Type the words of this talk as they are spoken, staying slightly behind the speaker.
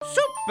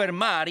Super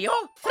Mario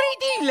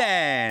 3D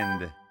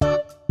Land!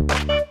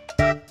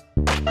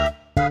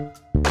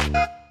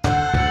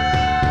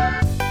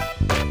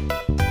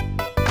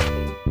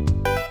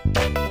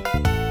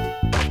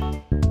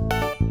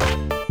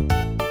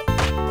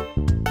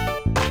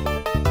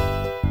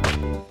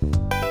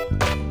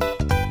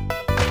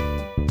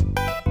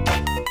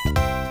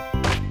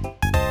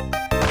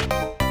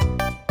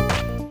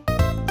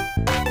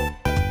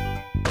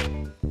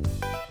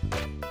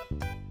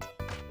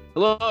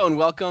 Hello and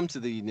welcome to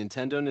the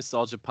Nintendo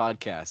Nostalgia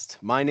Podcast.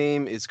 My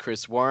name is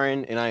Chris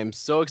Warren and I am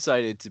so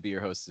excited to be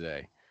your host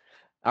today.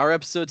 Our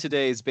episode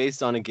today is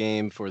based on a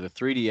game for the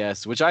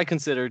 3DS, which I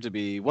consider to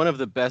be one of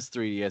the best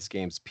 3DS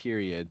games,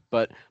 period.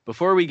 But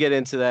before we get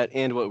into that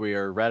and what we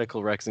are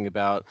radical rexing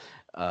about,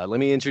 let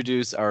me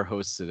introduce our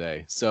hosts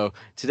today. So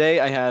today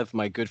I have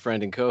my good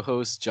friend and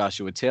co-host,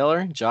 Joshua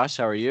Taylor. Josh,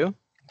 how are you?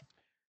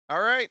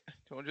 All right,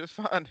 doing just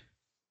fine.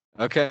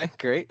 Okay,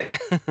 great.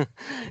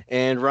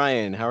 And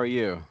Ryan, how are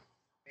you?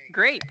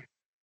 Great.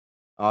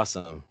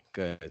 Awesome.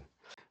 Good.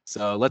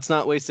 So let's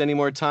not waste any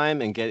more time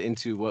and get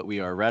into what we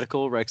are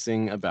radical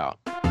rexing about.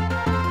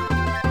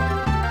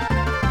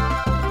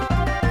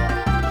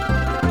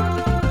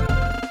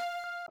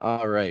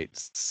 All right.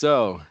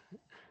 So,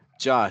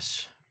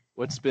 Josh,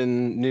 what's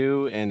been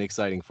new and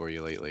exciting for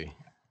you lately?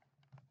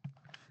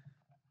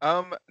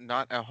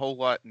 Not a whole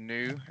lot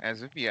new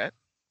as of yet,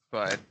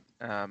 but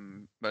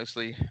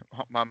mostly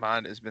my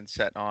mind has been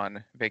set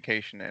on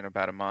vacation in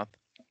about a month.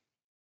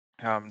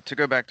 To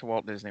go back to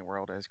Walt Disney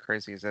World, as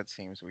crazy as that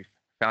seems, we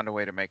found a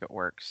way to make it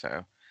work.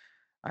 So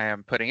I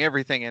am putting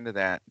everything into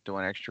that,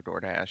 doing extra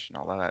DoorDash and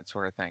all of that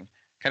sort of thing.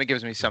 Kind of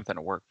gives me something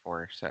to work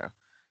for. So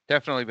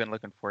definitely been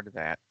looking forward to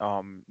that.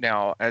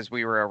 Now, as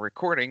we were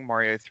recording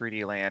Mario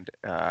 3D Land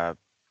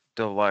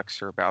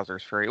Deluxe or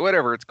Bowser's Fury,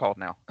 whatever it's called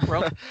now.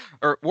 World.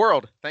 Or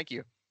World, thank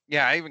you.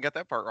 Yeah, I even got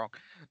that part wrong.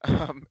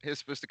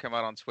 It's supposed to come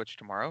out on Switch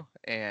tomorrow,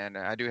 and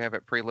I do have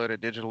it preloaded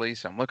digitally,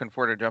 so I'm looking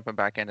forward to jumping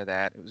back into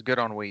that. It was good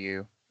on Wii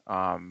U.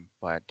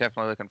 But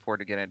definitely looking forward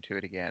to getting into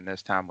it again,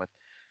 this time with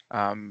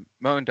my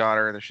own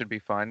daughter. This should be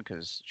fun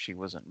because she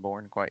wasn't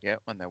born quite yet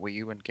when the Wii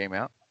U one came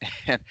out.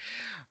 And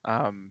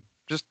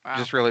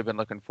just really been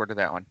looking forward to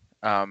that one.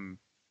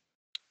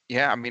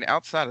 Yeah, I mean,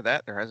 outside of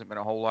that, there hasn't been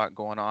a whole lot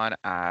going on.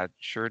 I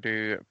sure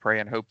do pray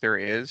and hope there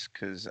is,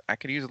 because I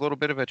could use a little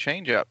bit of a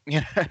change up.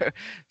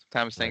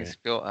 Sometimes things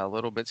feel a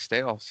little bit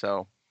stale.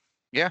 So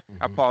yeah,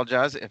 I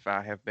apologize if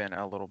I have been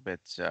a little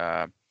bit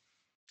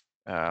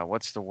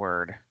what's the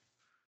word?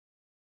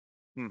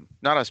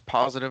 Not as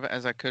positive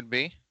as I could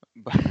be,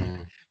 but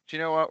you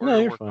know what? We're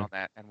going to work on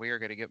that, and we are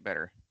going to get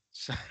better.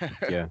 So,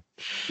 Yeah.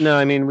 No,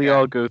 I mean, we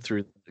all go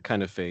through the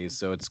kind of phase,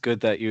 so it's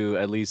good that you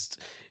at least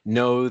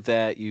know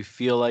that you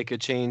feel like a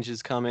change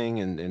is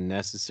coming and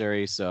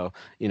necessary. So,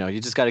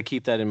 you just got to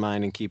keep that in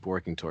mind and keep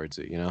working towards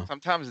it,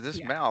 Sometimes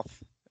this mouth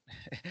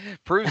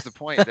proves the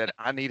point that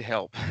I need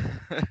help.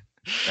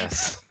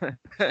 Yes.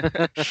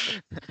 It's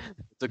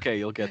okay.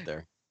 You'll get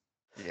there.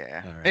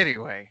 Yeah. All right.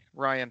 Anyway,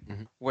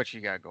 Ryan, what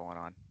you got going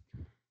on?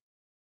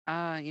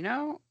 Not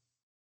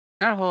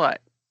a whole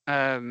lot.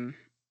 Had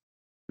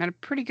a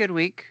pretty good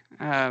week.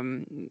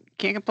 Can't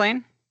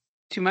complain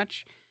too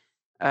much.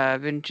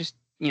 I've been just,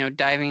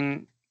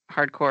 diving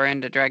hardcore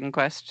into Dragon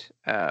Quest.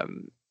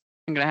 I'm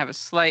gonna have a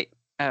slight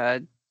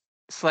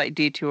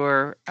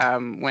detour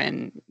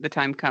when the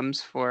time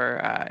comes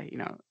for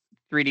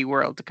 3D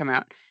World to come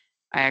out.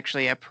 I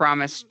actually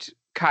promised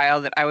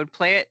Kyle that I would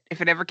play it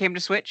if it ever came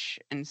to Switch,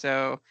 and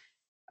so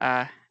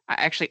I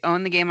actually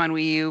own the game on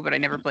Wii U, but I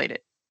never played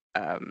it.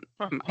 I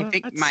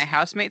think my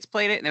housemates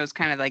played it, and it was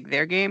kind of like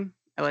their game.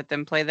 I let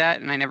them play that,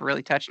 and I never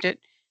really touched it.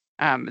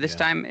 This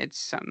time, it's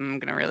something I'm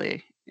gonna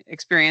really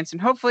experience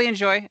and hopefully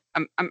enjoy.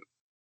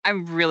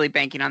 I'm really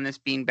banking on this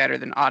being better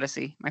than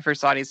Odyssey, my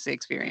first Odyssey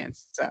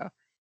experience. So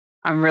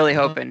I'm really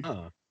hoping.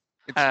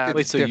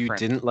 Wait, so you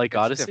didn't like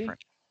Odyssey?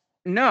 Different.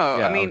 No,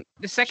 yeah, I mean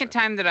the second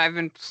time that I've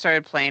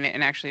started playing it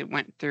and actually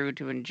went through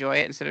to enjoy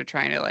it instead of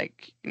trying to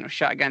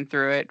shotgun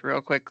through it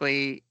real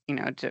quickly,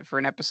 for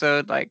an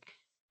episode. Like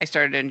I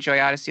started to enjoy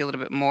Odyssey a little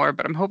bit more,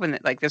 but I'm hoping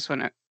that this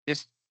one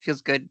just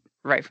feels good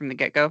right from the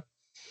get-go.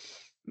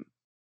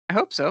 I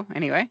hope so.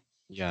 Anyway.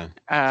 Yeah.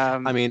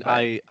 I mean,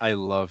 I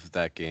love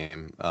that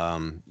game.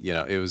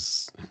 It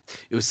was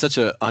such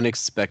an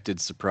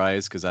unexpected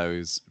surprise because I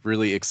was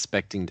really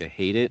expecting to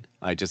hate it.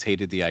 I just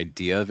hated the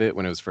idea of it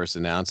when it was first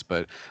announced.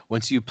 But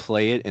once you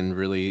play it and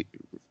really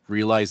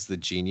realize the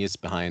genius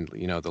behind,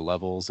 the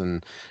levels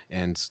and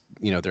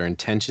their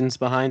intentions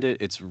behind it,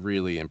 it's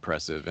really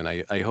impressive. And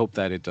I hope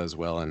that it does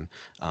well and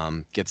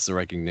gets the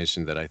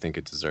recognition that I think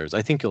it deserves.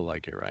 I think you'll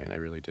like it, Ryan. I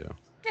really do.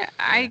 Yeah,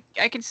 I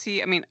can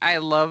see. I mean, I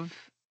love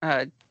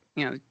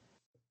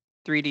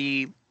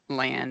 3D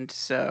Land,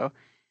 so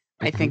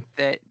I think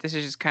that this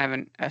is just kind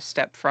of a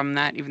step from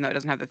that, even though it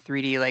doesn't have the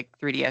 3D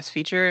 3DS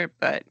feature.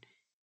 But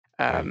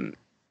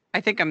I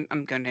think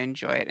I'm going to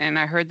enjoy it, and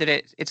I heard that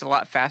it's a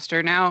lot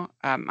faster now.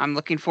 I'm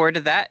looking forward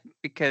to that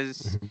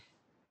because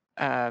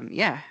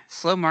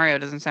slow Mario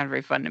doesn't sound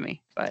very fun to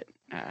me. But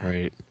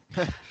right.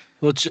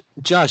 Well,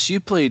 Josh, you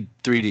played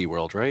 3D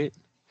World, right?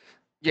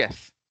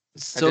 Yes,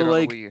 I So did on the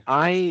like Wii U.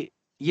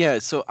 yeah,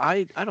 so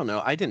I don't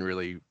know. I didn't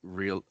really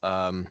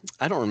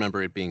I don't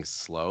remember it being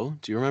slow.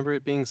 Do you remember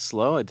it being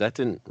slow? That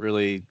didn't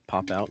really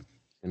pop out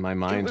in my It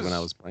mind when I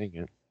was was playing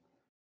it.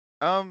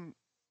 um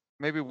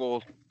maybe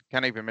we'll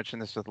kind of even mention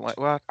this with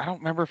well, I don't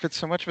remember if it's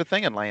so much of a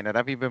thing in lane it.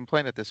 I've even been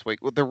playing it this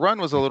week. Well, the run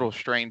was a little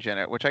strange in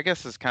it, which I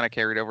guess is kind of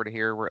carried over to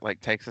here where it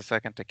like takes a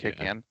second to kick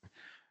Yeah, in.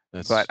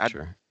 But that's I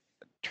true.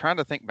 trying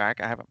to think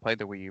back, I haven't played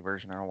the Wii U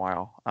version in a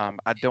while.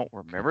 I don't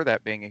remember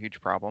that being a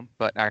huge problem,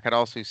 but I could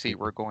also see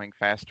where going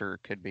faster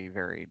could be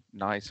very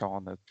nice all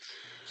in the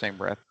same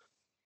breath.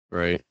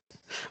 Right.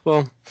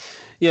 Well,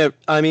 yeah,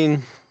 I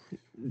mean,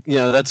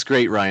 that's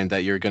great, Ryan,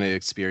 that you're going to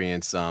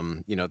experience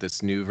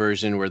this new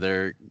version where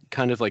they're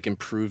kind of like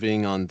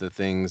improving on the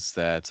things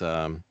that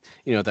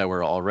that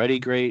were already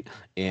great.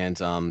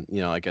 And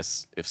I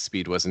guess if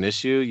speed was an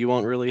issue, you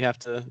won't really have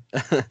to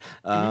Mhm.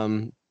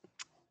 um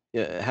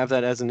yeah, have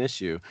that as an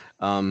issue.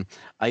 I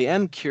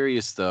am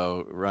curious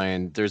though,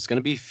 Ryan, there's going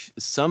to be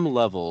some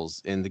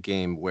levels in the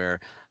game where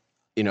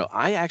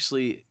I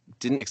actually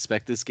didn't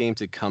expect this game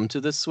to come to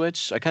the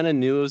Switch. I kind of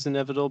knew it was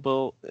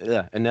inevitable,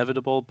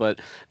 but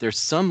there's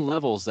some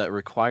levels that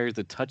require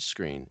the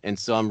touchscreen, and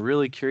so I'm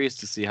really curious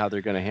to see how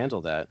they're going to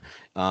handle that.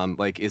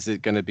 Like, is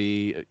it going to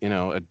be,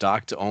 a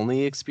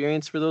docked-only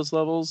experience for those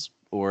levels,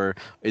 or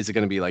is it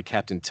going to be like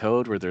Captain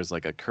Toad, where there's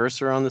like a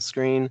cursor on the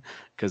screen?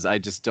 Because I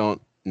just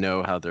don't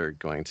know how they're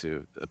going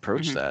to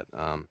approach Mhm.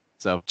 that.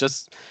 So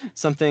just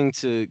something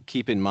to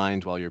keep in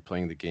mind while you're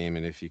playing the game,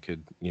 and if you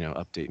could,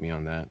 update me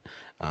on that.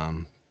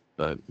 Um,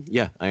 but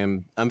yeah,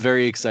 I'm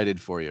very excited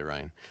for you,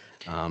 Ryan.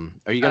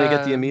 Are you gonna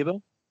get the Uh,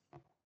 amiibo?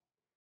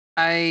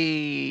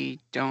 I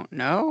don't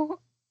know.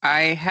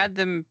 I had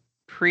them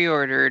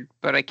pre-ordered,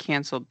 but I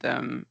canceled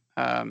them.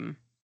 I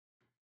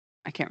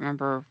can't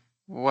remember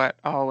what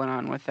all went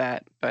on with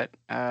that, but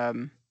I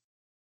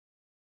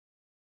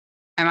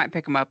might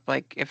pick them up.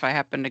 Like if I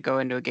happen to go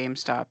into a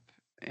GameStop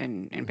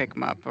and pick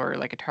them up, or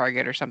like a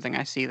Target or something,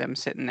 I see them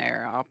sitting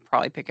there, I'll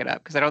probably pick it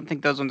up because I don't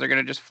think those ones are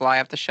gonna just fly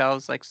off the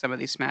shelves like some of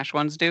these Smash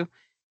ones do.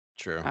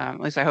 True. At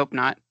least I hope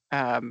not.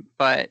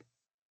 But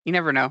you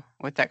never know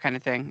with that kind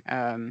of thing.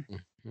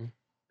 Mhm.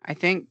 I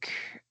think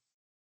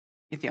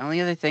the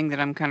only other thing that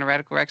I'm kind of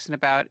radical Rexing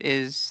about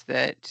is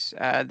that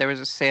there was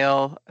a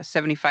sale,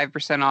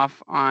 75%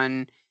 off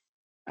on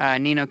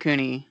Nino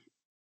Kuni,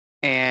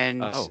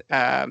 and Oh,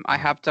 uh, wow.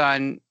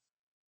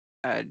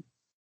 uh,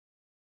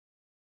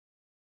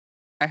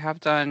 I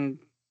hopped on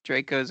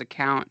Draco's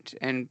account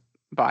and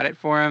bought it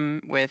for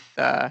him with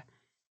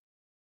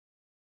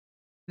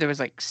there was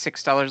like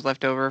 $6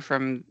 left over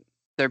from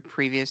their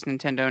previous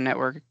Nintendo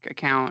Network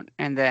account,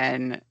 and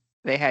then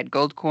they had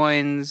gold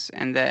coins,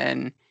 and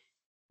then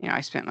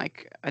I spent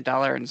like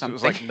 $1 and So it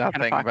was something like out of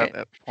nothing about pocket.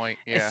 that point.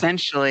 Yeah.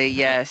 Essentially,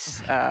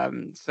 yes.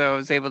 So I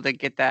was able to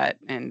get that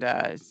and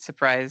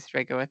surprise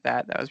Draco with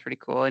that. That was pretty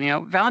cool.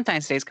 And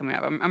Valentine's Day is coming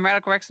up. I'm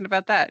radical Rexing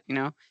about that.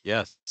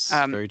 Yes,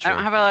 very I don't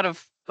true. have a lot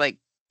of like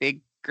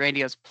big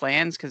grandiose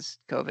plans because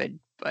COVID,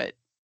 but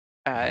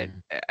uh,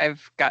 Mhm.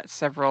 I've got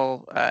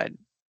several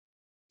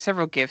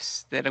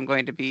gifts that I'm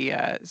going to be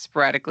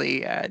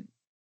sporadically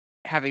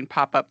having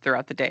pop up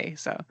throughout the day.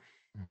 So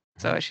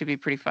Mhm. it should be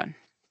pretty fun.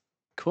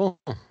 Cool.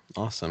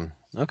 Awesome.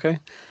 Okay.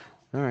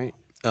 All right.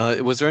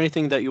 Was there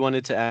anything that you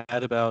wanted to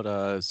add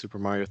about Super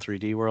Mario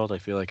 3D World? I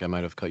feel like I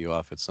might have cut you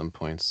off at some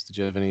points. Did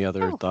you have any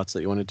other Oh, thoughts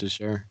that you wanted to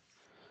share?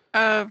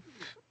 uh,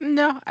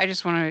 no, I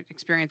just want to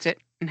experience it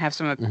and have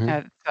some Hmm.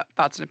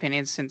 thoughts and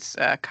opinions since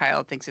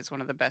Kyle thinks it's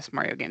one of the best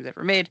Mario games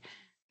ever made.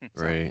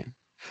 So, Right.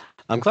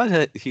 I'm glad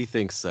that he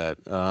thinks that,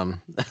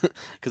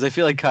 because I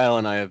feel like Kyle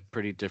and I have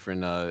pretty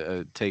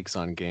different takes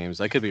on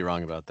games. I could be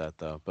wrong about that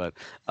though. But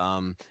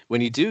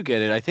when you do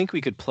get it, I think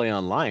we could play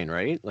online,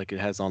 right? Like it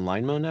has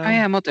online mode oh now,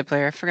 yeah,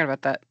 multiplayer. I forgot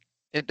about that.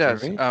 It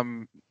does. right?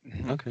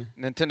 Okay.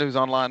 Nintendo's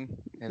online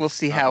We'll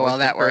has see not how always well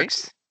been that great.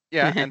 works.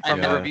 Yeah, and from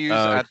the Yeah. reviews,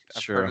 I've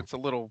heard Sure. it's a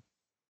little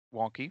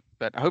wonky,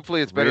 but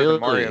hopefully it's better than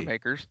Mario Really?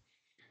 Makers.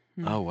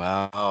 Hmm. Oh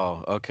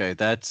wow. Okay,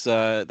 that's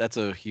a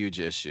huge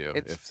issue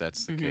It's if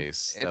that's the Hmm.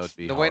 case. That would it's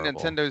be the way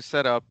horrible. Nintendo's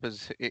set up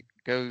is it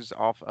goes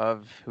off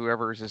of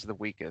whoever's is the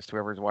weakest,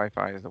 whoever's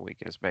Wi-Fi is the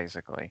weakest,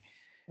 basically.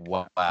 Um,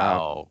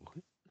 Wow.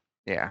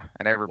 yeah,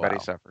 and everybody Wow.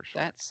 suffers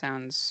from it. That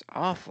sounds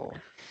awful.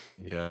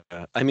 Yeah.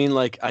 I mean,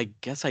 like, I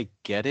guess I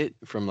get it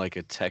from like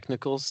a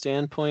technical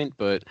standpoint,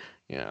 but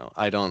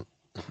I don't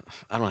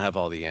have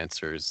all the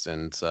answers,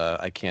 and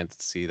I can't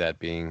see that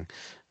being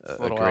It's a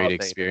a little great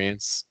outdated.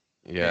 experience.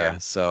 Yeah. Yeah.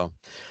 So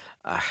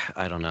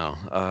I don't know,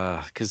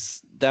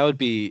 because that would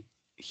be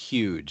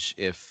huge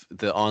if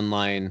the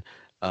online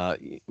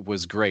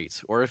was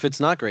great, or if it's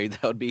not great,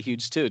 that would be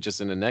huge too, just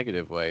in a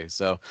negative way.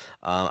 So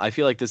I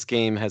feel like this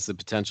game has the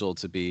potential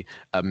to be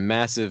a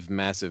massive,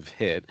 massive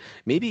hit,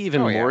 maybe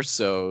even Oh yeah. more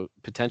so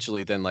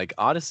potentially than like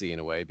Odyssey in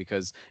a way,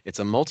 because it's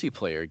a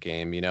multiplayer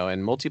game,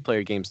 and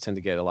multiplayer games tend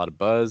to get a lot of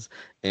buzz.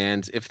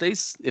 And if they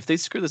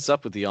screw this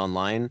up with the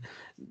online,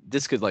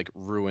 this could like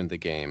ruin the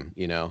game.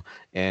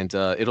 And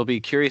it'll be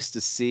curious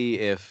to see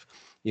if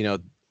you know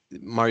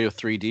Mario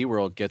 3D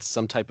World gets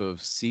some type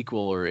of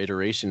sequel or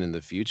iteration in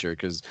the future,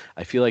 because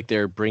I feel like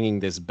they're bringing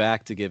this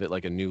back to give it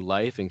like a new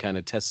life and kind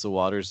of test the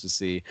waters to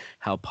see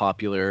how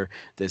popular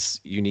this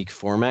unique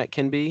format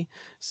can be.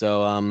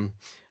 So I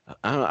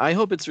don't know, I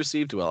hope it's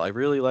received well. I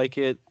really like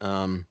it.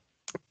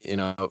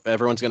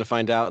 Everyone's going to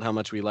find out how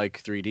much we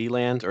like 3D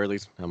Land, or at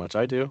least how much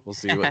I do. We'll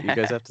see what you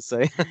guys have to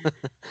say.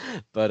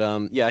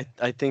 But yeah,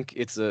 I think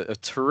it's a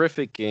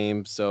terrific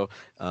game. So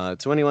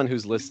to anyone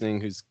who's listening,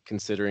 who's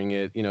considering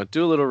it,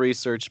 do a little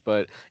research.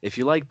 But if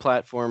you like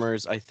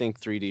platformers, I think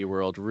 3D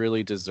World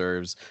really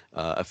deserves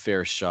a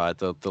fair shot.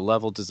 The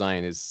level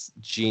design is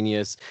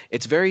genius.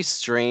 It's very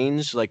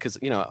strange, like, because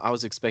I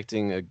was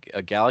expecting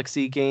a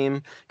Galaxy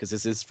game, because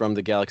this is from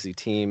the Galaxy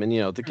team, and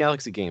the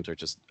Galaxy games are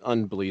just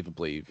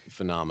unbelievably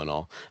phenomenal.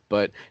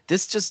 But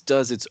this just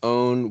does its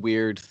own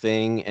weird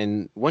thing,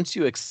 and once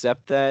you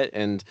accept that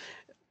and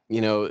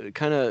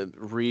kind of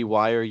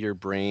rewire your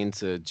brain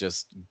to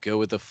just go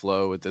with the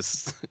flow with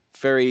this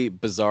very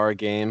bizarre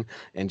game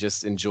and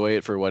just enjoy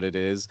it for what it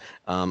is,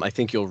 I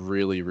think you'll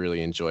really,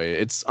 really enjoy it.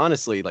 It's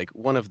honestly like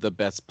one of the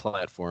best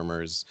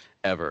platformers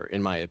ever,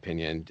 in my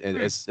opinion, and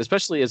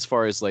especially as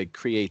far as like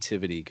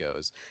creativity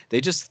goes. They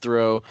just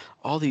throw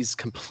all these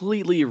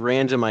completely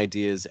random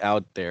ideas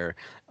out there.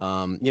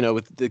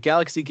 With the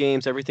Galaxy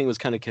games, everything was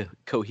kind of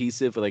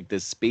cohesive with like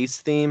this space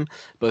theme,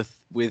 but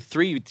with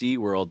 3D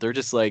World, they're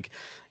just like,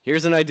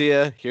 here's an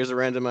idea, here's a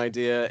random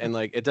idea, and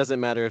like it doesn't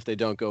matter if they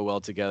don't go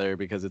well together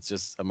because it's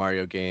just a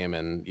Mario game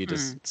and you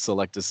just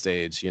select a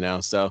stage,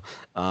 So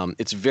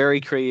it's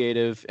very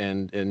creative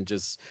and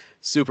just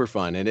super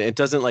fun, and it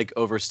doesn't like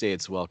overstay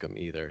its welcome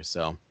either.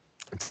 So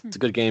it's a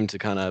good game to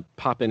kind of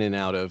pop in and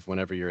out of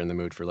whenever you're in the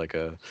mood for like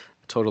a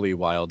totally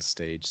wild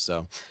stage.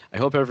 So I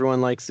hope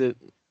everyone likes it.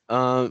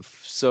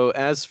 So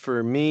as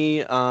for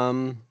me,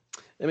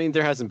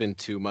 there hasn't been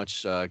too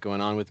much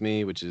going on with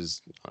me, which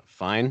is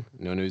fine.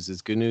 No news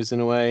is good news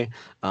in a way.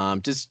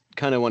 Just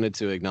kind of wanted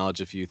to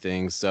acknowledge a few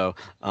things. So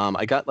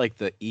I got like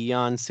the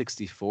Eon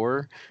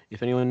 64,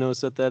 if anyone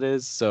knows what that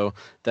is. So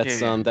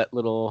that's that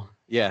little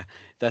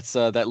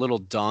that little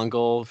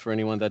dongle. For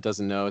anyone that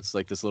doesn't know, it's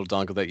like this little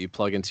dongle that you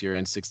plug into your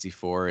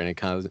N64, and it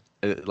kind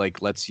of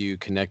like lets you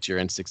connect your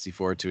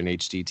N64 to an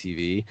HD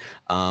TV.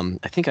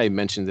 I think I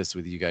mentioned this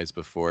with you guys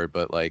before,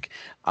 but like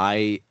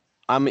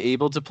I'm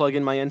able to plug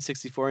in my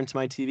N64 into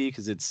my TV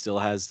because it still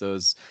has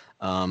those,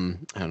 I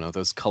don't know,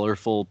 those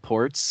colorful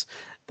ports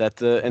that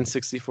the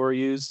N64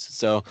 used.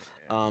 So,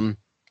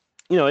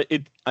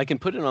 I can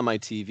put it on my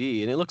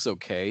TV and it looks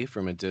okay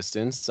from a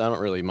distance. I don't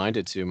really mind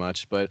it too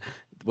much. But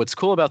what's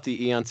cool about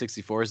the Eon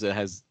 64 is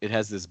that it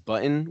has this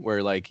button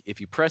where like if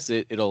you press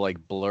it, it'll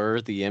like blur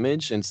the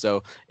image, and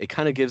so it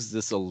kind of gives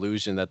this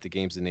illusion that the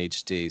game's in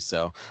HD.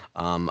 So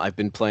I've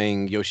been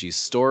playing Yoshi's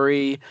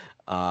Story,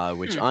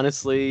 which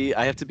honestly,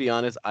 I have to be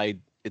honest,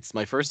 it's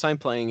my first time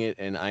playing it,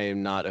 and I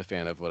am not a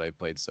fan of what I've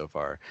played so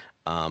far.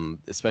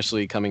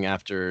 Especially coming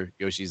after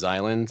Yoshi's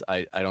Island,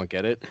 I don't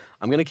get it.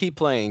 I'm gonna keep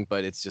playing,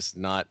 but it's just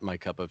not my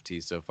cup of tea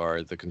so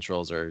far. The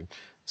controls are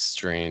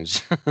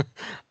strange.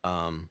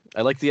 I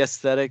like the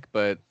aesthetic,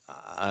 but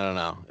I don't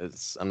know.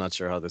 I'm not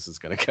sure how this is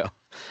gonna go.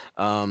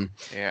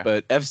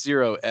 But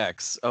F-Zero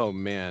X, oh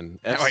man,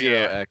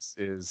 F-Zero X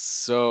is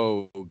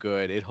so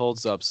good. It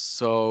holds up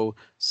so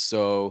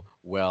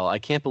well. I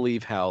can't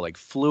believe how like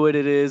fluid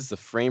it is. The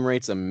frame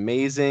rate's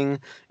amazing.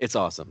 It's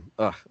awesome.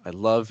 Ugh, I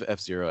love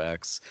F-Zero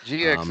X.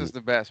 GX is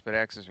the best, but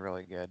X is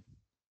really good.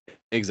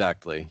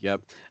 Exactly.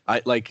 Yep.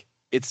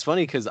 It's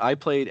funny because I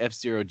played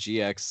F-Zero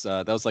GX.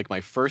 That was like my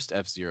first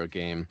F-Zero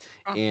game,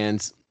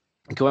 and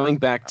going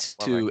back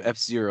to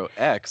F-Zero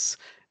X,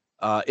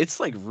 it's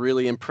like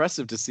really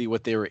impressive to see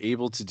what they were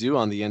able to do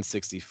on the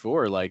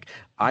N64. Like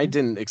I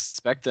didn't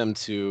expect them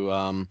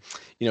to,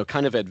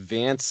 kind of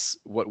advance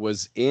what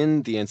was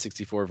in the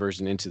N64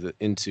 version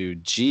into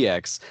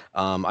GX.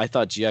 I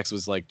thought GX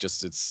was like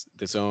just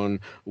its own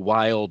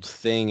wild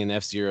thing, and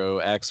F-Zero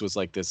X was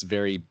like this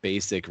very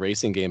basic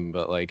racing game.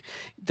 But like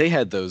they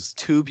had those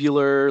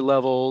tubular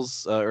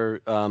levels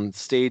or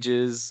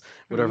stages,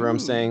 whatever I'm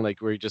saying,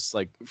 like where you're just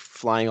like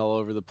flying all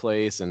over the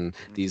place, and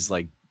these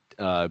like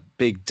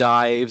big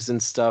dives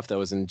and stuff that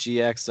was in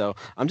GX. So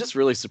I'm just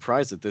really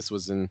surprised that this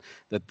was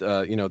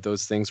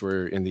those things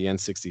were in the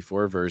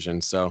N64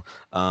 version. So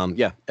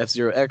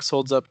F-Zero X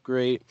holds up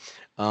great.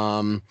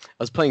 I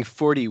was playing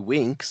 40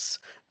 Winks.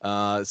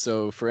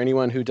 So for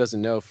anyone who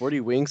doesn't know, 40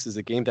 Winks is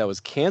a game that was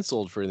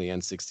canceled for the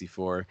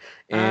N64,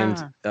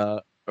 and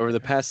over the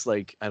past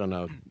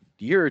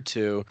year or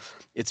two,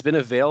 it's been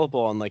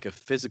available on like a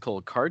physical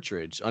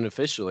cartridge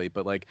unofficially,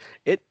 but like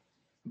it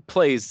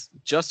plays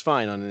just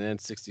fine on an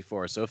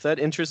N64. So if that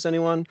interests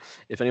anyone,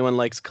 if anyone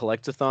likes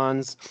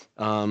collectathons,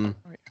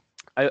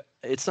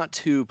 it's not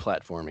too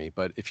platformy,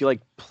 but if you like,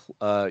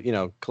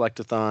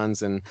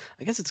 collectathons, and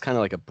I guess it's kind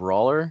of like a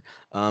brawler,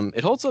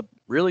 it holds up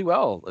really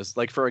well. It's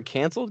like for a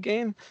canceled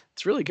game,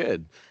 it's really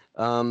good.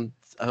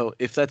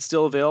 If that's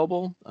still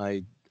available,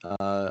 I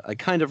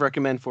kind of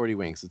recommend 40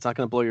 Winks. It's not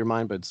going to blow your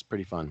mind, but it's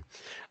pretty fun.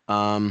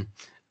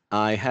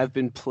 I have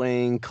been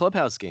playing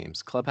Clubhouse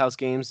Games. Clubhouse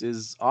Games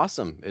is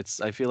awesome.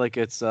 I feel like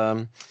it's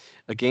a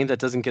game that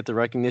doesn't get the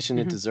recognition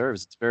it Mhm.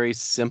 deserves. It's a very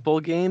simple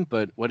game,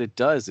 but what it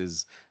does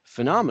is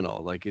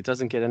phenomenal. Like it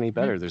doesn't get any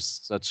better. There's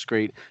such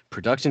great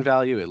production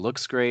value. It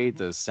looks great.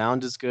 The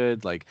sound is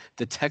good. Like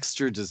the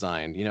texture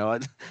design,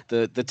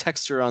 the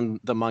texture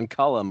on the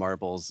Mancala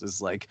marbles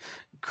is like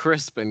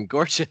crisp and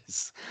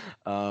gorgeous.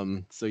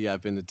 So yeah,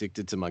 I've been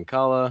addicted to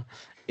Mancala.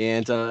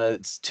 And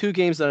it's two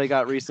games that I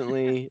got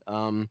recently.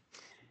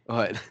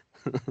 What?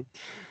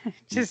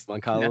 Just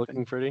Mancala nothing.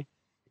 looking pretty?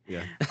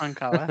 Yeah.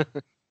 Mancala.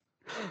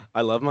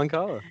 I love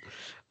Mancala.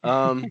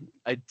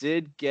 I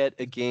did get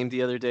a game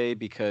the other day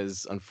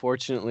because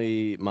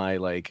unfortunately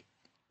my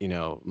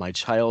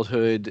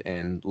childhood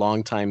and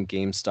longtime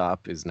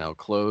GameStop is now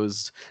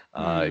closed.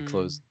 It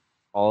closed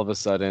all of a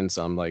sudden,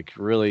 so I'm like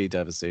really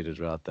devastated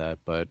about that.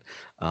 But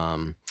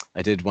I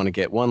did want to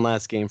get one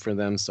last game for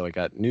them, so I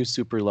got New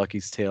Super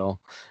Lucky's Tale.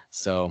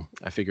 So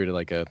I figured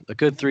like a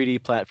good 3D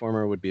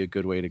platformer would be a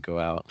good way to go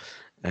out.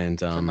 And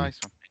It's a nice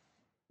one.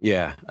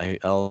 yeah,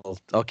 I'll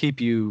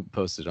keep you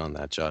posted on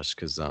that, Josh,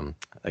 because I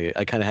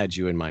kind of had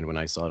you in mind when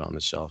I saw it on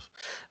the shelf.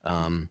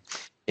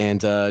 And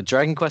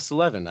Dragon Quest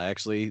XI, I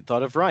actually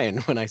thought of Ryan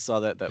when I saw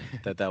that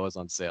was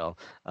on sale.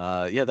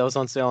 Yeah, that was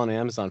on sale on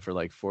Amazon for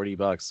like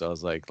 $40. So I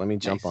was like, let me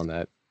jump Nice. on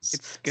that.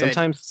 It's good.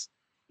 Sometimes,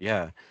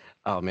 yeah.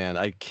 Oh man,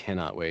 I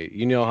cannot wait.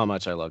 You know how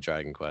much I love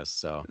Dragon Quest,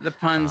 so The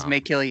puns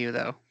may kill you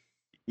though.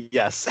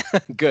 yes,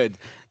 good.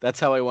 That's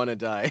how I want to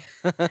die.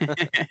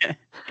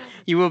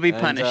 You will be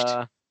And, punished.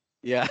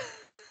 yeah.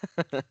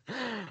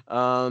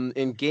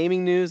 In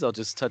gaming news, I'll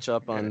just touch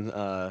up on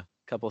a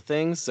couple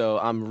things. So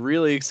I'm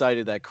really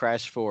excited that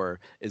Crash 4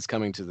 is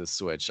coming to the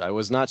Switch. I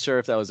was not sure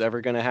if that was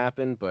ever going to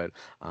happen, but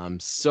I'm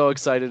so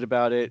excited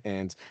about it.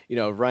 And,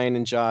 Ryan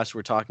and Josh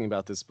were talking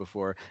about this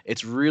before.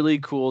 It's really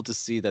cool to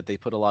see that they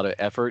put a lot of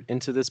effort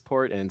into this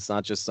port, and it's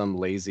not just some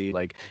lazy,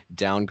 like,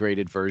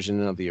 downgraded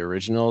version of the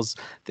originals.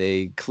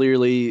 They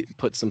clearly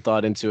put some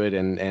thought into it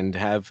and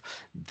have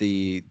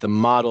the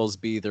models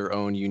be their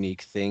own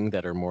unique thing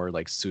that are more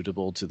like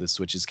suitable to the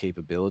Switch's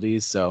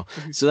capabilities. So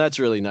that's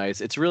really nice.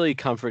 It's really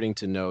comforting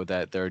to know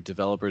that there are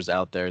developers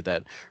out there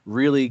that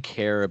really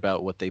care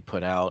about what they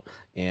put out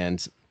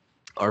and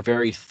are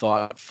very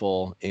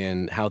thoughtful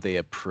in how they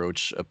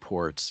approach a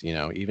port.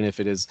 Even if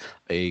it is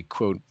a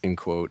quote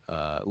unquote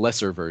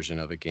lesser version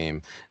of a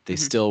game, they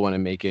still want to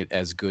make it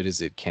as good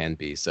as it can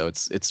be. So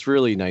it's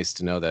really nice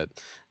to know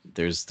that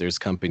there's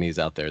companies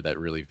out there that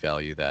really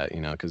value that,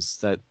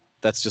 because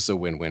that's just a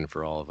win-win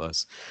for all of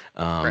us.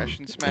 Crash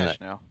and Smash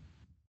now.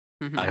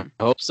 I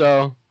hope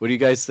so. What do you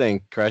guys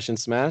think? Crash and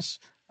Smash?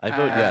 I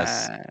vote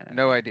yes.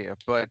 No idea,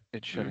 but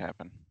it should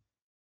happen.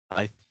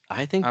 I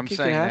think I'm it could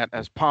saying that happen.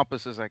 as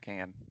pompous as I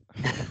can.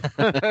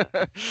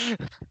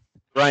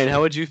 Ryan,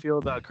 how would you feel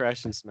about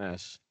Crash and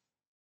Smash?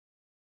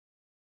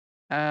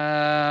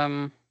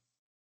 All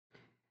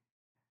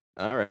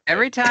right.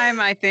 Every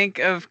time I think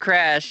of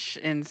Crash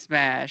in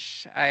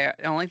Smash,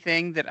 the only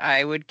thing that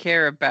I would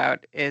care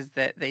about is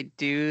that they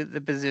do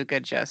the bazooka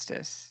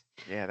justice.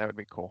 Yeah, that would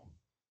be cool.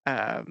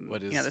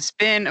 What is the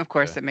spin? Of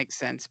course, that makes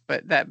sense,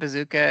 but that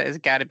bazooka has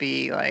got to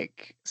be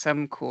like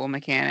some cool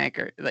mechanic,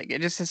 or like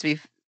it just has to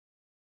be.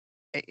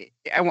 It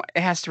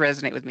has to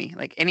resonate with me.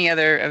 Like any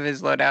other of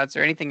his loadouts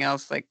or anything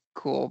else, like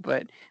cool,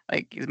 but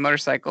like his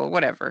motorcycle,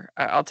 whatever.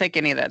 I'll take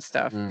any of that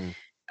stuff,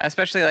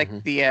 especially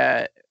like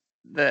the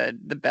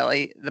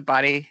belly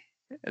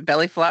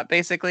flop,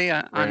 basically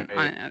on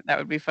that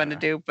would be fun to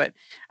do. But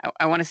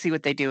I want to see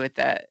what they do with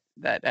that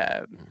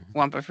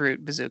Wumpa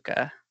Fruit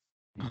bazooka.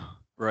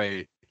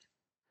 Right.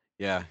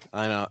 Yeah,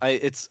 I know.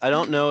 I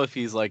don't know if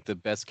he's like the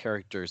best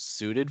character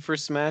suited for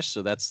Smash,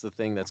 so that's the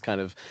thing that's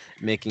kind of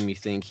making me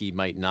think he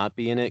might not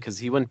be in it, because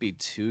he wouldn't be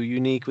too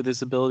unique with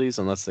his abilities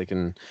unless they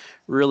can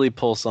really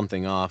pull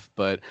something off.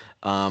 But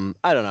I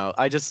don't know.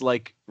 I just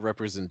like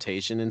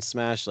representation in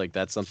Smash. Like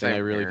that's something I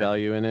really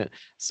value in it.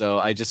 So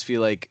I just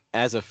feel like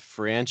as a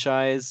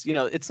franchise,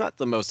 it's not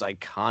the most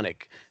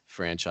iconic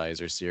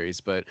franchise or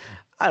series, but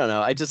I don't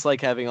know. I just like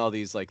having all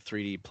these like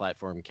 3D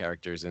platform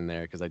characters in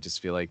there because I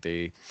just feel like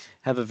they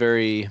have a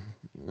very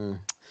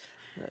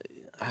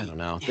I don't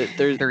know. They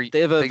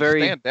have a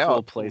very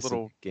cool place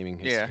in gaming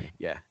history.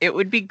 Yeah. It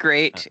would be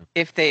great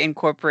if they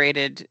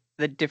incorporated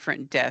the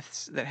different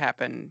deaths that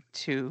happen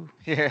to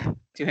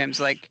him.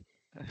 So like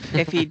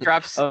if he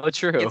drops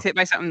gets hit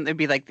by something, it'd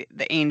be like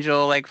the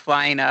angel like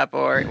flying up,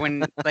 or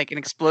when like an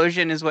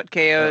explosion is what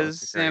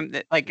KOs him,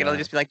 like it'll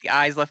just be like the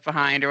eyes left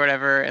behind or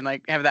whatever, and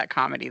like have that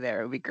comedy there.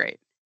 It would be great.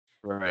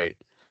 Right.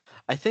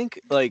 I think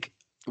like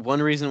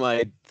one reason why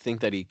I think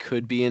that he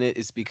could be in it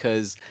is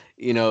because,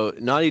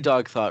 Naughty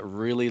Dog thought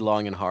really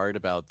long and hard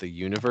about the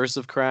universe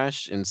of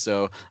Crash. And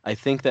so I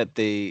think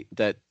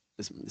that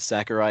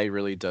Sakurai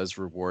really does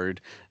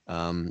reward,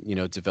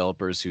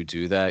 developers who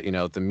do that.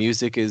 The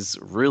music is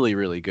really,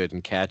 really good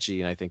and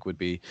catchy, and I think would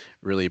be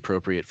really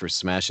appropriate for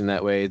Smash in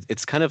that way.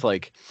 It's kind of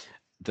like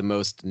the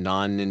most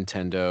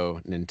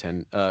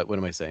non-Nintendo. What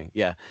am I saying?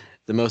 Yeah.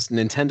 the most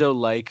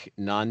Nintendo-like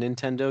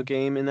non-Nintendo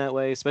game in that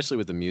way, especially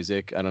with the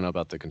music. I don't know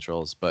about the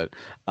controls, but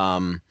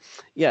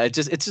yeah, it's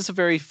just a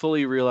very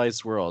fully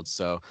realized world.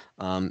 So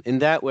in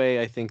that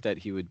way, I think that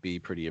he would be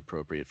pretty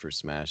appropriate for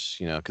Smash.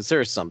 Because there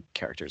are some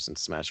characters in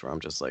Smash where I'm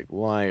just like,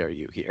 why are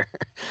you here?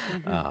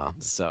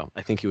 So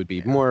I think he would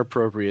be more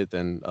appropriate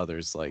than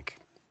others. Like,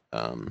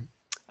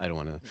 I don't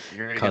want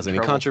to cause any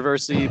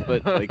controversy,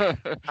 but like, I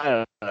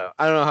don't know.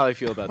 I don't know how I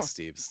feel about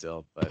Steve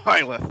still, but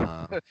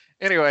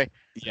Anyway.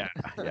 Yeah.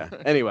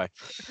 Anyway,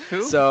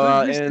 Who?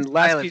 so Who's and this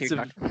last pilot piece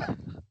you're of.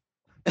 talking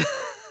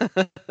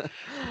about?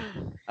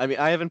 I mean,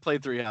 I haven't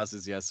played Three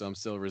Houses yet, so I'm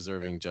still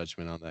reserving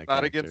judgment on that.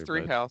 Not against character,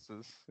 Three but-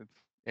 Houses.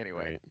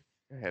 Anyway, Right.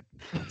 go ahead.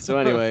 So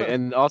anyway,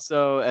 and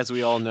also as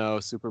we all know,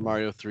 Super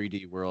Mario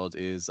 3D World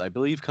is, I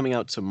believe, coming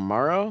out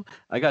tomorrow.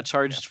 I got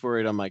charged for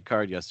it on my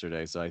card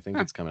yesterday, so I think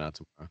it's coming out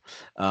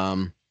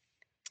tomorrow.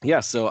 Yeah,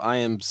 so I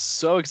am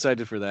so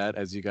excited for that,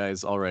 as you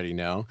guys already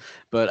know.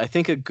 But I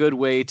think a good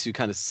way to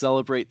kind of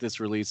celebrate this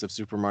release of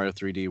Super Mario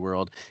 3D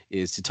World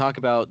is to talk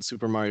about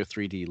Super Mario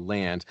 3D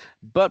Land.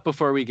 But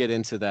before we get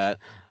into that,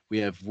 we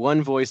have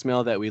one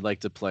voicemail that we'd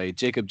like to play.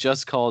 Jacob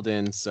just called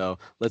in, so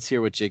let's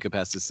hear what Jacob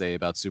has to say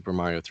about Super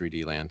Mario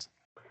 3D Land.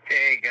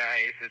 Hey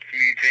guys, it's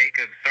me,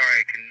 Jacob. Sorry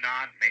I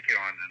cannot make it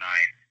on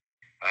tonight.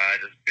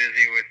 Just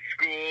busy with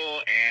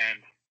school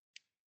and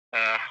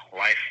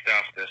life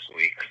stuff this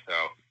week. So,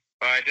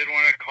 but I did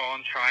want to call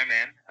and chime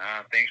in.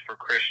 Thanks for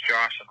Chris,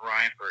 Josh, and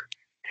Ryan for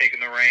taking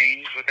the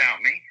reins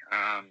without me.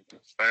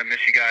 But I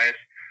miss you guys,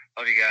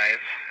 love you guys,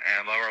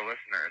 and love our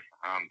listeners.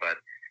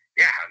 But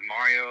yeah,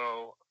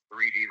 Mario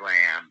 3D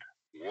Land.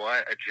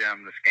 What a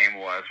gem this game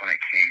was when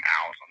it came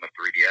out on the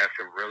 3DS.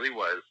 It really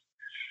was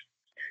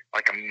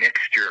like a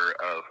mixture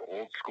of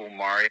old school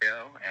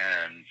Mario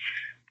and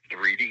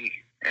 3D.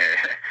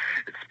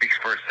 It speaks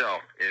for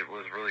itself. It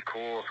was really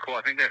cool. It's cool.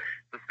 I think that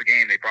this is the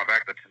game they brought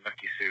back the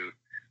Tanuki suit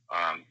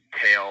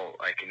tail,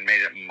 like, and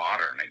made it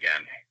modern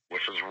again,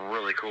 which was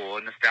really cool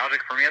and nostalgic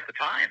for me at the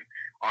time,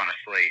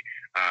 honestly.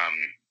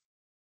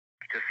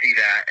 To see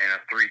that in a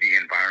 3D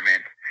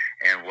environment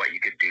and what you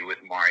could do with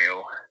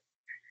Mario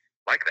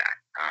like that.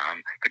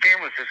 The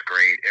game was just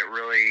great. It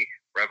really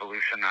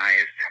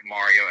revolutionized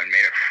Mario and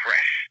made it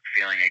fresh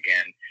feeling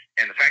again.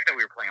 And the fact that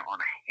we were playing on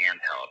a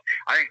handheld,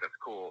 I think that's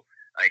cool.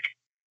 Like,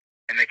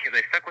 and they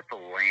stuck with the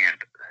land.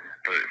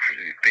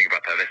 Think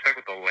about that. They stuck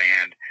with the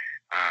land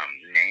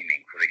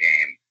naming for the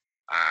game.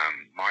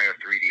 Mario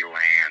 3D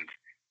Land,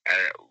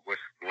 with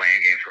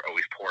land games were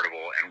always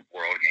portable, and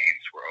world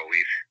games were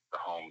always the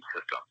home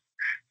system.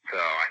 So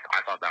I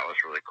thought that was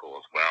really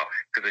cool as well,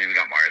 because then we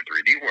got Mario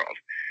 3D World.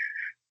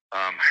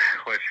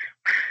 Which,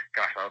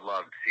 gosh, I would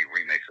love to see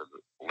remakes of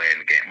the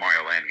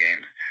Mario Land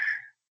games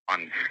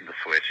on the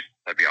Switch.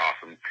 That'd be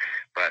awesome.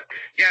 But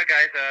yeah,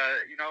 guys,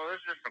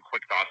 there's just some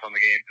quick thoughts on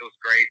the game. It was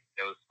great.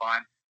 It was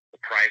fun.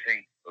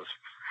 Surprising. It was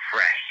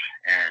fresh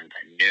and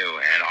new.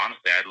 And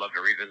honestly, I'd love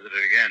to revisit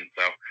it again.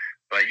 So,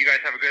 but you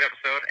guys have a good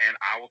episode, and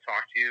I will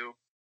talk to you.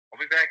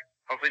 I'll be back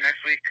hopefully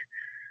next week.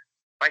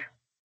 Bye.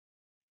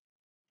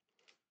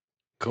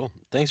 Cool.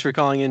 Thanks for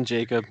calling in,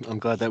 Jacob. I'm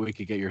glad that we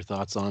could get your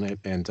thoughts on it.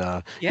 And,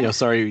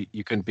 sorry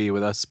you couldn't be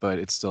with us, but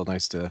it's still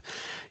nice to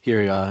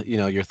hear,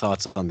 your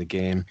thoughts on the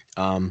game.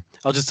 I'll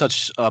just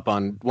touch up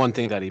on one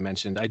thing that he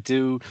mentioned. I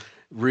do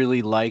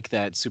really like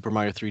that Super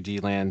Mario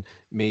 3D Land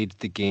made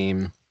the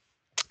game,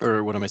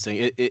 or what am I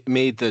saying? It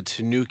made the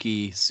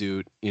Tanuki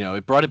suit,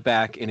 it brought it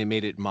back and it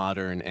made it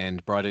modern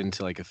and brought it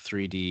into like a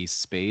 3D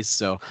space.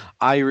 So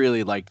I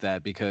really liked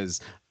that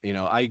because,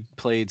 I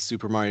played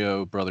Super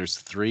Mario Brothers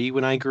 3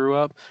 when I grew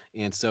up.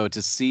 And so to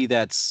see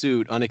that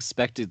suit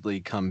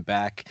unexpectedly come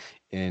back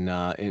in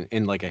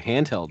like a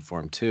handheld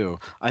form too,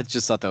 I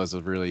just thought that was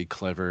a really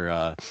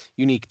clever,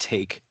 unique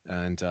take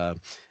and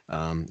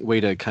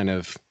way to kind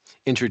of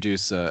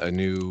introduce a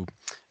new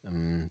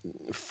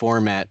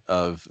format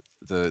of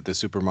the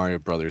Super Mario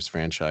Brothers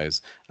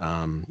franchise.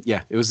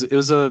 It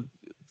was a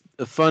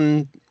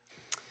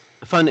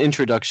fun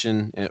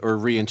introduction, or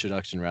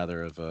reintroduction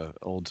rather, of a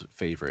old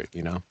favorite.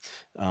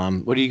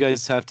 What do you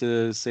guys have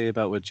to say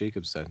about what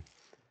Jacob said?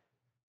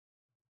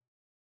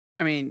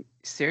 I mean,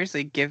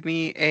 seriously, give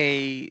me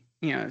a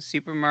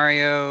Super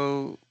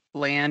Mario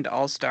Land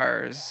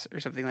All-Stars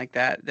or something like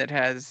that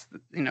has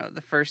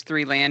the first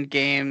 3 land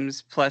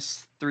games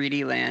plus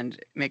 3D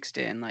Land mixed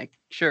in. Like,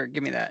 sure,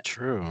 give me that.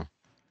 True.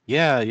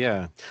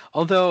 Yeah.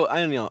 Although I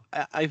don't know,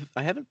 I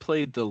haven't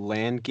played the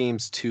land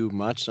games too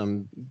much.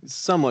 I'm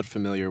somewhat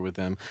familiar with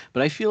them,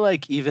 but I feel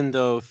like even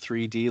though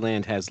 3D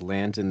Land has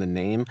land in the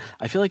name,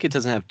 I feel like it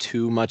doesn't have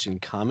too much in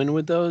common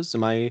with those.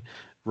 Am I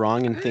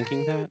wrong in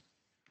thinking that?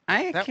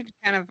 I could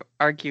kind of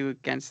argue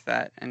against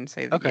that and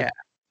say that, Okay. yeah.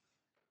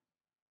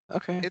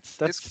 Okay, It's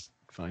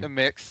fine. a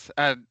mix.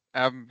 I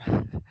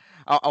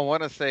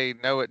want to say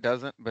no, it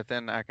doesn't, but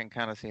then I can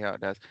kind of see how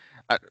it does.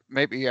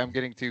 Maybe I'm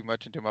getting too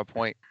much into my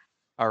point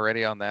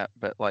already on that,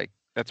 but like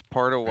that's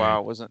part of why I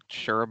wasn't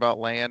sure about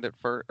Land at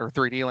first, or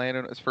 3D Land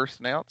when it was first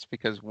announced,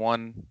 because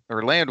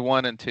Land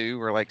 1 and 2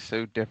 were like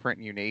so different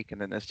and unique, and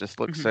then this just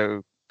looks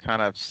so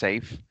kind of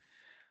safe.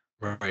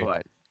 Right.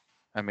 But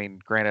I mean,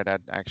 granted, I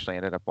actually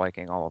ended up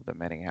liking all of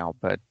them anyhow,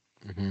 but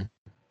Mhm.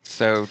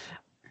 so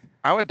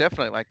I would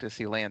definitely like to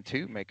see Land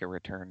 2 make a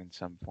return in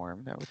some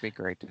form. That would be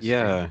great to see.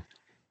 Yeah,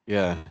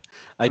 yeah.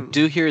 I Ooh.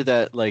 do hear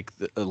that like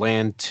the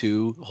Land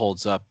 2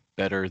 holds up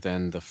better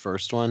than the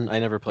first one. I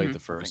never played Mhm. the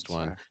first so.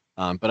 one.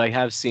 But I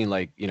have seen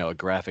like, a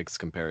graphics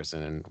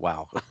comparison and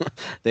wow.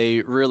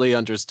 They really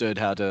understood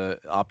how to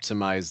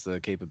optimize the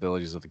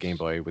capabilities of the Game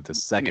Boy with the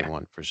second Yeah.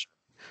 one for sure.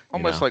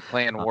 Almost know. like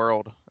playing Uh,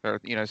 World, or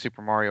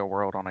Super Mario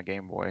World on a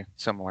Game Boy.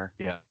 Similar.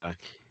 Yeah.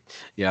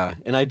 Yeah,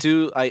 and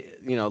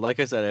like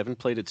I said, I haven't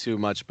played it too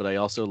much, but I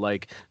also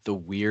like the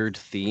weird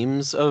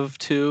themes of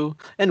two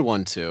and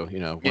one too.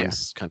 Yeah.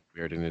 One's kind of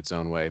weird in its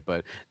own way,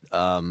 but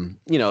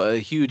a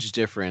huge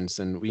difference,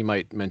 and we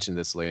might mention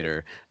this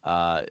later.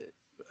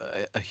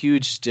 A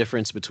huge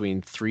difference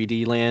between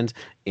 3D Land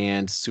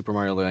and Super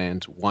Mario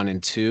Land 1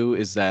 and 2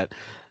 is that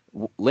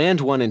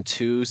Land 1 and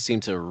 2 seem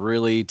to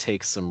really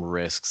take some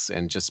risks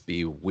and just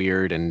be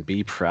weird and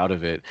be proud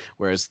of it.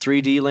 Whereas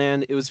 3D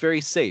Land, it was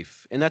very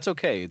safe, and that's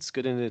okay. It's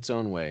good in its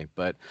own way.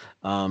 But,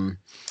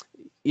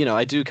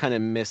 I do kind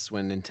of miss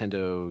when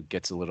Nintendo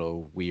gets a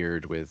little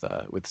weird with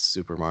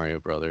Super Mario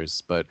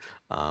Brothers. But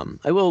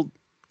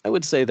I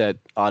would say that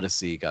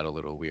Odyssey got a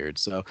little weird.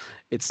 So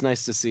it's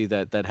nice to see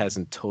that that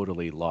hasn't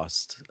totally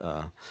lost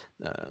um,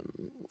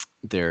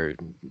 their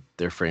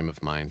frame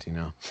of mind.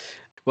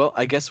 Well,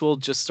 I guess we'll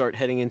just start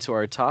heading into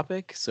our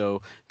topic.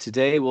 So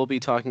today we'll be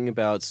talking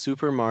about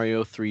Super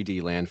Mario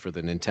 3D Land for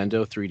the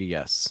Nintendo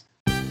 3DS.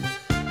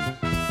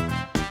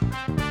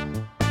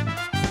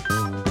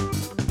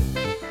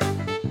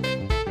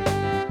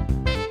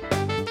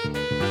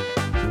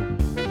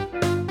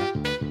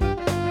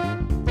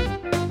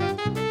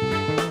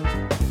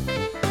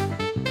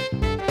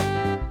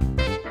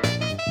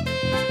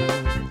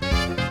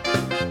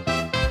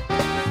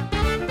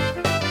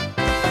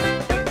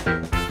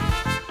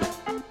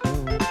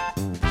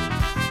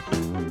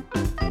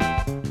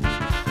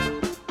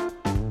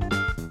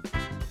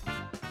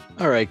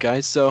 All right,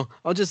 guys. So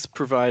I'll just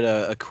provide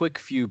a quick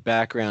few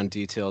background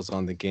details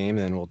on the game,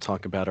 and then we'll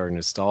talk about our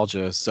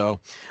nostalgia. So,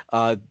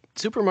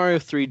 Super Mario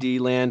 3D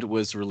Land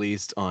was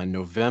released on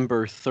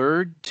November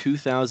 3rd,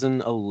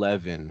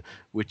 2011,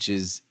 which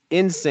is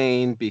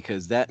insane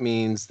because that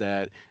means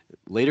that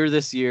later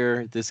this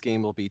year, this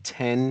game will be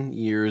 10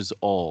 years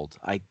old.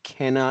 I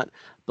cannot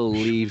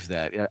believe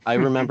that. I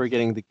remember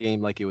getting the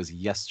game like it was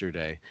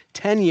yesterday.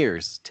 10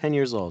 years, 10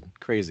 years old.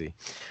 Crazy.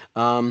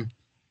 Um,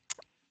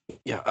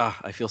 yeah,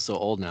 I feel so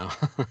old now.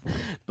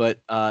 But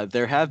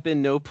there have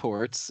been no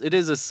ports. It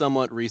is a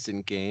somewhat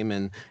recent game,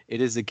 and it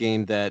is a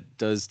game that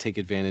does take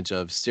advantage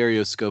of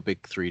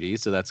stereoscopic 3D,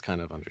 so that's kind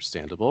of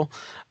understandable.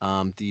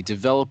 The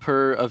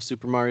developer of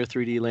Super Mario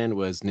 3D Land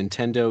was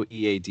Nintendo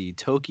EAD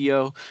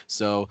Tokyo.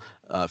 So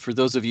for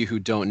those of you who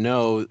don't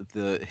know,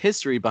 the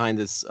history behind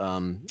this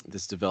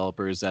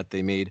developer is that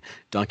they made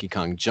Donkey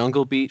Kong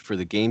Jungle Beat for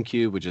the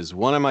GameCube, which is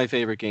one of my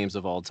favorite games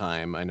of all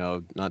time. I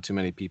know not too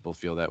many people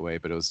feel that way,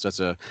 but it was such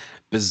a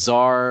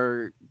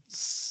bizarre,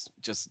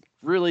 just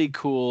really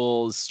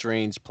cool,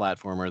 strange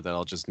platformer that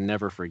I'll just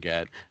never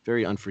forget.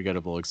 Very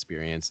unforgettable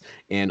experience.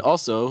 And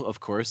also, of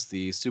course,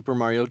 the Super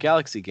Mario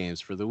Galaxy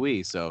games for the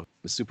Wii. So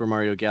Super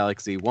Mario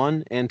Galaxy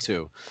 1 and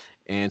 2.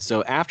 And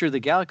so after the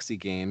Galaxy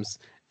games,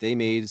 they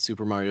made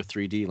Super Mario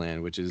 3D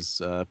Land, which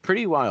is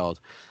pretty wild.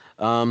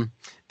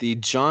 The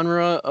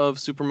genre of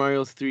Super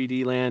Mario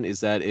 3D Land is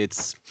that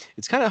it's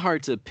kind of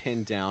hard to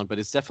pin down, but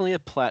it's definitely a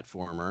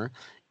platformer.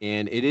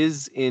 And it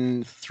is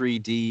in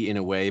 3D in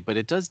a way, but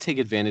it does take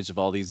advantage of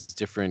all these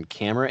different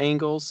camera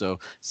angles. So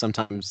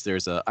sometimes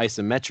there's a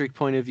isometric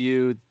point of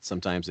view.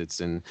 Sometimes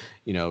it's in,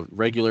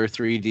 regular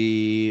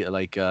 3D,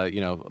 like,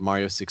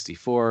 Mario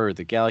 64 or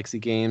the Galaxy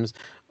games.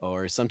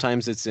 Or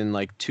sometimes it's in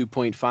like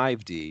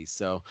 2.5D.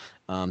 So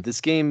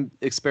this game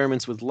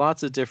experiments with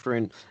lots of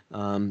different,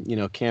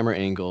 camera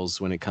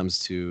angles when it comes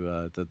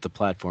to the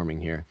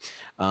platforming here.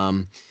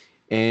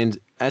 And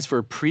as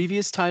for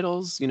previous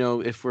titles,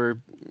 if we're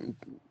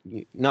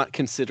not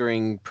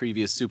considering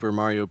previous Super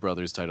Mario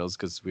Brothers titles,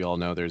 because we all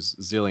know there's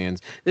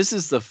zillions, this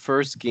is the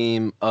first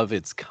game of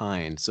its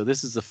kind. So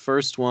this is the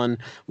first one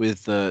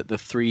with the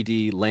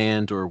 3D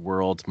land or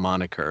world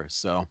moniker.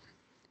 So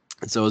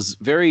it was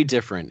very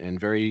different and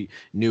very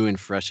new and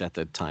fresh at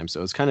the time.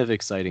 So it was kind of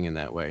exciting in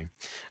that way.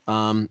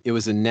 It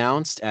was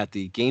announced at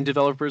the Game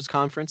Developers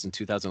Conference in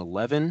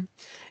 2011.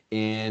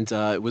 And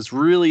it was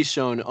really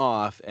shown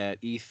off at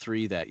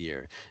E3 that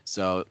year.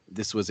 So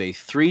this was a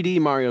 3D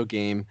Mario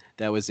game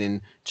that was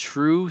in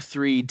true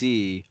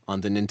 3D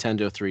on the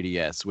Nintendo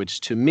 3DS, which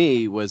to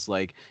me was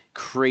like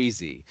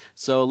crazy.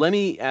 So let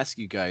me ask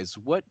you guys,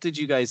 what did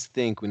you guys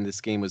think when this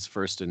game was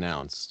first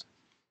announced?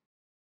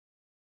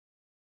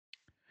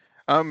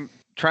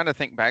 Trying to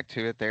think back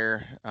to it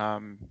there. I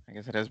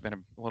guess it has been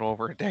a little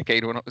over a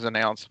decade when it was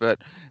announced, but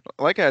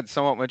like I had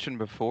somewhat mentioned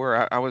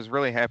before, I was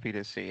really happy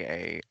to see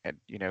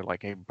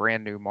like a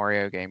brand new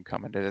Mario game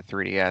coming to the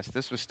 3DS.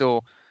 This was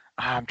still,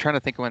 I'm trying to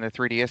think of when the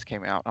 3DS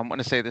came out. I'm going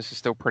to say this is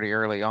still pretty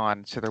early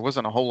on, so there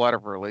wasn't a whole lot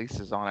of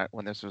releases on it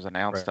when this was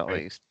announced, at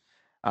Right. least.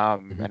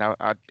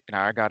 Mhm. And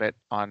I got it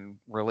on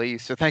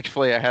release. So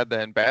thankfully I had the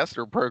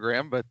ambassador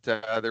program, but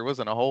there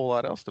wasn't a whole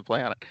lot else to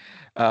play on it.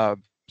 Uh,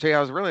 so yeah,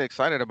 I was really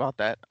excited about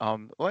that.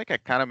 Like I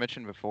kind of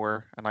mentioned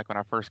before, and like when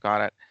I first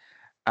got it,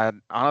 I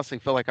honestly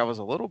feel like I was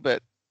a little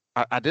bit.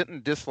 I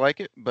didn't dislike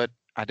it, but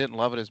I didn't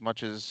love it as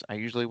much as I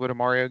usually would a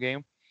Mario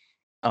game.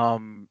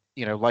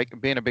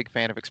 Like being a big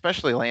fan of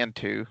especially Land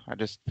 2. I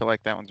just feel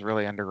like that one's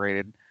really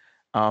underrated.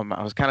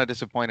 I was kind of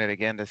disappointed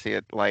again to see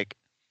it like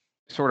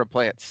sort of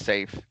play it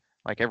safe.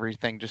 Like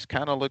everything just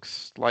kind of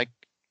looks like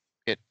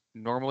it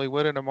normally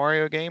would in a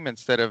Mario game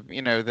instead of,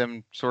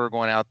 them sort of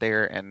going out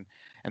there and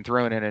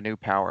throwing in a new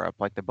power up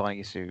like the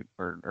bunny suit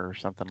or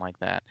something like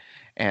that.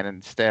 And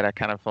instead I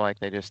kind of feel like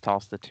they just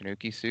tossed the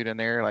Tanuki suit in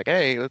there like,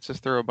 hey, let's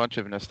just throw a bunch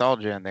of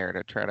nostalgia in there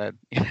to try to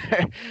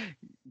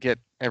get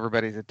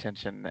everybody's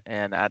attention.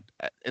 And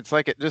it's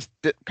like it just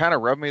kind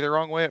of rubbed me the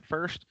wrong way at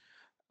first.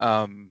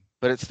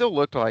 But it still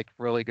looked like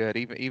really good,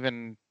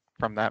 even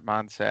from that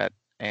mindset.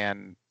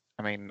 And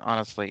I mean,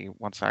 honestly,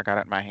 once I got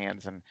it in my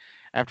hands and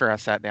after I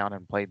sat down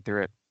and played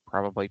through it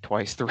probably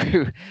twice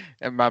through,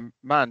 and my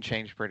mind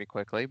changed pretty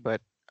quickly.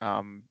 But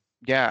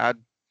yeah,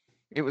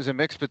 it was a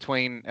mix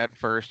between, at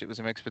first, it was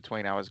a mix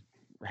between I was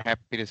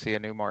happy to see a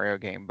new Mario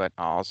game, but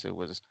I also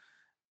was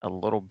a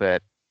little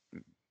bit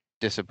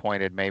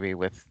disappointed maybe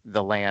with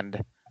the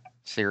Land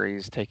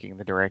series taking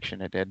the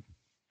direction it did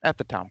at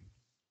the time.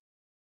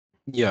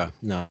 Yeah,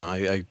 no,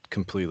 I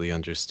completely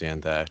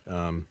understand that.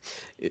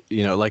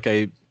 Like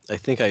I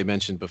think I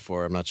mentioned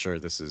before, I'm not sure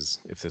if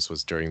this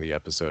was during the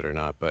episode or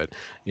not, but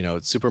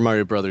Super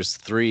Mario Brothers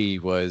 3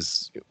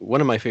 was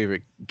one of my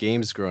favorite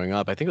games growing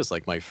up. I think it was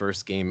like my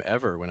first game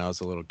ever when I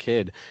was a little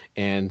kid,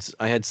 and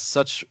I had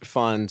such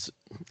fond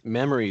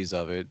memories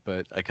of it,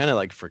 but I kind of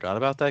like forgot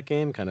about that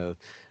game, kind of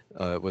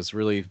was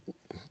really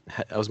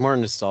I was more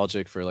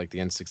nostalgic for like the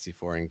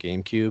N64 and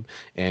GameCube,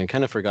 and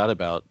kind of forgot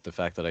about the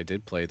fact that I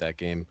did play that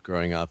game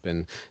growing up.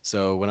 And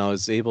so when I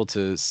was able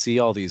to see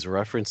all these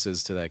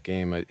references to that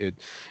game, it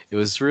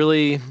was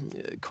really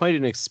quite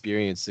an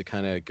experience to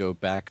kind of go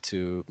back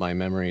to my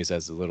memories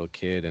as a little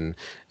kid and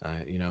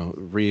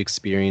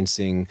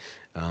re-experiencing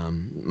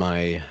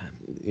my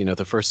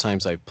the first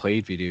times I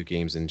played video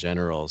games in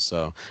general.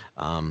 So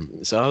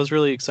I was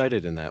really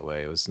excited in that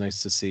way. It was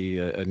nice to see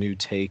a new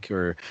take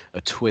or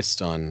a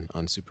twist on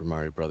Super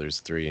Mario Brothers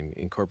 3 and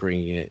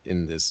incorporating it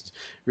in this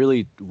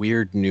really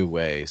weird new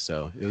way.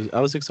 So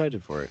I was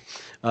excited for it.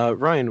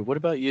 Ryan, what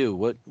about you?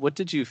 What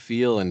did you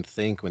feel and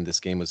think when this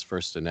game was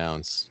first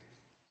announced?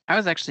 I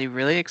was actually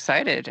really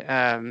excited.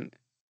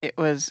 It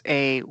was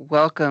a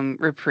welcome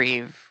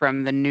reprieve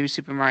from the new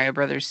Super Mario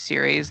Brothers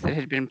series that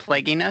had been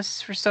plaguing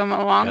us for so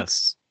long.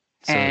 Yes,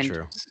 so And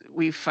true.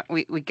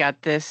 we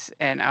got this,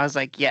 and I was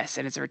like, yes,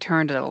 and it's a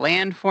return to the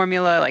Land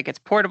formula. Like, it's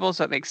portable,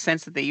 so it makes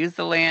sense that they use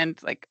the Land.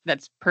 Like,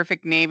 that's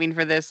perfect naming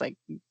for this. Like,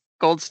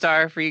 gold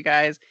star for you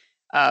guys.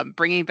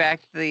 Bringing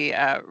back the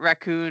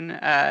raccoon.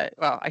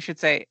 Well, I should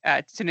say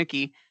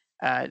Tanuki.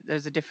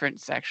 There's a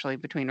difference actually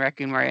between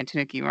Raccoon Mario and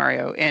Tanuki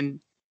Mario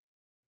in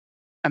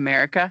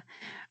America,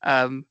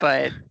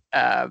 but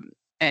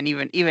and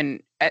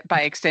even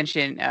by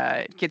extension,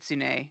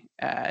 Kitsune.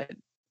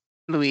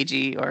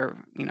 Luigi, or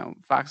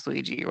Fox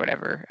Luigi or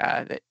whatever,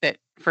 that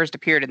first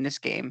appeared in this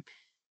game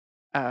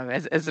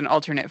as an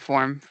alternate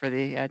form for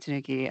the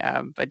Tanuki.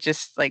 But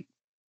just like,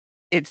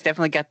 it's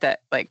definitely got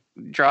that like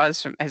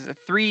draws from, as a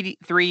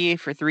 3D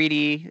for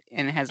 3D,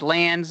 and it has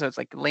land, so it's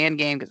like a land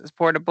game because it's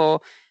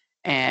portable.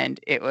 And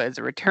it was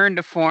a return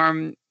to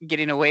form,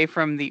 getting away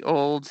from the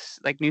old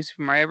like new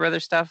Super Mario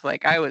Brothers stuff.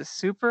 Like, I was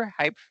super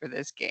hyped for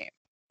this game.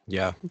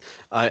 Yeah,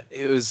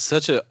 it was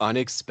such an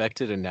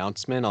unexpected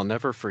announcement. I'll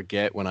never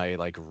forget when I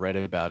like read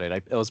about it.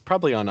 It was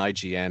probably on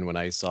IGN when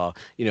I saw,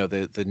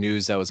 the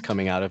news that was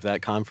coming out of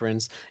that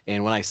conference.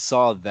 And when I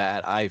saw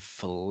that, I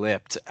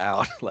flipped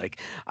out. Like,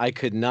 I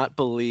could not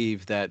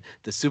believe that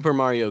the Super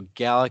Mario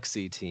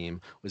Galaxy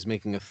team was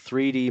making a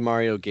 3D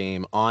Mario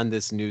game on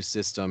this new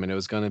system, and it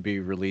was going to be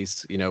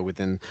released,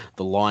 within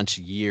the launch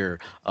year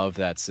of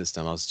that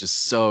system. I was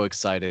just so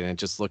excited, and it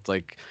just looked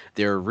like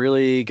they're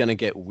really going to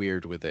get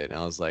weird with it. And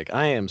I was like,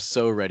 I am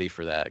so ready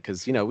for that,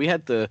 because we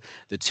had the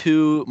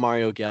two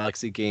Mario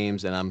Galaxy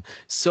games, and I'm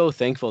so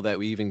thankful that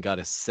we even got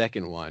a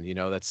second one.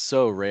 That's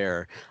so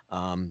rare.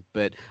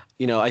 But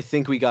I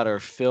think we got our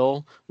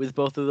fill with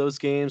both of those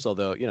games,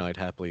 although I'd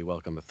happily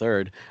welcome a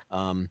third.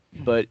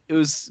 But it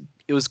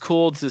was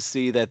cool to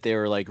see that they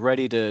were like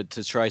ready to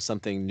try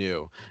something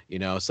new,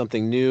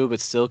 something new but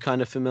still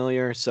kind of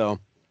familiar. So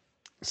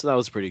that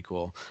was pretty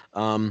cool.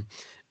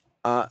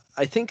 I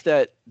think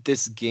that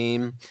this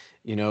game,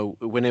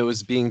 when it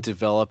was being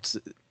developed,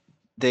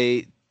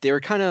 they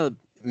were kind of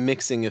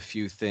mixing a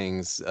few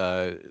things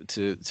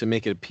to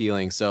make it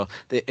appealing. So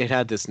it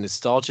had this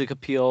nostalgic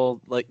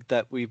appeal, like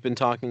that we've been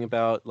talking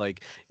about,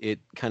 like it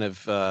kind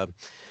of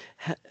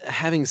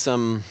having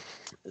some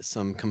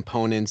some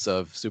components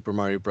of Super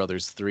Mario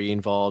Brothers 3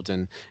 involved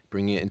and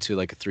bringing it into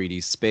like a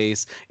 3D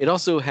space. It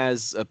also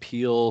has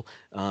appeal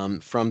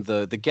from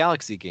the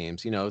Galaxy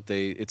games.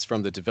 It's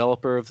from the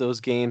developer of those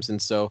games,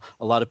 and so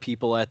a lot of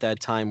people at that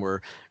time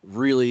were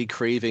really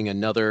craving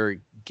another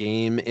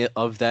game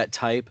of that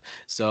type.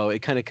 So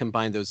it kind of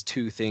combined those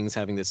two things,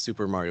 having this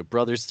Super Mario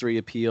Brothers 3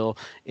 appeal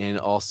and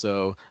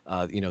also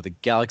the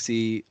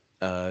Galaxy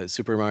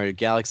Super Mario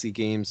Galaxy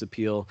games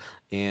appeal,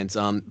 and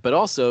but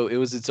also it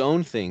was its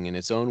own thing in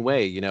its own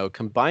way.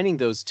 Combining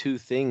those two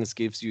things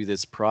gives you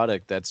this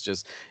product that's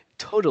just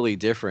totally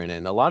different.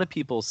 And a lot of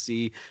people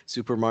see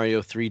Super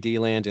Mario 3D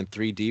Land and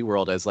 3D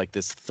World as like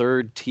this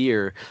third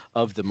tier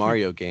of the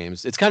Mario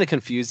games. It's kind of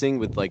confusing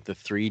with like the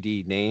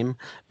 3D name,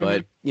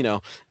 but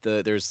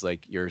there's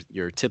like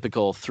your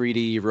typical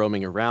 3D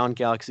roaming around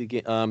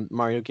Galaxy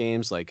Mario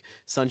games like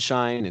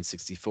Sunshine and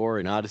 64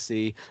 and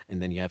Odyssey,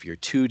 and then you have your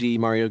 2D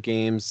Mario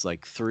games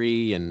like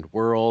 3 and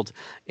World,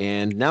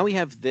 and now we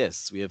have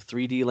this. We have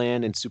 3D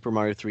Land and Super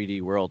Mario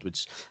 3D World,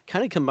 which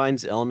kind of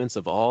combines elements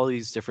of all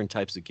these different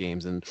types of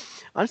games. And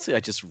honestly, I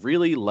just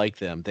really like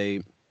them.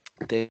 They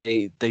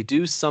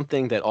do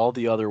something that all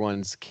the other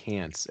ones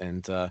can't,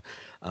 and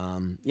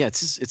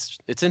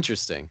it's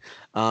interesting.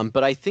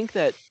 But I think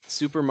that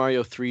Super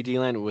Mario 3D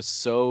Land was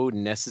so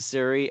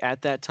necessary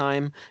at that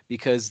time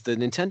because the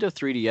Nintendo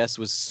 3DS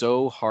was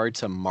so hard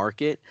to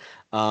market.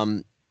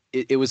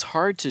 It was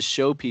hard to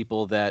show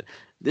people that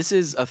this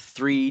is a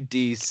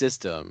 3D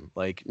system.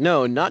 Like,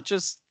 no, not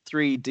just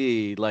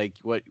 3D like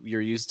what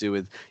you're used to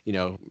with,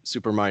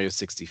 Super Mario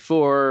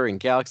 64 and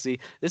Galaxy.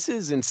 This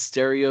is in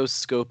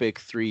stereoscopic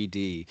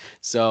 3D.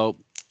 So,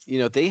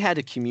 they had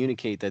to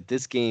communicate that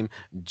this game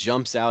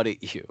jumps out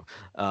at you.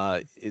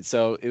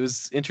 So it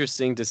was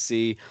interesting to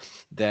see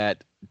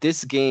that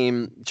this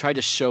game tried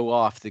to show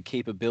off the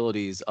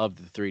capabilities of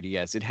the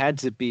 3DS. It had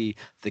to be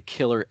the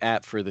killer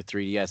app for the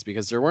 3DS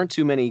because there weren't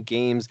too many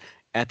games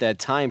at that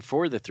time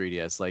for the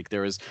 3DS. Like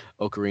there was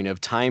Ocarina of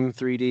Time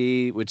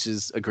 3D, which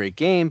is a great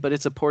game, but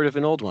it's a port of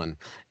an old one.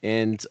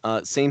 And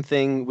same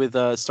thing with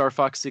Star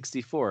Fox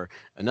 64,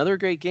 another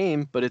great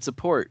game, but it's a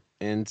port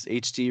and not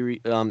HD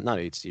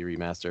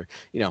remaster,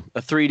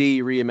 a 3D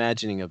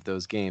reimagining of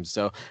those games.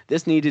 So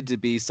this needed to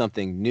be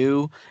something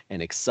new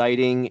and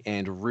exciting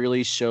and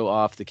really show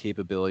off the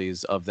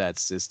capabilities of that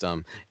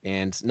system.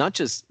 And not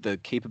just the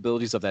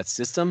capabilities of that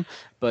system,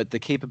 but the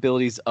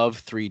capabilities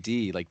of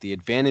 3D, like the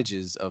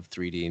advantages of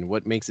 3D and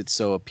what makes it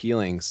so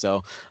appealing.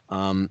 So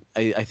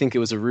I think it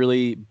was a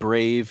really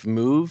brave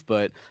move,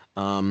 but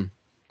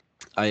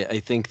I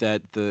think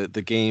that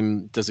the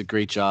game does a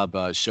great job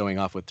showing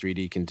off what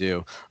 3D can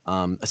do.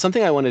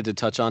 Something I wanted to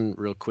touch on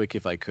real quick,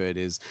 if I could,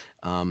 is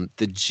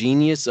the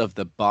genius of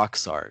the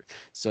box art.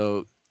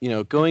 So,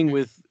 going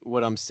with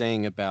what I'm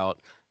saying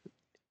about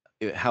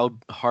how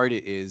hard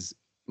it is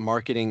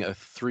marketing a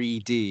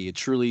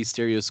truly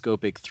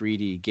stereoscopic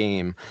 3D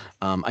game,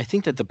 I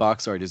think that the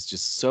box art is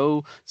just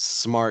so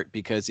smart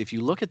because if you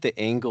look at the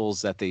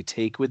angles that they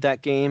take with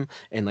that game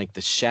and like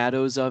the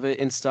shadows of it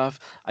and stuff,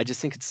 I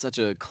just think it's such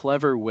a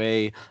clever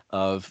way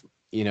of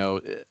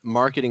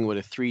marketing what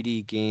a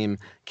 3D game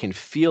can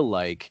feel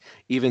like,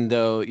 even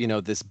though,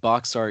 this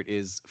box art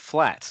is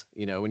flat.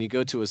 When you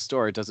go to a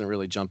store, it doesn't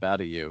really jump out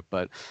at you.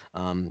 But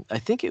I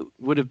think it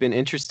would have been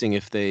interesting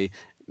if they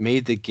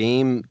made the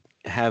game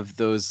have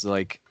those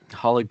like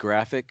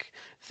holographic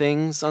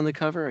things on the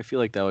cover. I feel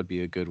like that would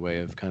be a good way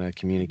of kind of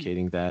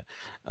communicating that,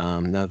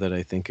 now that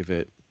I think of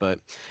it. But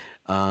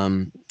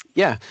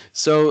yeah,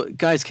 so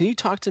guys, can you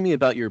talk to me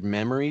about your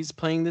memories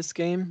playing this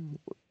game?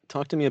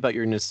 Talk to me about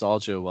your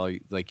nostalgia while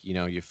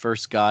you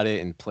first got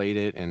it and played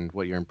it and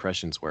what your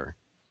impressions were.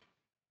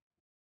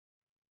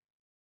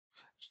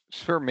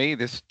 For me,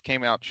 this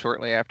came out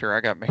shortly after I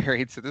got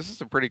married, so this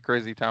is a pretty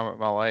crazy time of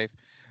my life.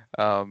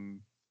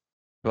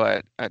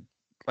 But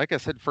like I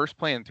said, first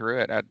playing through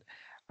it,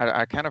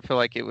 I kind of feel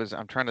like it was.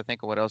 I'm trying to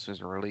think of what else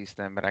was released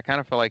then, but I kind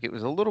of feel like it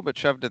was a little bit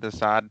shoved to the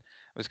side. It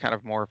was kind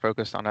of more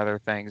focused on other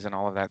things and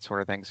all of that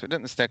sort of thing, so it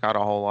didn't stick out a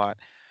whole lot.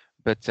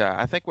 But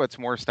I think what's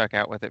more stuck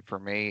out with it for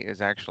me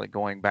is actually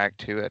going back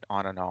to it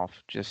on and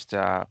off, just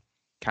kind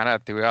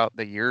of throughout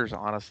the years,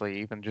 honestly.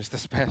 Even just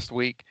this past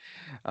week,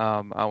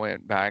 I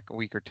went back a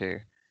week or two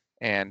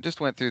and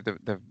just went through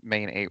the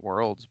main 8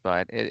 worlds.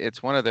 But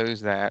it's one of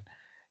those that,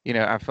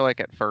 I feel like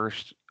at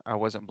first I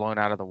wasn't blown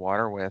out of the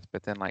water with,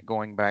 but then like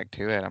going back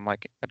to it, I'm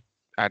like,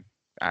 I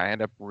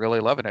end up really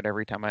loving it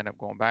every time I end up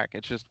going back.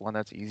 It's just one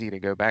that's easy to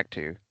go back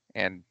to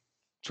and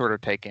sort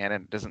of take in,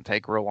 and it doesn't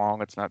take real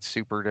long. It's not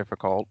super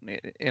difficult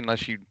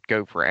unless you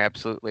go for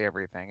absolutely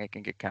everything. It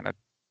can get kind of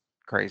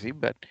crazy,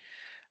 but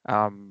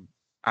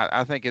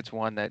I think it's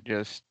one that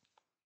just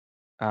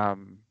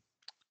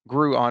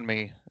grew on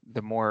me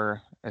the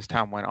more as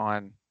time went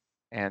on.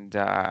 And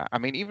I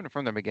mean, even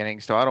from the beginning,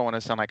 still, I don't want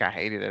to sound like I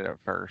hated it at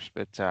first,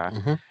 but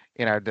Mhm.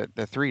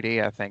 the 3D,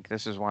 I think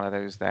this is one of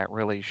those that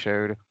really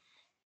showed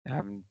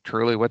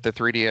truly what the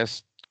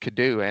 3DS could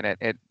do, and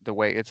it the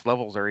way its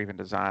levels are even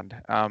designed.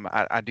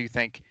 I do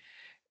think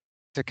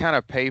to kind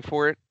of pay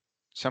for it,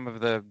 some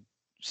of the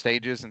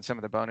stages and some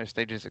of the bonus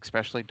stages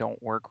especially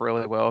don't work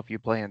really well if you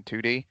play in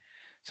 2D.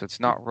 So it's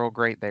not real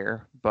great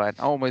there. But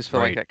I almost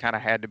feel like Right. that kind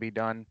of had to be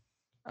done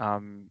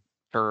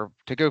to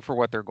go for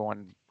what they're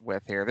going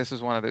with here. This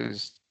is one of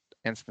those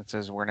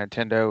instances where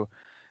Nintendo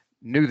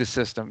knew the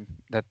system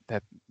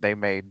that they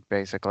made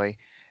basically,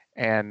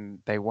 and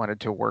they wanted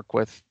to work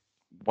with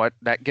what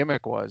that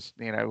gimmick was,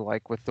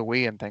 like with the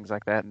Wii and things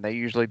like that, and they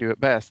usually do it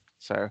best.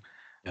 So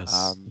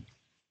Yes.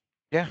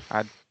 yeah,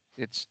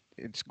 it's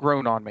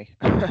grown on me.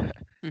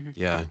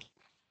 Yeah.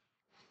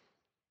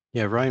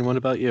 Yeah, Ryan, what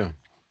about you?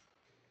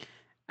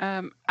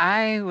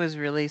 I was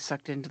really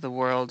sucked into the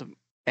world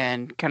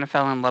and kind of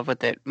fell in love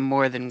with it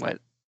more than what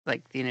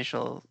like the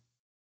initial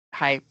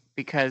hype,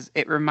 because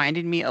it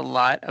reminded me a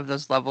lot of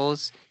those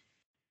levels,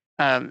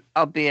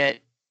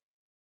 albeit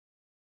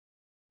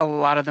a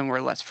lot of them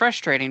were less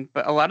frustrating,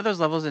 but a lot of those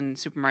levels in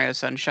Super Mario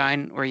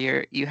Sunshine where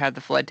you have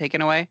the flood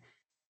taken away,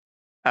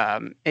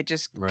 it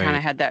just kind Right.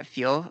 of had that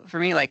feel for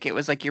me. Like it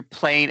was like you're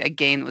playing a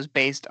game that was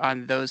based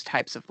on those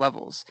types of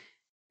levels.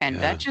 And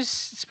Yeah. that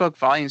just spoke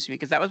volumes to me,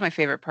 because that was my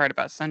favorite part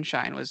about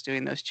Sunshine, was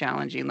doing those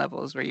challenging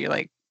levels where you're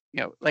like,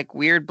 like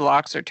weird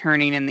blocks are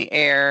turning in the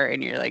air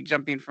and you're like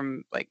jumping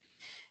from like,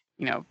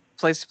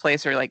 place to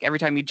place, or like every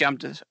time you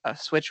jumped a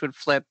switch would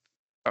flip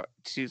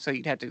so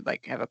you'd have to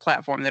like have a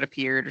platform that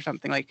appeared or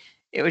something. Like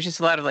it was just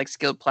a lot of like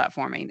skilled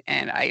platforming,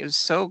 and it was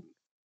so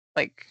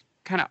like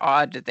kind of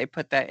odd that they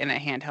put that in a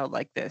handheld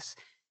like this.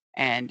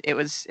 And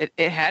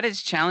it had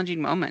its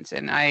challenging moments,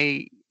 and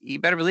you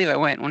better believe I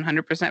went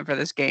 100% for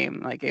this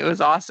game. Like it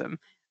was awesome.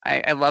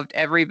 I loved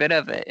every bit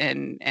of it,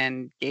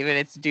 and gave it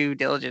its due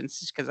diligence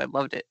just because I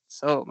loved it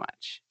so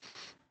much.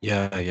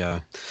 Yeah,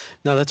 yeah.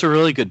 No, that's a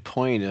really good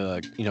point.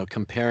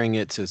 Comparing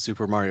it to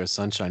Super Mario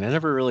Sunshine, I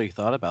never really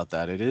thought about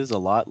that. It is a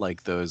lot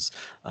like those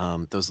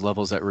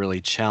levels that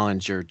really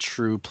challenge your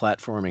true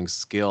platforming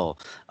skill.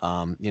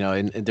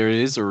 And there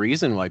is a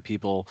reason why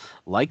people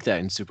like that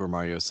in Super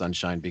Mario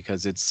Sunshine,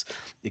 because it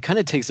kind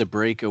of takes a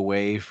break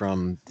away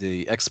from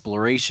the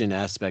exploration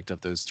aspect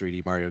of those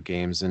 3D Mario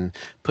games and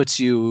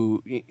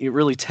it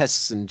really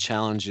tests and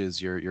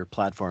challenges your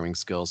platforming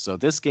skills. So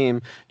this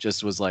game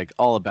just was like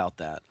all about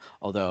that.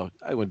 Although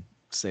I would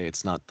say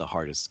it's not the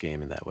hardest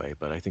game in that way,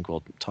 but I think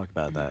we'll talk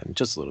about that in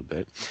just a little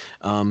bit.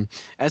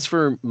 As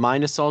for my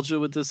nostalgia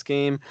with this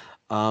game,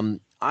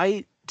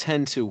 I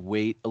tend to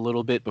wait a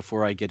little bit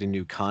before I get a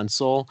new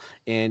console.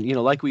 And,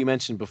 like we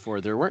mentioned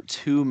before, there weren't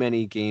too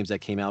many games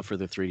that came out for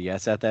the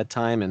 3DS at that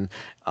time. And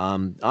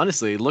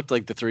honestly, it looked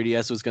like the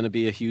 3DS was going to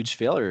be a huge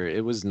failure.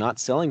 It was not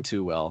selling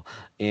too well.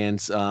 And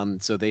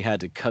so they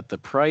had to cut the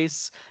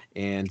price,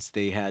 and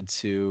they had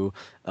to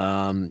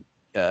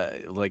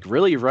like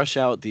really rush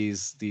out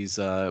these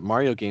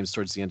Mario games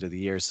towards the end of the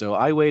year. So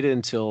I waited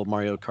until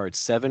Mario Kart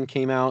 7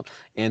 came out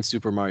and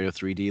Super Mario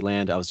 3D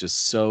Land. I was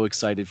just so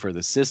excited for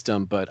the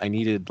system, but I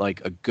needed like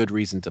a good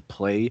reason to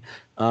play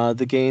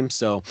the game.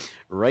 So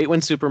right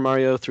when Super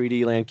Mario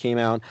 3D Land came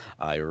out,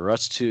 I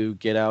rushed to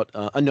get out.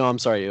 No, I'm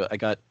sorry.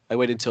 I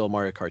waited until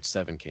Mario Kart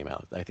 7 came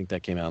out. I think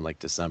that came out in like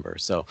December.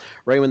 So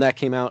right when that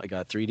came out, I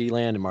got 3D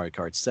Land and Mario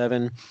Kart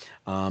 7.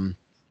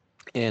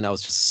 And I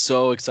was just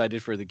so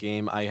excited for the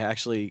game. I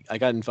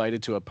got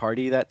invited to a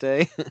party that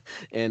day,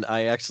 and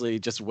I actually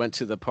just went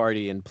to the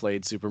party and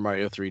played Super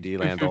Mario 3D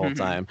Land the whole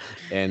time,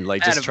 and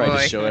like just tried to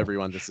Attaboy. show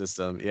everyone the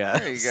system. Yeah,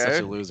 There you such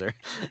a go. loser.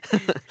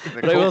 He's a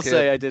But I cool will kid.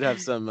 say I did have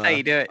some How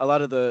you do it. a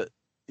lot of the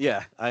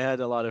yeah, I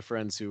had a lot of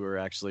friends who were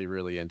actually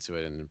really into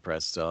it and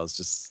impressed. So I was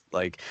just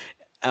like,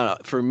 I don't know.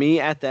 For me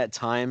at that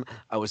time,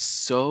 I was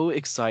so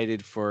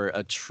excited for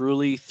a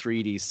truly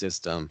 3D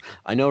system.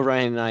 I know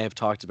Ryan and I have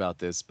talked about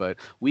this, but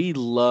we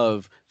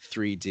love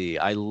 3D.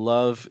 I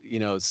love,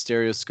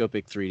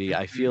 stereoscopic 3D.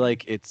 I feel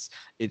like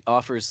it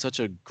offers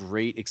such a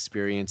great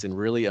experience and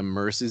really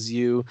immerses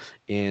you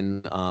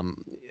in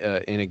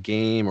a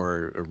game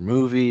or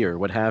movie or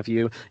what have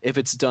you, if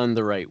it's done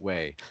the right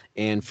way.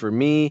 And for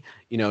me,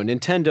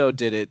 Nintendo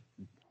did it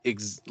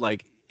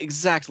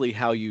exactly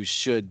how you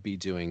should be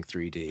doing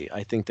 3D.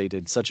 I think they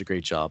did such a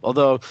great job.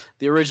 Although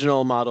the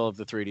original model of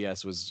the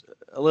 3DS was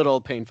a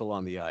little painful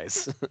on the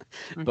eyes.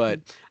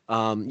 But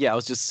yeah, I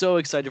was just so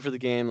excited for the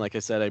game. Like I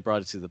said, I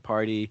brought it to the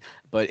party,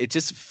 but it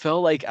just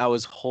felt like I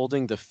was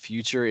holding the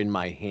future in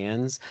my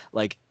hands,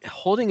 like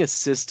holding a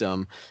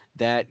system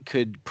that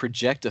could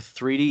project a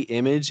 3D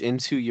image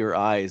into your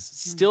eyes.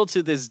 Still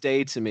to this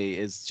day, to me,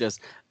 is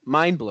just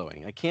mind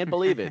blowing. I can't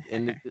believe it.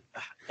 And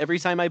every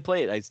time I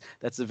play it,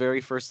 that's the very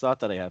first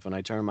thought that I have when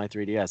I turn on my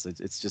 3DS.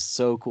 It's just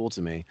so cool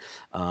to me.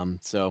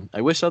 So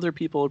I wish other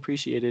people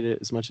appreciated it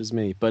as much as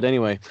me. But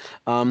anyway,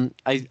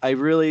 I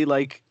really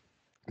like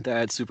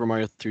that Super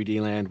Mario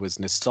 3D Land was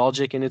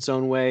nostalgic in its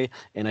own way,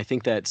 and I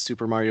think that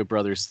Super Mario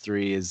Brothers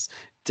 3 is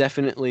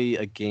definitely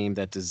a game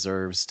that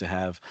deserves to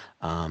have,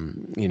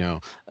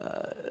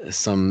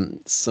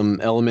 some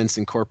elements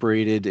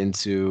incorporated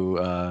into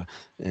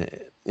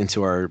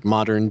our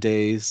modern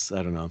days.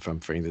 I don't know if I'm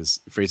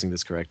phrasing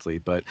this correctly,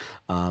 but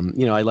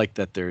I like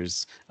that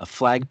there's a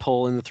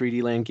flagpole in the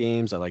 3D Land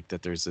games. I like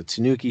that there's a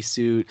Tanuki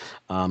suit.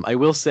 I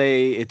will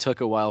say it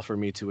took a while for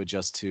me to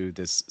adjust to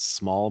this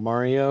small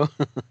Mario.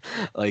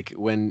 Like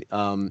when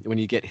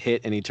you get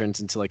hit and he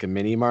turns into like a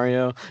mini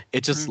Mario,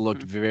 it just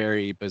looked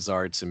very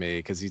bizarre to me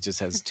because he just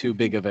has too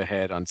big of a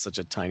head on such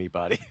a tiny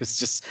body. It's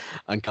just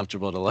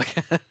uncomfortable to look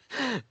at.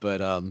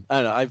 But I don't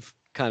know. I've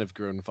kind of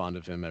grown fond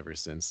of him ever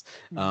since.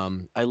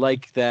 I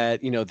like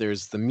that,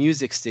 there's the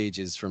music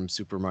stages from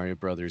Super Mario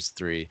Brothers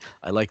 3.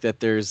 I like that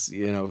there's,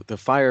 the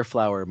Fire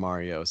Flower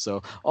Mario.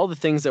 So all the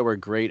things that were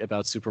great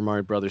about Super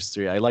Mario Brothers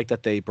 3, I like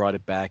that they brought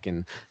it back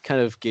and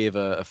kind of gave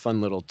a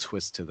fun little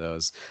twist to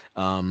those.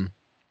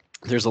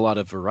 There's a lot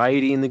of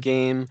variety in the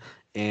game,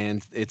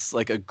 and it's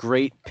like a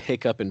great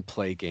pick up and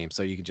play game.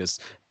 So you can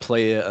just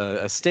play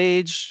a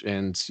stage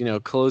and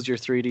close your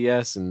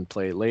 3DS and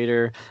play it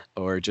later,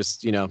 or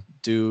just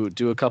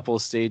do a couple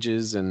of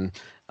stages and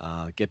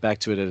get back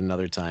to it at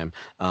another time.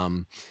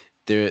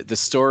 The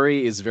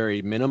story is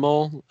very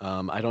minimal.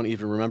 I don't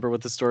even remember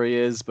what the story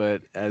is,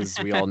 but as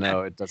we all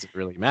know, it doesn't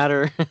really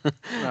matter.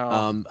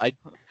 No.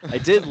 I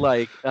did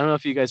like, I don't know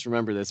if you guys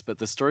remember this, but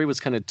the story was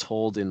kind of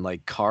told in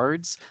like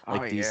cards,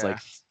 like Oh, these yeah. like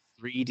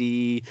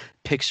 3D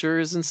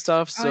pictures and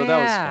stuff. So Oh, that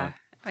was yeah. fun.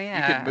 Oh You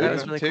yeah, could that move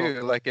was them really too.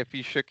 cool. Like if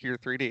you shook your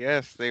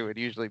 3DS, they would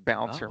usually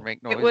bounce or Oh.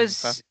 make noise It and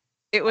stuff. was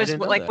it was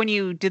didn't know like that. when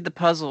you did the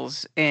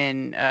puzzles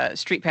in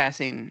Street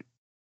Passing.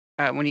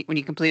 When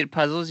you completed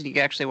puzzles, you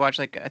could actually watch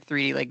like a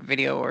 3D like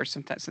video, or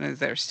sometimes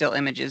they're still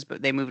images,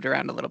 but they moved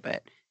around a little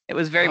bit. It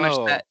was very much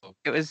that. Oh,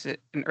 It was an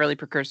early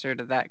precursor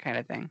to that kind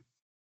of thing.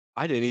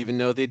 I didn't even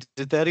know they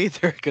did that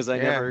either because I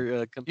Yeah. never You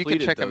can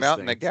completed check them those out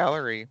in the things.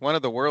 gallery. One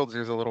of the worlds,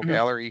 there's a little Mhm.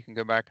 gallery. You can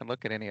go back and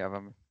look at any of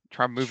them.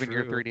 Try moving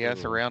your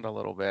 3DS True. around a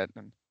little bit,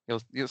 and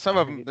some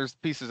of them. Alright. There's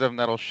pieces of them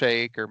that'll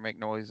shake or make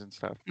noise and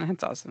stuff.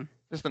 That's awesome.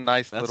 Just a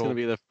nice That's gonna little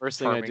be the first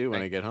thing I charming do when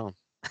thing. I get home.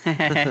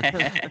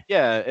 Yeah,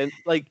 Yeah, and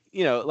like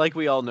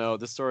we all know,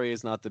 the story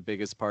is not the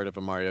biggest part of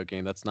a Mario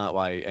game. That's not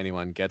why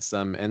anyone gets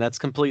them, and that's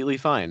completely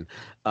fine.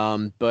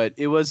 But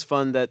it was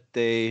fun that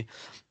they,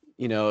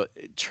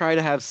 try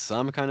to have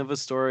some kind of a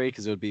story,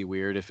 because it would be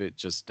weird if it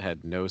just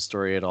had no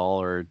story at all,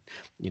 or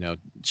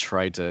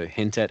tried to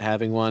hint at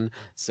having one.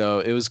 So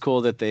it was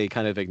cool that they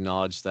kind of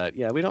acknowledged that,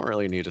 yeah, we don't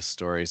really need a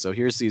story. So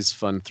here's these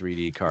fun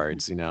 3D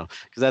cards, because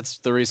that's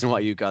the reason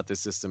why you got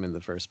this system in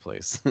the first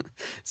place.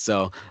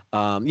 So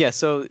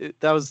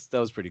that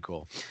was pretty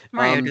cool.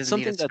 Mario doesn't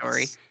need a Something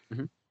story. that's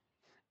Mhm.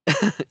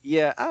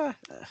 Yeah,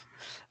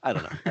 I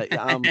don't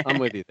know. I'm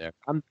with you there.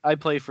 I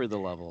play for the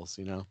levels.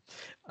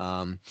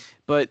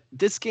 But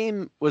this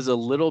game was a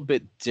little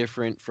bit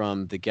different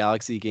from the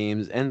Galaxy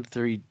games and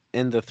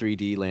the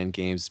 3D Land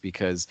games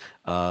because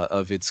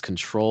of its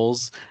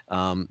controls.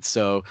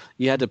 So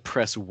you had to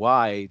press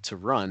Y to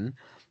run,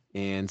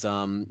 and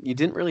you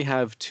didn't really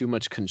have too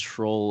much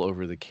control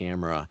over the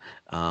camera.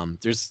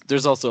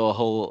 There's also a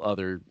whole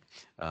other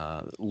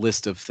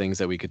list of things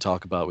that we could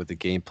talk about with the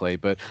gameplay,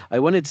 but I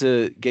wanted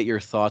to get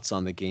your thoughts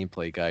on the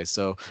gameplay, guys.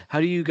 So,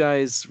 how do you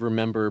guys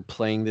remember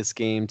playing this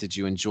game? Did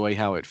you enjoy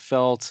how it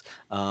felt?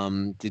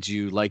 Did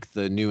you like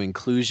the new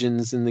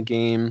inclusions in the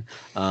game?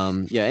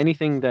 Yeah,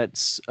 anything that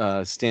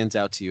stands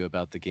out to you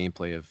about the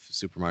gameplay of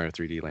Super Mario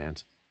 3D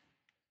Land?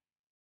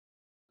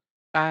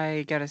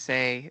 I gotta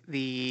say,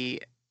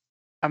 the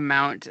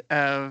amount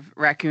of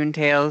raccoon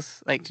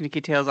tails, like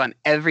Tanuki tails on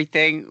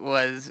everything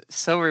was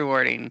so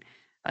rewarding.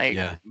 Like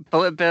Yeah.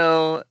 Bullet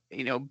Bill,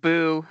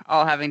 Boo,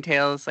 all having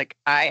tails. Like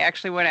I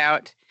actually went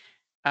out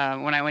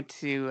when I went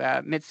to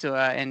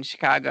Mitsuya in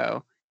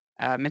Chicago,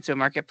 Mitsuya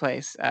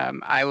Marketplace.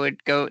 I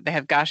would go. They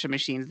have gacha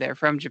machines there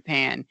from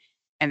Japan,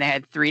 and they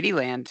had 3D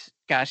Land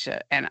gacha,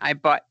 and I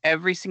bought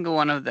every single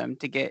one of them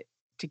to get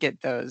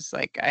those.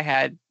 Like I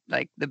had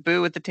like the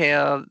Boo with the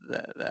tail,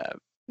 the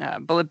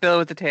Bullet Bill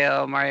with the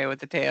tail, Mario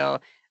with the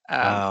tail,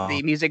 Wow.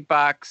 the music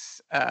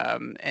box,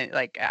 and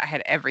like I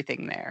had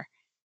everything there.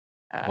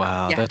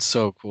 Wow, Yeah, that's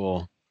so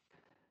cool.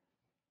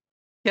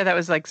 yeah, that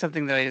was like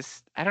something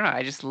that I don't know,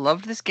 I just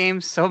loved this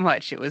game so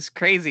much. It was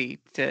crazy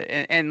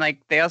and like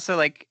they also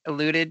like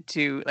alluded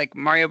to like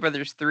Mario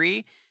Brothers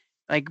 3,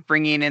 like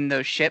bringing in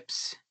those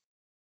ships,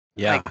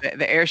 Yeah. like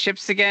the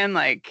airships again.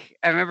 Like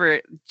I remember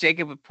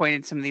Jacob had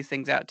pointed some of these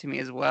things out to me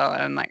as well,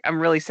 and I'm like,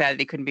 I'm really sad that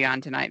he couldn't be on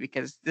tonight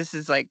because this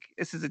is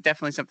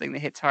definitely something that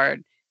hits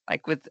hard,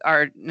 like with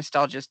our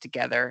nostalgias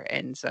together,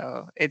 and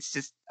so it's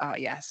just oh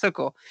yeah, so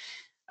cool.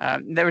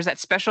 There was that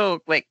special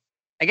like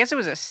I guess it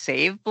was a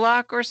save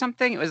block or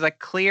something. It was like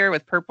clear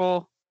with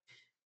purple.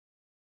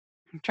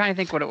 I'm trying to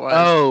think what it was.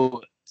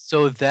 Oh,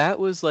 So that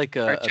was like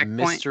Or a a checkpoint?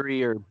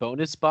 mystery or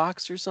bonus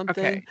box or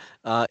something. Okay.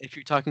 If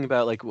you're talking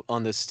about like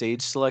on the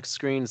stage select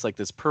screen, it's like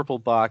this purple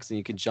box and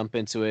you can jump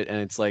into it and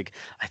it's like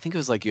I think it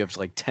was like you have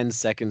like 10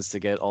 seconds to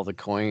get all the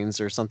coins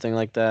or something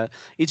like that.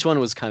 Each one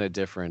was kind of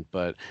different,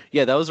 but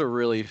yeah, that was a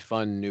really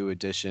fun new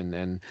addition.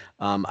 And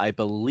I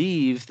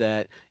believe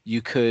that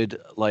you could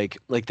like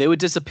they would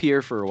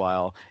disappear for a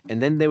while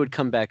and then they would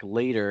come back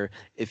later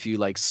if you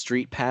like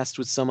street passed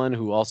with someone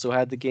who also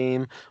had the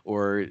game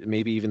or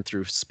maybe even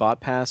through Spot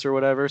Pass or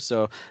whatever.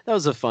 So that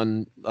was a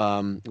fun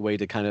way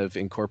to kind of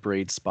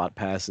incorporate Spot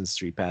Pass and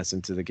Street Pass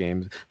into the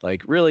game.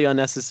 Like really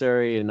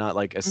unnecessary and not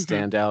like a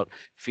Mhm. standout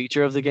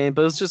feature of the game,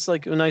 but it's just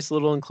like a nice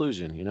little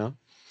inclusion, you know?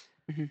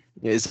 Mhm.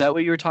 Is that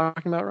what you were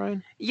talking about,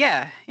 Ryan?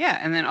 Yeah, yeah,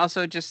 and then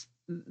also just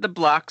the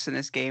blocks in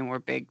this game were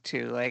big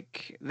too.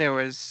 Like there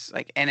was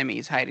like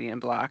enemies hiding in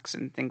blocks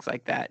and things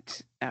like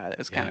that. That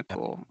was kind Yeah, of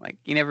cool. Like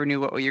you never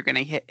knew what you're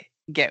gonna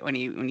get when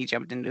you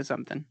jumped into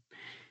something.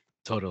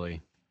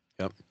 totally.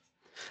 Yep.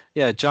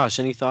 Yeah, Josh,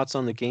 any thoughts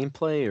on the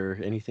gameplay or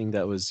anything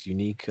that was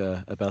unique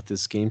about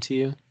this game to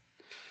you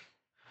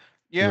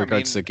in Yeah, I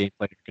regards to mean,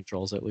 gameplay or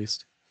controls, at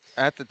least?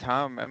 at the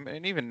time, I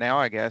mean, even now,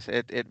 I guess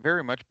it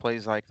very much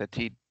plays like the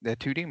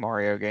 2D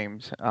Mario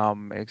games,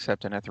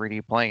 except in a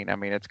 3D plane. I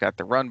mean, it's got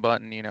the run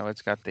button,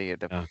 it's got the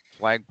Yeah.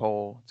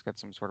 flagpole, it's got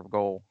some sort of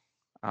goal,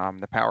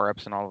 the power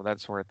ups and all of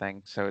that sort of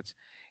thing. So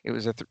it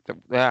was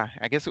yeah,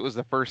 I guess it was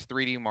the first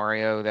 3D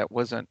Mario that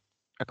wasn't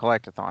a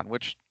collectathon,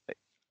 which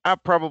I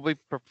probably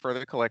prefer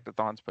the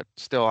collectathons, but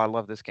still, I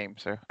love this game.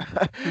 So,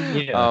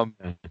 Yeah. um,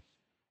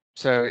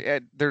 so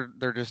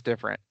they're just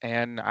different,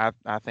 and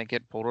I think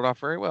it pulled it off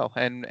very well.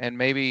 And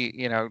maybe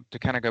to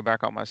kind of go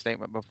back on my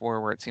statement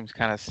before, where it seems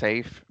kind of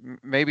safe,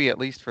 maybe at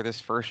least for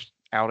this first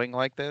outing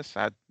like this,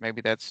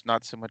 maybe that's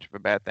not so much of a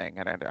bad thing.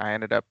 And I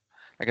ended up,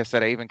 like I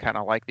said, I even kind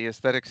of like the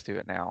aesthetics to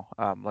it now.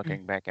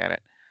 Looking back at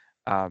it,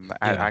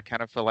 Yeah. I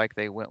kind of feel like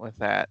they went with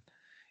that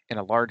in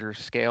a larger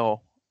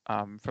scale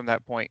from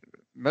that point,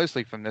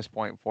 mostly from this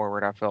point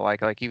forward. I feel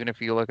like even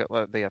if you look at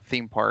the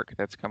theme park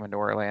that's coming to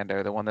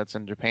Orlando, the one that's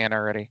in Japan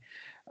already,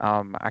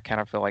 I kind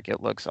of feel like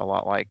it looks a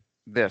lot like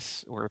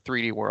this or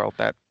 3D World,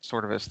 that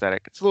sort of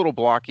aesthetic. It's a little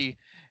blocky,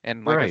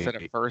 and like I said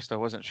at Right. first, I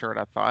wasn't sure what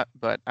I thought,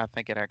 but I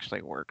think it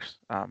actually works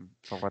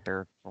for what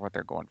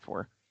they're going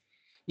for.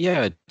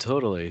 Yeah,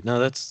 totally. No,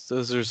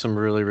 those are some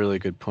really, really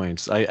good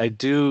points. I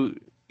do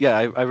yeah,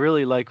 I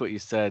really like what you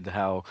said,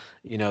 how,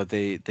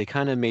 they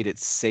kind of made it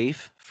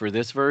safe for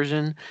this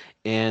version,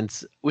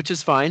 and which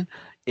is fine.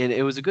 And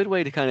it was a good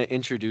way to kind of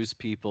introduce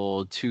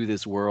people to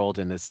this world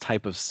and this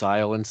type of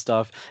style and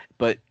stuff.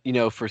 But,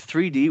 for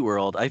 3D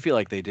World, I feel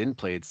like they didn't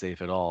play it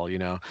safe at all.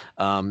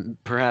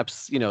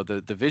 Perhaps,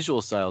 the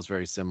visual style is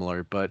very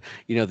similar, but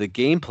the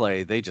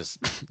gameplay, they just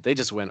they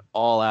just went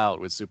all out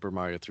with Super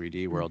Mario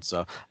 3D World.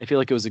 So I feel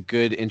like it was a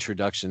good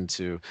introduction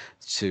to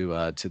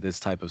this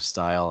type of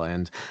style.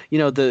 And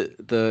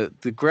the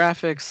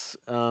graphics,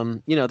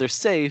 they're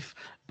safe,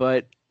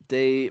 but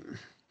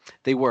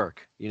they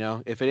work.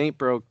 If it ain't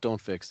broke, don't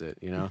fix it.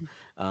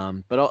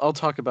 But I'll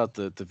talk about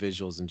the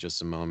visuals in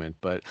just a moment.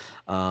 But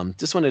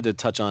just wanted to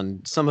touch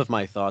on some of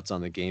my thoughts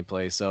on the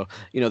gameplay. So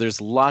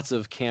there's lots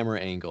of camera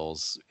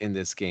angles in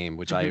this game,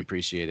 which I Mhm.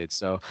 appreciated.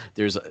 So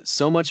there's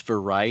so much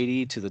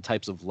variety to the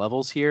types of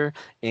levels here,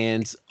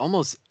 and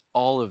almost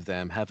all of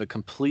them have a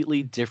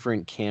completely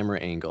different camera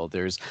angle.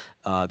 There's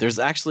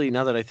actually,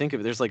 now that I think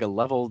of it, there's like a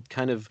level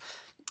kind of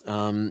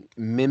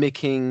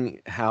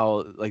mimicking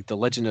how like the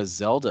Legend of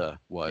Zelda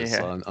was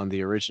Yeah. on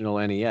the original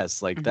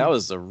NES. Like that Mhm.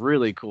 was a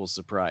really cool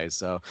surprise.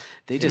 So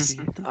they just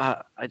Mhm.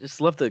 I just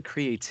love the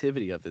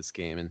creativity of this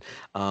game. And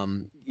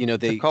To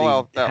they call they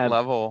out that have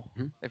level,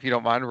 Mhm. if you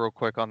don't mind, real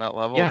quick on that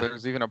level, Yeah.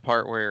 there's even a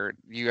part where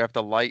you have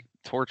to light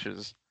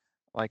torches,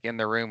 like in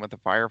the room with the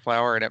fire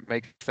flower, and it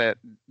makes that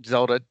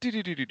Zelda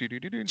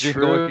do-do-do-do-do-do-do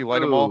jingle if you light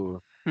them all.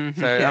 True.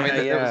 So Mhm. I mean,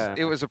 Yeah,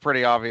 it yeah. was a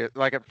pretty obvious.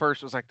 Like at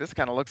first, it was like this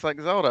kind of looks like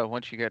Zelda.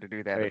 Once you go to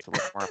do that, Right. it's a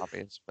little more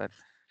obvious. But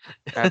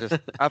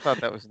I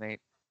thought that was neat.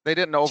 They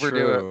didn't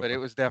overdo it, True. but it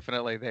was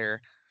definitely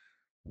there.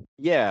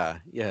 Yeah,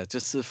 yeah,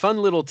 just the fun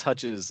little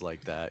touches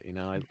like that.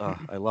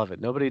 I love it.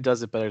 Nobody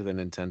does it better than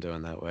Nintendo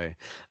in that way.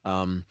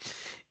 Um,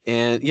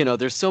 and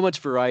there's so much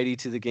variety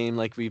to the game,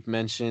 like we've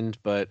mentioned,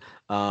 but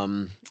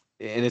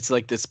and it's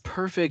like this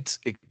perfect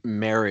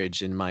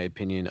marriage, in my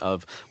opinion,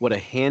 of what a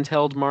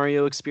handheld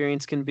Mario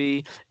experience can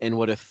be and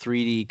what a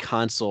 3D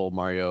console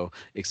Mario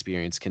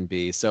experience can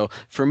be. So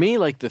for me,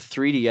 like the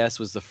 3DS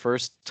was the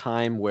first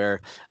time where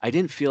I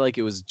didn't feel like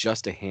it was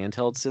just a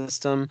handheld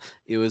system.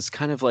 It was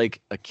kind of like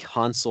a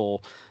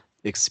console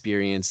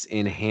experience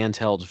in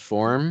handheld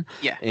form,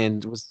 Yeah.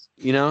 and was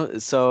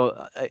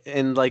so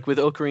and like with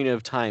Ocarina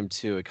of Time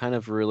too, it kind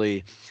of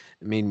really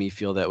made me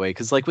feel that way,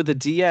 because like with the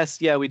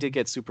DS, yeah, we did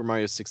get Super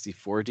Mario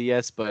 64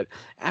 DS, but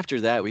after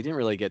that we didn't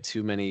really get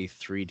too many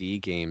 3D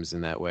games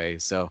in that way.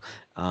 So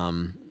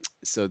um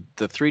so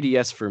the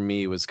 3DS for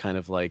me was kind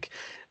of like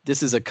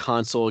this is a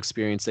console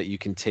experience that you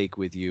can take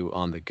with you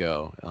on the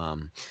go.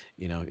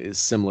 Is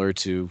similar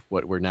to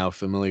what we're now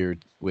familiar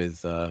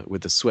with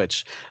the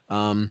Switch.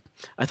 I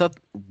thought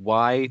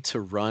Y to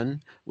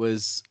run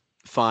was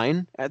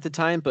fine at the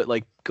time, but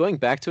like going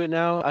back to it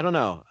now, I don't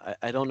know.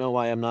 I don't know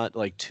why I'm not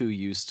like too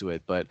used to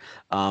it, but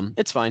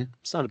it's fine.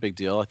 It's not a big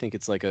deal. I think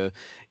it's like a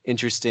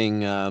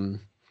interesting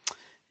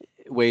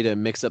way to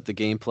mix up the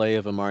gameplay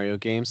of a Mario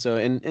game. So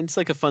and it's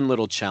like a fun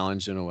little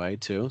challenge in a way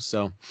too.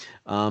 So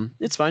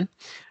it's fine.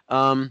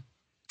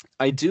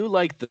 I do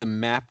like the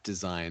map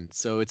design.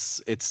 So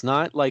it's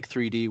not like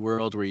 3D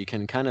World where you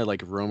can kind of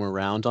like roam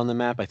around on the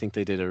map. I think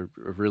they did a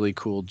really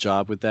cool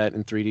job with that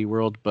in 3D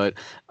World. But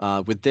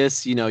with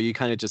this, you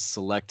kind of just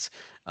select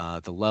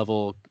the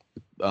level.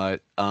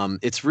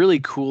 It's really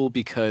cool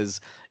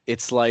because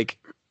it's like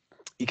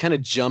you kind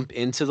of jump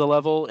into the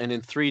level, and in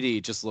 3D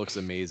it just looks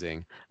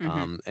amazing.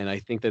 And I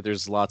think that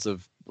there's lots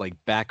of like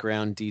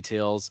background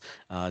details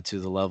to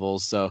the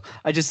levels. So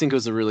I just think it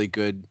was a really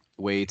good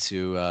way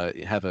to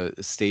have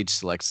a stage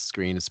select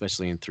screen,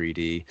 especially in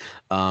 3D.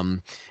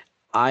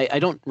 I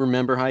don't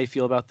remember how I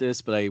feel about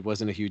this, but I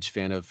wasn't a huge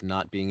fan of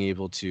not being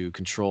able to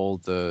control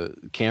the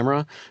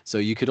camera. So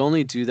you could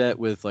only do that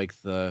with like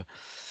the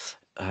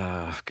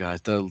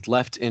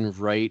left and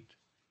right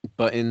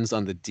buttons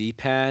on the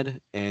D-pad,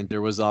 and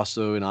there was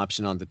also an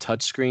option on the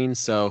touchscreen.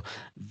 So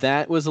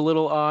that was a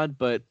little odd,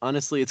 but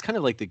honestly, it's kind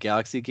of like the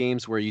Galaxy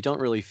games where you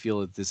don't really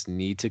feel this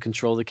need to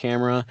control the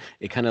camera.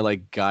 It kind of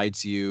like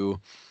guides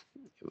you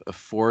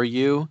for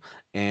you,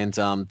 and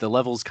the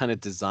level's kind of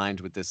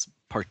designed with this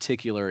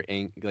particular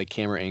like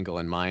camera angle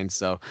in mind,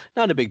 so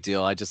not a big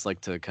deal. I just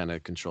like to kind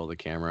of control the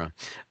camera.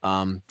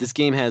 This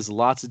game has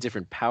lots of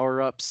different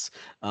power-ups,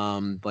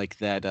 like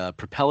that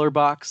propeller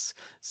box.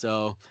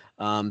 So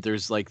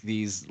there's like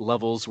these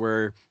levels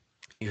where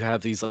you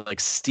have these like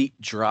steep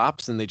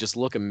drops and they just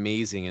look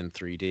amazing in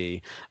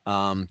 3D.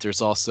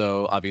 There's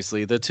also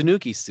obviously the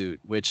Tanuki suit,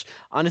 which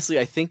honestly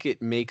I think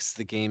it makes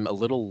the game a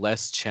little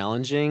less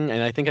challenging.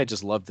 And I think I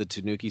just love the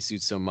Tanuki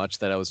suit so much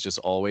that I was just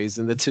always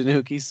in the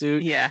Tanuki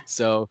suit. Yeah.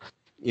 So,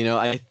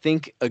 I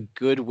think a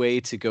good way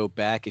to go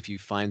back if you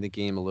find the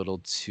game a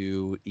little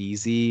too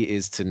easy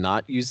is to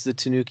not use the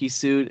Tanuki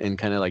suit and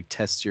kind of like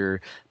test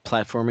your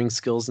platforming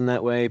skills in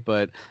that way.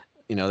 But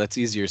that's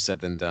easier said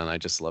than done. I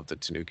just love the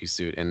Tanuki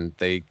suit, and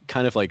they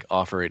kind of like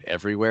offer it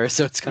everywhere,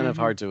 so it's kind of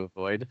hard to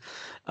avoid.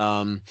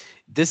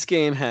 This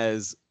game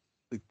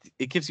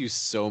it gives you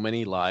so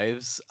many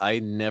lives. I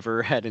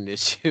never had an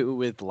issue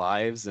with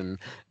lives and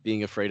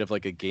being afraid of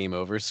like a game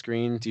over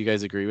screen. Do you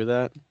guys agree with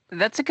that?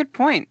 That's a good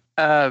point.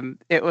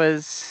 There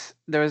was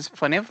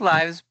plenty of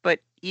lives,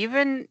 but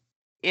even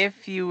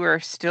if you were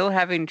still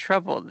having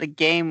trouble, the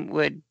game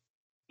would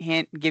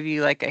give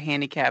you like a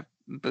handicap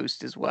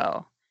boost as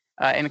well.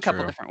 In a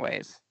couple different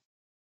ways.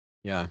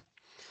 Yeah.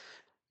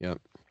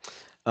 Yep.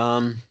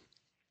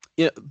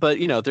 But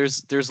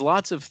there's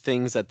lots of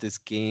things that this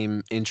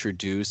game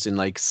introduced in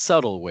like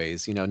subtle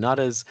ways. Not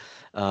as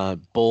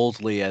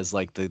boldly as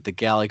like the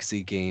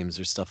Galaxy games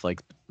or stuff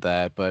like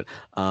that. But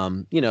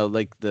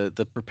like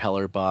the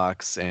propeller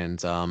box and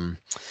some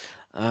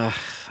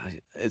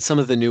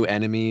of the new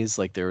enemies.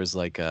 Like there was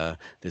like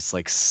this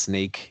like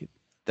snake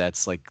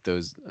that's like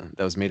that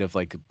was made of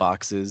like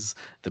boxes,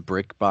 the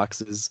brick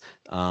boxes.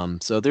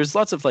 So there's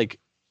lots of like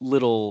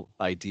little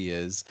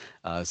ideas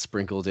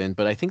sprinkled in,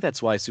 but I think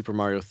that's why Super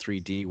Mario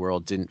 3D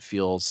World didn't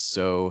feel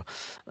so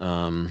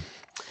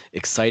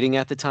exciting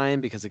at the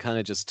time, because it kind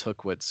of just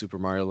took what Super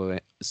Mario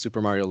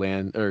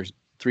Land or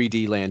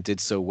 3D Land did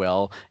so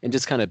well and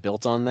just kind of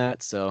built on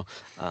that. So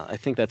I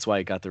think that's why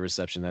it got the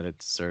reception that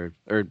it served,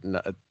 or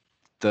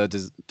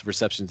the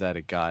reception that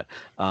it got.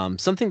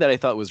 Something that I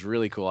thought was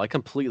really cool, I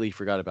completely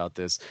forgot about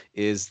this,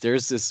 is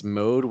there's this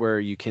mode where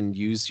you can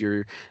use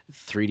your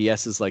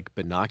 3DS's like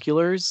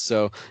binoculars.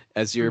 So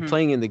as you're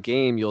playing in the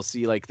game, you'll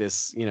see like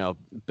this,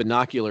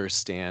 binocular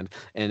stand,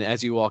 and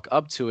as you walk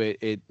up to it,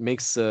 it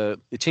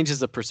changes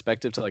the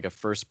perspective to like a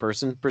first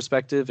person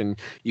perspective, and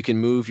you can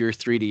move your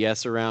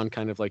 3DS around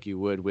kind of like you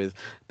would with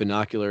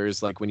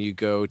binoculars, like when you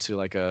go to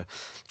like a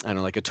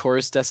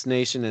tourist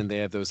destination and they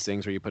have those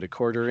things where you put a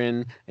quarter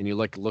in and you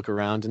look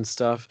around and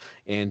stuff.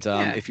 And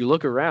if you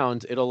look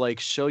around, it'll like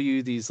show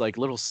you these like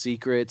little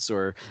secrets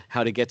or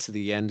how to get to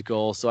the end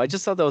goal. So I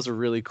just thought that was a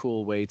really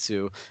cool way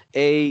to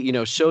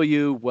show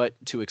you what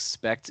to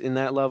expect in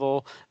that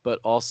level, but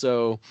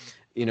also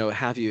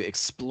have you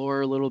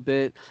explore a little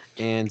bit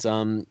and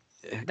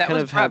that kind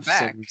was of brought have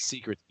back. some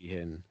secrets be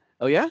hidden.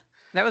 Oh yeah,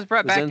 That was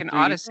brought Was that back in in 3D?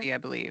 Odyssey, I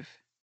believe.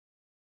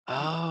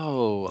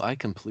 Oh, I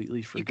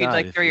completely forgot. You could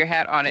like if throw it- your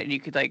hat on it, and you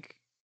could like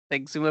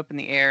zoom up in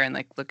the air and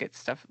like look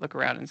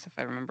around and stuff.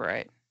 I remember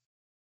right.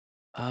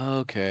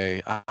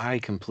 Okay, I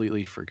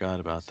completely forgot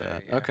about So,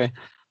 that. yeah. Okay.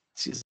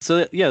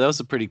 So yeah, that was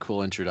a pretty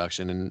cool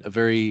introduction and a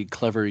very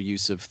clever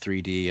use of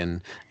 3D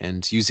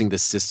and using the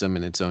system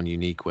in its own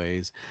unique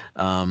ways.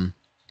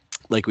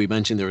 Like we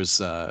mentioned, there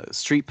was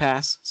Street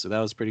Pass, so that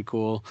was pretty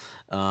cool.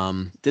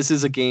 This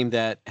is a game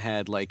that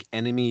had like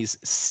enemies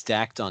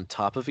stacked on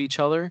top of each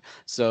other,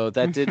 so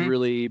that did Mhm.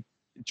 really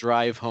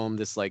drive home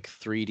this like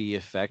 3D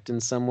effect in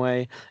some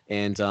way,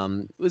 and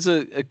it was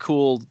a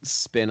cool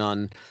spin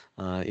on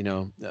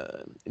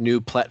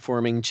new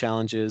platforming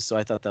challenges. So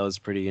I thought that was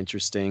pretty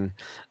interesting.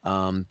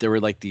 There were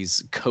like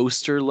these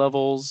coaster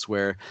levels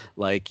where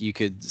like you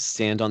could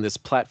stand on this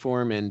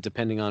platform, and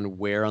depending on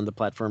where on the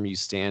platform you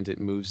stand, it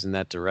moves in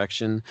that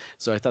direction.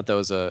 So I thought that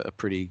was a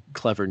pretty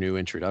clever new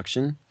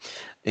introduction.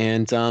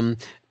 And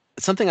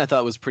something I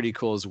thought was pretty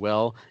cool as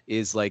well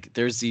is like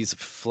there's these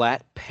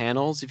flat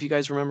panels. If you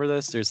guys remember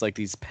this, there's like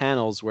these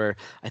panels where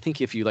I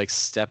think if you like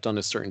stepped on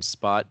a certain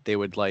spot, they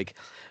would like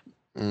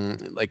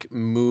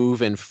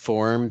move and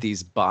form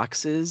these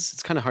boxes.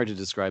 It's kind of hard to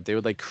describe. They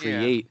would like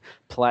create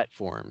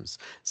platforms.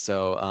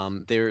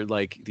 So they're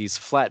like these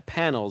flat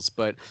panels,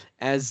 but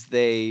as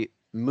they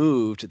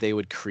moved, they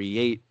would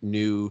create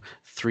new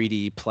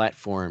 3D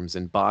platforms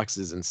and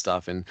boxes and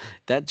stuff. And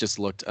that just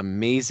looked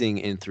amazing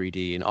in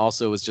 3D. And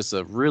also was just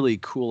a really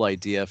cool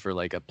idea for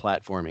like a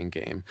platforming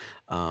game.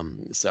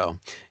 So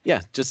yeah,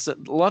 just a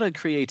lot of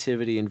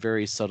creativity in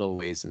very subtle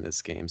ways in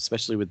this game,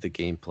 especially with the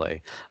gameplay.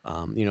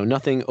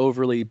 Nothing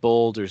overly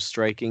bold or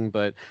striking,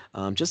 but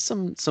just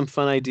some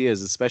fun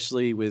ideas,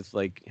 especially with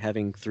like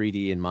having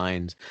 3D in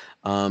mind.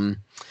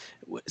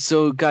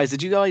 So, guys,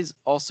 did you guys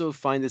also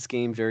find this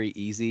game very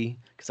easy?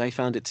 Because I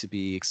found it to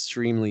be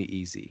extremely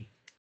easy.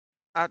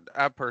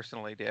 I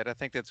personally did. I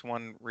think that's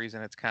one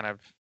reason it's kind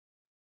of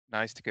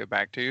nice to go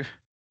back to.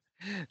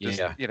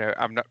 Yeah.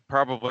 I'm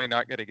probably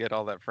not going to get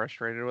all that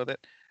frustrated with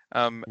it.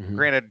 Mhm.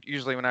 Granted,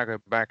 usually when I go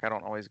back, I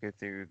don't always go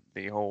through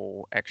the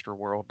whole extra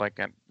world.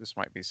 This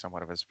might be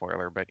somewhat of a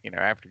spoiler, but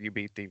after you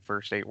beat the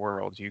first 8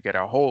 worlds, you get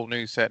a whole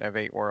new set of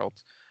 8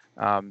 worlds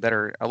that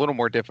are a little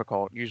more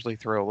difficult. Usually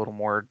throw a little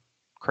more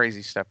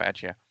crazy stuff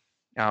at you.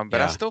 But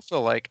I Yeah. still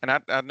feel like, and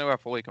I know I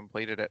fully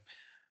completed it,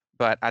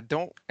 but I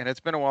don't, and it's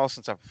been a while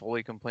since I've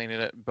fully completed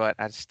it, but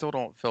I still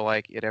don't feel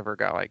like it ever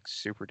got like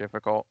super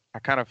difficult. I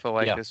kind of feel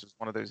like Yeah. this was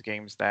one of those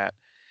games that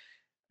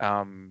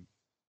um,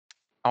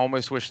 I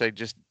almost wish they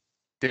just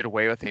did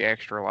away with the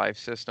extra life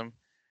system.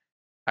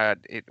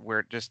 It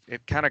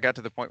kind of got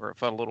to the point where it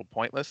felt a little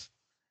pointless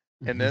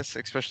in Mhm. this,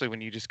 especially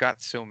when you just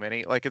got so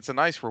many. Like it's a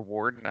nice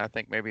reward, and I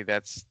think maybe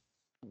that's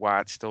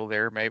why it's still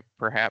there. Maybe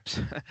perhaps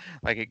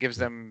like it gives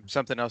them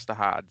something else to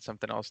hide,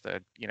 something else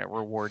to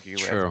reward you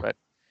with. True. But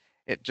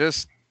it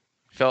just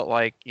felt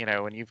like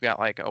when you've got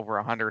like over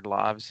 100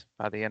 lives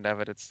by the end of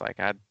it, it's like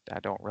I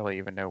don't really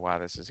even know why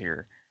this is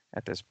here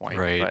at this point.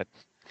 Right. But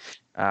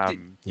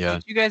Yeah.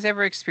 Did you guys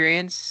ever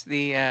experience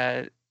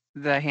the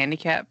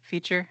handicap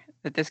feature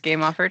that this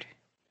game offered?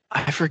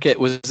 I forget.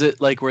 Was it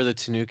like where the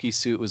Tanuki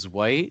suit was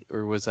white,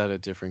 or was that a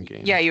different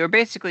game? Yeah, you were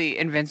basically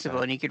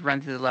invincible and you could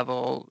run through the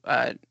level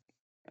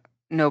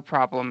no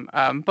problem.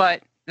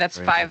 But that's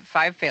Right.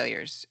 five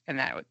failures, and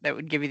that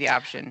would give you the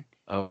option.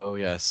 Oh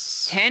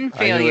yes. 10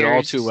 I knew it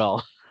all failures. too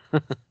well.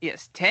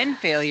 Yes, 10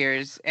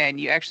 failures, and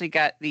you actually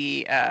got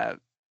the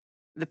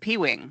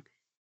P-Wing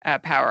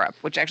power up,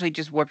 which actually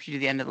just warped you to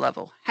the end of the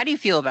level. How do you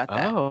feel about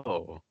that?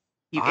 Oh,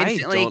 You I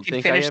instantly don't could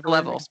think I finish ever the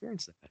level.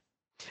 experienced that.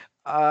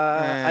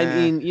 I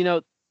Eh.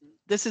 mean,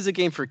 this is a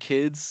game for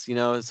kids,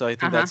 so I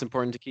think that's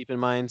important to keep in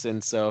mind.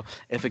 And so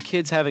if a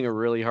kid's having a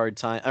really hard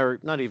time, or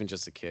not even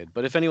just a kid,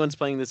 but if anyone's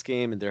playing this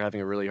game and they're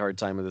having a really hard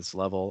time with this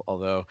level,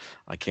 although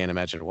I can't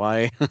imagine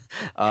why,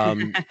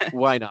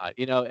 why not?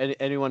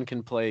 Anyone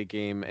can play a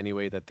game any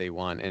way that they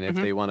want. And if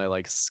Mhm. they want to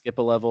like skip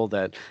a level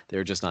that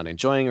they're just not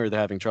enjoying or they're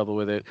having trouble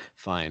with it,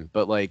 fine.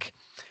 But like,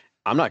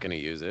 I'm not going to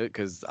use it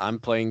because I'm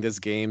playing this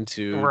game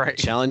to Right.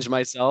 challenge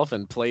myself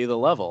and play the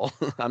level.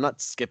 I'm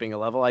not skipping a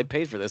level. I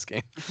paid for this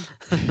game.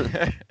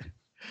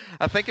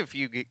 I think if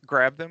you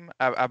grab them,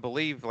 I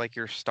believe like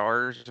your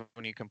stars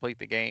when you complete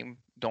the game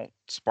don't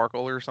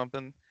sparkle or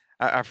something.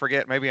 I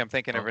forget. Maybe I'm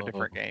thinking of a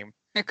different Oh. game.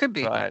 It could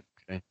be. But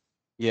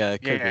Yeah,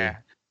 it could yeah,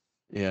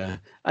 be. Yeah.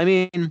 I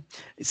mean,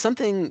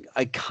 something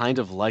I kind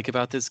of like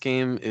about this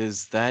game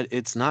is that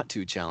it's not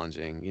too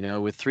challenging.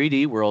 With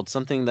 3D World,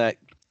 something that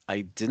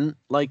I didn't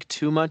like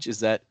too much is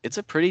that it's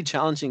a pretty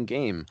challenging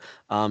game.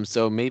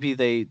 So maybe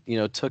they,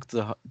 took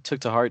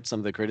to heart some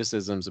of the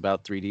criticisms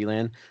about 3D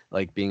Land,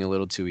 like being a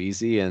little too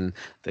easy, and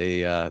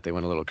they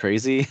went a little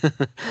crazy.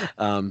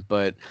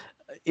 But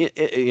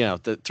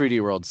the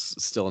 3D World's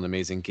still an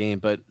amazing game,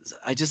 but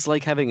I just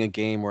like having a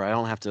game where I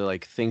don't have to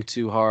like think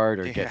too hard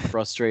or get Yeah.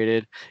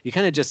 frustrated. You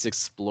kind of just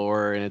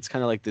explore, and it's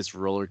kind of like this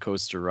roller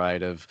coaster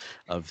ride of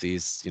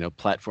these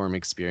platform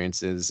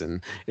experiences,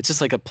 and it's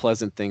just like a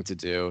pleasant thing to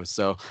do.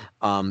 So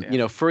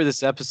Yeah. for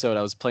this episode,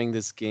 I was playing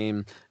this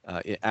game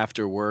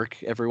after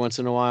work every once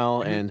in a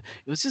while, Mhm. and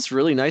it was just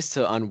really nice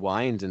to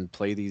unwind and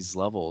play these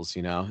levels.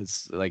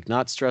 It's like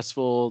not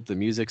stressful. The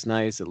music's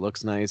nice. It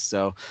looks nice.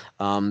 So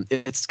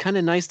it's kind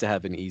of nice to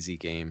have an easy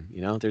game.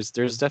 There's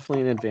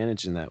definitely an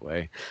advantage in that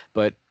way.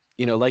 But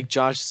like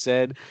Josh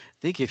said,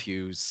 they give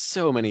you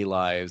so many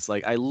lives.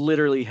 Like I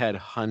literally had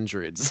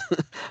hundreds,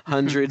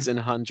 hundreds and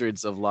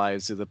hundreds of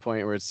lives to the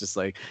point where it's just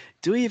like,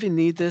 do we even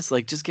need this?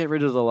 Like, just get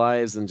rid of the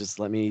lives and just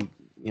let me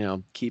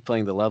keep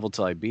playing the level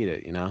till I beat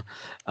it.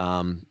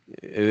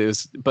 It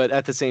was, but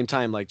at the same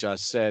time, like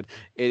Josh said,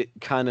 it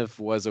kind of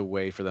was a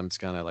way for them to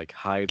kind of like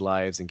hide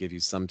lives and give you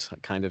some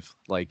kind of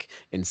like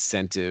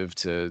incentive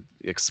to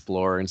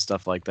explore and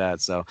stuff like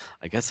that. So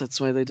I guess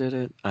that's why they did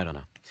it. I don't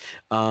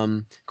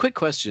know. Quick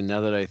question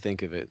now that I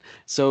think of it.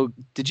 So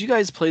did you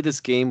guys play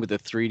this game with a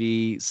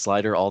 3D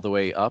slider all the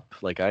way up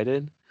like I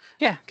did?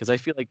 Yeah. Because I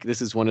feel like this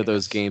is one of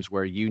those games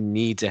where you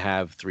need to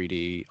have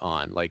 3D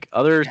on. Like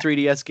other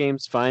 3DS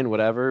games, fine,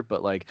 whatever.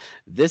 But like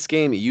this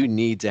game, you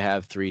need to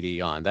have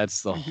 3D on.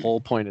 That's the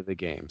whole point of the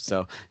game.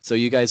 So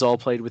you guys all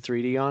played with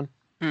 3D on?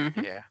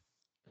 Mm-hmm. Yeah.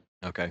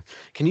 Okay.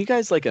 Can you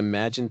guys like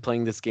imagine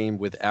playing this game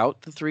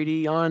without the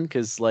 3D on?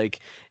 Because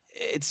like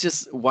it's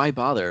just why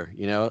bother,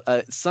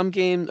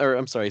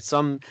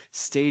 some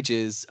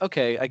stages,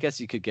 okay, I guess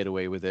you could get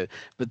away with it,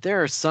 but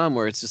there are some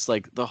where it's just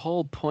like the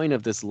whole point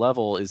of this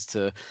level is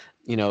to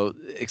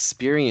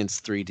experience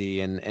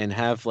 3D and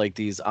have like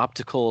these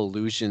optical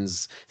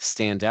illusions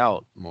stand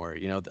out more.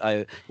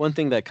 One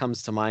thing that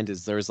comes to mind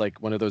is there's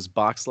like one of those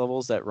box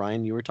levels that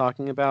Ryan you were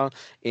talking about,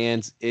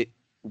 and it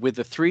with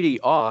the 3D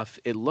off,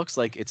 it looks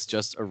like it's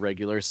just a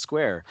regular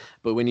square.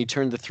 But when you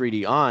turn the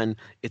 3D on,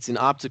 it's an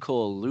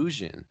optical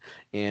illusion.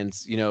 And,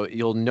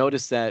 you'll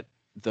notice that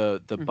the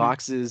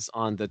boxes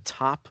on the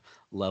top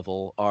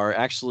level are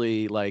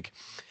actually like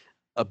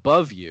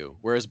above you,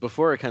 whereas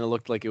before it kind of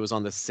looked like it was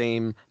on the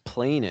same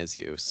plane as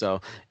you.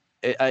 So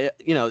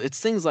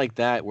it's things like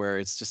that where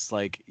it's just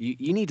like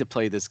you need to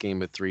play this game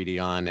with 3D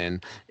on,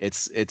 and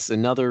it's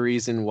another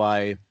reason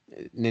why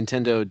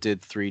Nintendo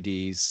did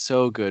 3D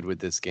so good with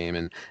this game,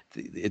 and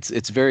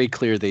it's very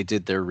clear they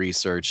did their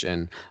research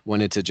and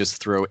wanted to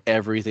just throw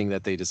everything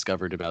that they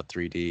discovered about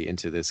 3D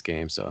into this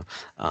game. So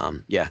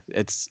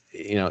it's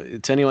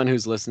to anyone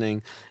who's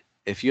listening,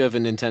 if you have a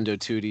Nintendo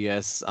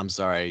 2DS, I'm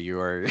sorry,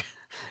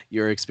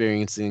 you're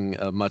experiencing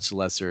a much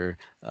lesser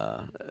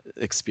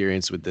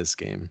experience with this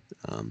game.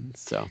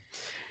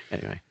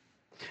 Anyway,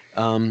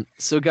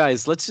 so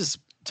guys, let's just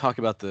talk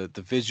about the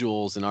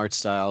visuals and art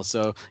style.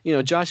 So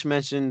Josh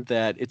mentioned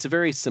that it's a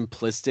very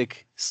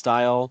simplistic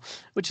style,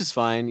 which is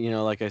fine.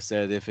 Like I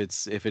said, if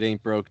it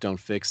ain't broke, don't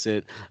fix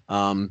it.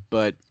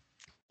 But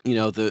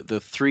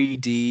the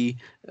 3D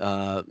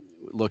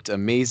looked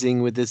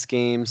amazing with this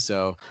game.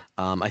 So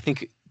I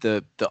think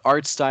the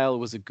art style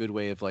was a good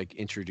way of like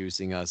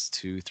introducing us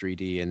to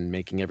 3D and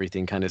making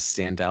everything kind of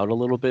stand out a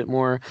little bit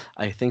more.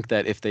 I think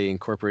that if they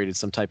incorporated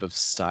some type of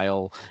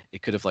style,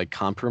 it could have like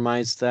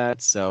compromised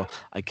that. So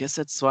I guess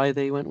that's why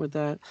they went with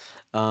that.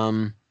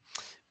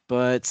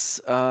 But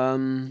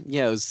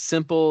yeah, it was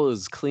simple, it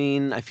was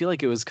clean. I feel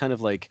like it was kind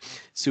of like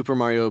Super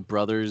Mario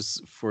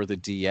Brothers for the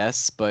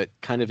DS, but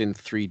kind of in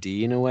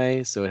 3D in a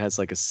way. So it has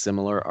like a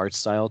similar art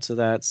style to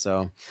that.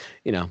 So,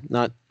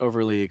 not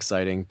overly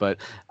exciting, but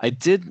I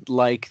did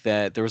like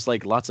that there was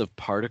like lots of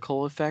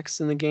particle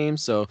effects in the game.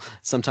 So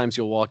sometimes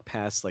you'll walk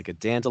past like a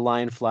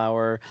dandelion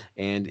flower,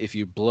 and if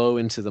you blow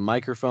into the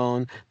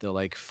microphone, they'll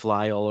like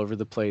fly all over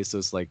the place.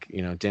 Those like,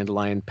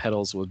 dandelion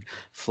petals will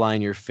fly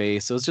in your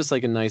face. So it's just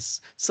like a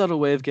nice subtle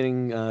way of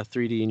getting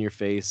 3D in your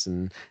face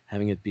and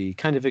having it be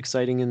kind of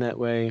exciting in that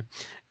way.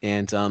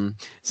 And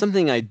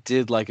something I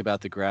did like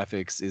about the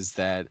graphics is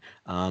that,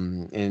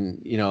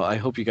 and I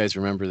hope you guys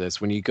remember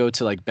this, when you go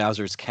to like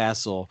Bowser's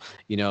castle,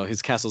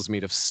 his castle's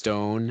made of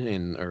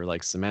stone or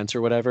like cement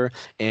or whatever,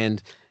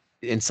 and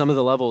in some of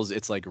the levels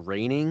it's like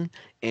raining,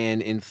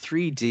 and in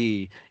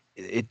 3D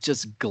it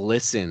just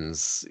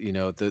glistens.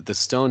 The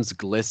stones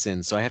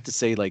glisten. So I have to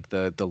say, like,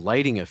 the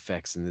lighting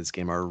effects in this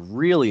game are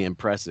really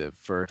impressive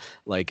for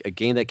like a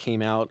game that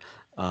came out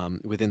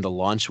within the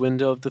launch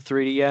window of the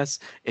 3DS.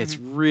 It's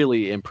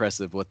really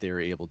impressive what they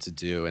were able to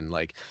do, and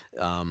like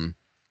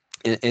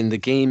and the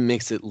game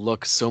makes it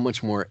look so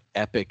much more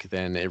epic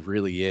than it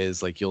really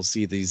is. Like, you'll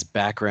see these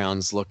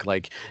backgrounds look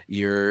like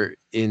you're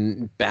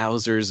in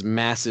Bowser's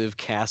massive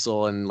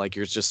castle, and like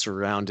you're just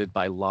surrounded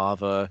by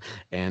lava,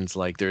 and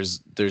like there's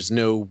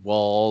no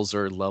walls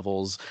or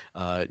levels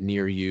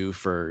near you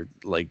for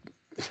like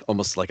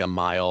almost like a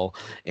mile.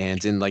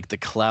 And in like the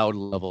cloud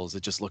levels,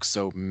 it just looks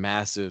so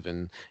massive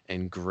and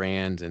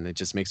grand, and it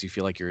just makes you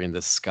feel like you're in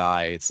the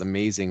sky. It's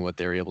amazing what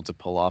they're able to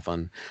pull off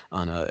on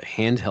a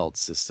handheld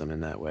system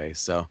in that way.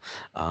 So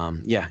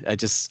yeah, I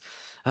just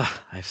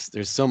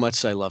there's so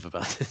much I love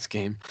about this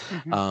game.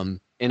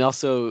 And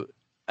also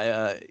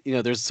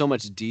there's so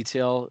much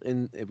detail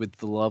with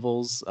the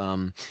levels,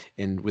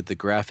 and with the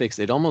graphics.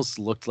 It almost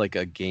looked like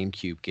a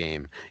GameCube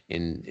game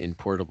in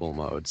portable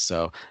mode.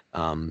 So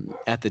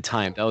at the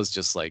time, that was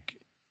just like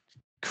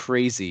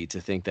crazy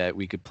to think that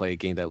we could play a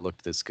game that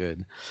looked this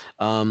good.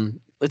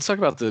 Let's talk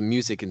about the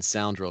music and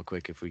sound real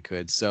quick, if we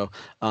could. So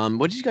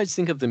what did you guys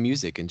think of the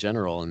music in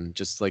general and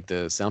just like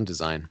the sound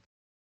design?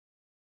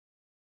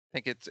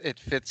 I think it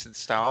fits its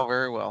style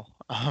very well.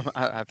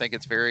 I think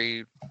it's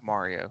very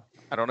Mario.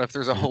 I don't know if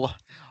there's a whole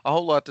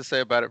lot to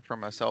say about it for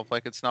myself.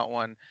 Like, it's not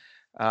one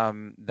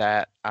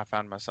that I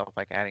found myself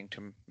like adding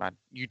to my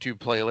YouTube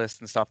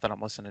playlist and stuff that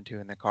I'm listening to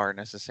in the car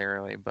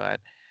necessarily.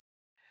 But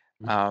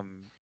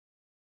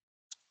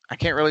I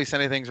can't really say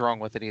anything's wrong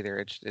with it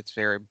either. It's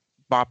very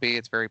boppy.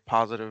 It's very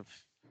positive.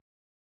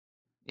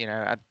 You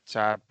know, so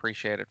I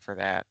appreciate it for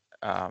that.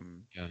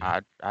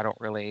 Yeah. I don't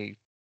really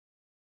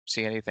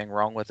see anything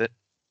wrong with it.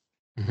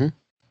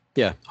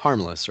 Yeah,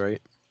 harmless,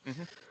 right?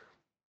 Mhm.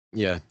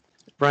 Yeah.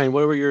 Brian,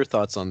 what were your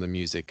thoughts on the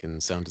music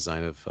and sound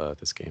design of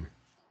this game?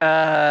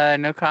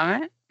 No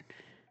comment.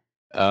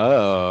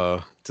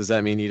 Oh, does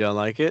that mean you don't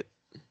like it?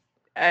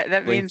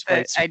 That Blink means that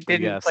twice I before you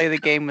didn't guess. play the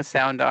game with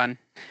sound on.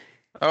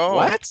 Oh,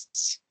 What?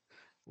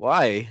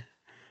 Why?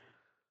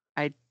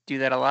 I do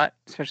that a lot,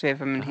 especially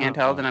if I'm in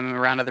handheld and I'm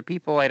around other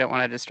people. I don't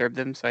want to disturb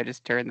them, so I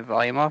just turn the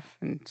volume off.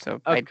 And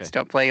so I Okay. just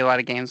don't play a lot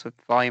of games with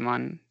volume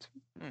on.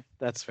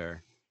 That's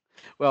fair.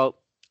 Well,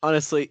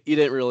 honestly, you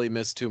didn't really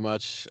miss too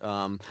much.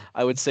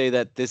 I would say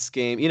that this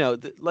game,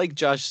 like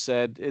Josh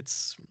said,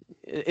 it's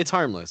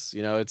harmless.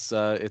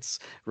 It's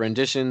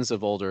renditions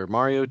of older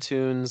Mario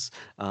tunes,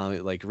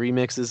 like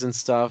remixes and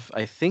stuff.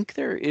 I think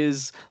there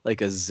is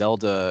like a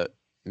Zelda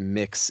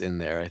mix in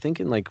there. I think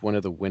in like one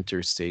of the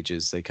winter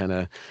stages, they kind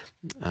of,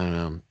 I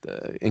don't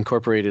know,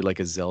 incorporated like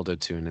a Zelda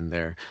tune in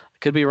there. I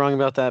could be wrong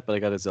about that, but I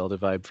got a Zelda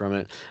vibe from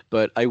it.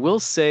 But I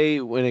will say,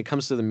 when it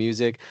comes to the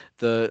music,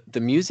 the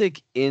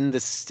music in the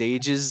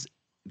stages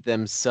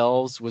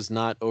themselves was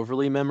not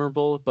overly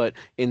memorable, but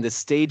in the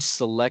stage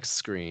select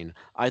screen,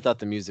 I thought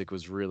the music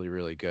was really,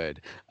 really good.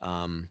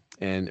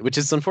 And which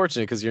is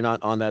unfortunate because you're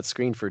not on that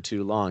screen for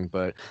too long.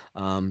 But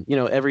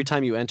every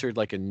time you entered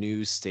like a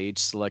new stage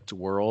select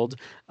world,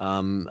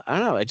 I don't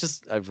know,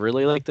 I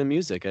really liked the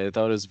music. I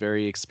thought it was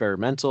very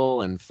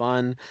experimental and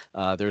fun.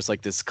 There's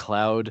like this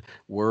cloud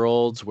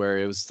world where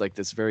it was like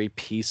this very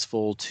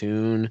peaceful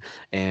tune,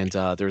 and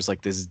there's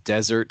like this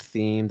desert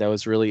theme that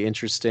was really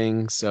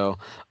interesting. So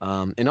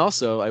and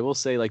also, I will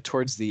say, like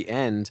towards the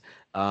end,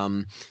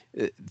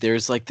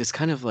 there's like this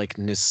kind of like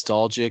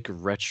nostalgic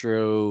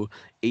retro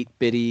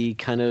 8-bitty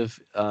kind of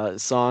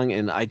song,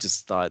 and I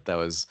just thought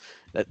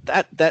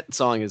that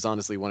song is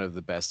honestly one of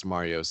the best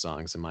Mario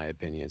songs in my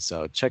opinion.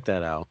 So check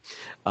that out.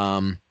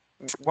 while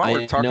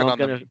we're I talking know I'm on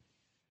gonna. the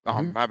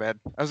Mhm. my bad.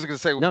 I was gonna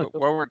say No, go-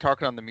 while we're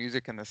talking on the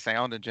music and the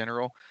sound in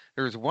general,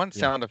 there's one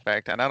Yeah. sound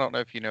effect, and I don't know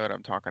if you know what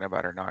I'm talking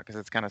about or not, because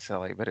it's kind of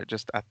silly, but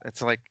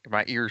it's like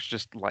my ears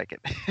just like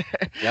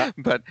it. Yeah.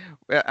 But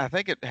I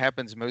think it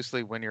happens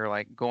mostly when you're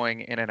like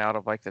going in and out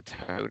of like the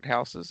Toad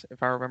houses,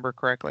 if I remember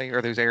correctly,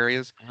 or those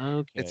areas.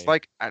 It's Okay.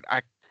 like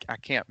I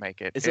can't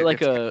make it. Is it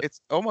like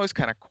It's almost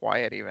kind of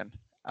quiet even.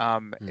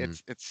 Hmm.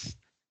 It's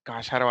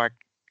gosh, how do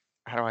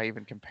I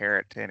even compare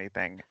it to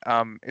anything?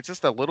 It's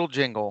just a little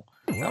jingle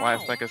that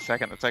lasts like a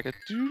second. It's like a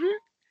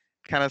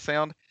kind of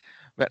sound,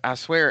 but I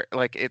swear,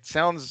 like it's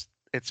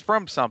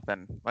from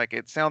something. Like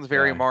it sounds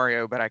very Yeah.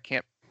 Mario, but I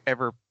can't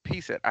ever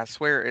piece it. I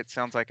swear it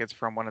sounds like it's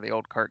from one of the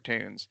old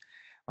cartoons,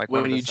 like one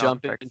of when the you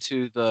sound jump effects.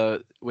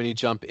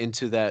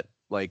 into that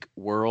like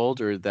world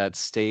or that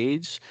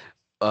stage,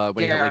 when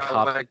you Yeah, like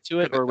hop like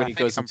into it, or when he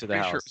goes I'm into the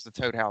pretty sure it was house.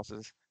 the Toad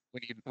houses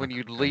when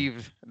you Okay.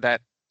 leave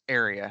that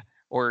area,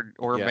 or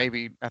Yeah.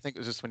 maybe I think it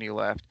was just when you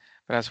left.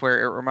 But I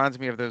swear it reminds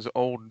me of those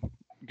old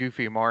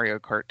goofy Mario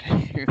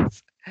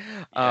cartoons.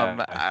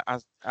 Yeah. I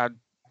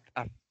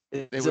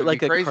it Is it would be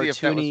like a crazy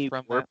if that was cartoony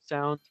from warp that,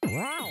 sound?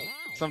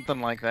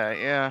 something like that.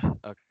 Yeah,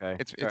 Okay.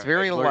 it's All right.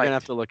 very We're gonna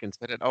have light, to look into.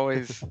 but it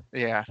always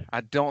yeah. I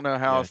don't know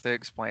how Yeah. else to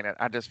explain it.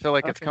 I just feel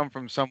like it's Okay. come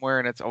from somewhere,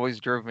 and it's always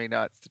drove me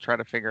nuts to try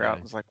to figure out.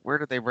 Yeah. It's like, where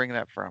did they bring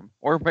that from?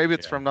 Or maybe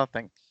it's Yeah. from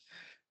nothing.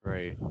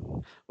 Right.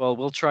 Well,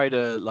 we'll try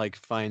to like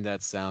find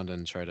that sound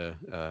and try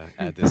to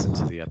add this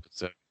into the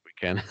episode if we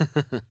can.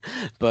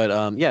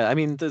 But yeah, I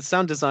mean the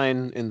sound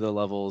design in the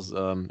levels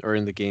or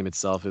in the game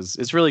itself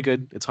is really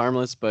good. It's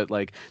harmless, but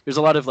like there's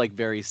a lot of like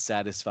very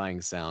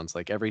satisfying sounds.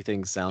 Like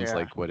everything sounds Yeah.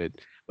 like what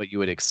you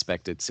would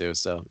expect it to.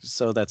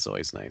 So that's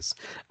always nice.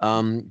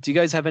 Do you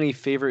guys have any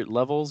favorite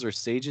levels or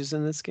stages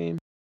in this game?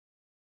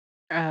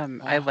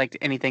 I liked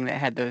anything that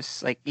had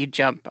those, like you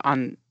jump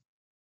on,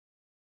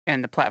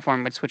 and the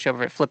platform would switch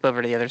over, flip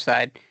over to the other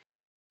side.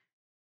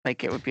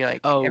 Like it would be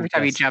like Oh, every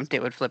time you yes. jumped,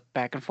 it would flip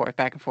back and forth,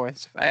 back and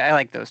forth. I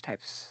like those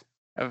types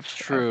of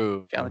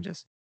True.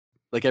 challenges.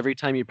 Like every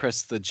time you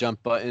press the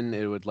jump button,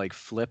 it would like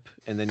flip,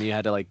 and then you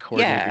had to like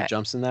coordinate your Yeah,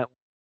 jumps in that.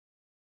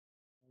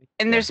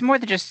 and Yeah. there's more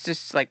than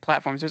just like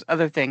platforms. There's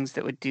other things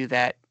that would do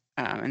that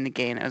in the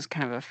game. It was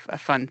kind of a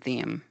fun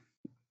theme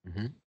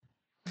Hmm.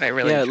 that I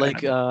really Yeah,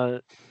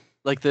 enjoyed.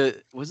 like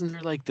wasn't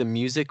there like the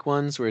music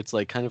ones where it's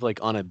like kind of like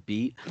on a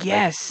beat, like boop,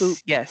 Yes,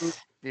 boop, yes.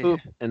 Yeah.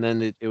 boop, and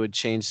then it would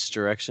change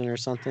direction or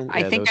something. I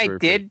Yeah, think those I were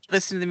pretty did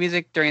listen to the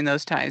music during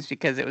those times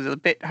because it was a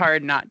bit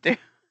hard not to.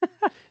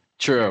 Yeah,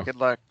 true. good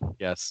luck.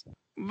 Yes.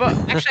 But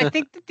actually, I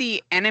think that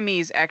the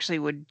enemies actually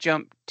would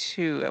jump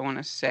too. I want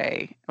to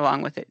say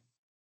along with it.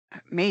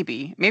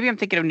 Maybe I'm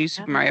thinking of New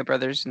Super Mario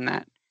Brothers and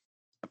that,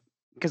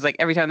 because like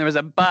every time there was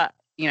a but,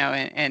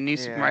 and New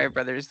Super Yeah. Mario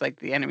Brothers, like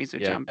the enemies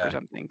would jump or Yeah.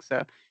 something.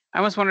 So I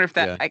almost wonder if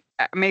that Yeah.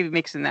 I maybe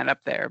mixing that up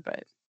there,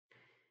 but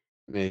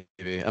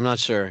Maybe. I'm not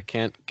sure.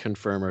 Can't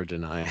confirm or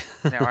deny.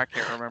 No, I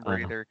can't remember Uh,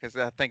 either because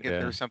I think yeah.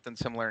 there's something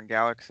similar in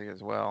Galaxy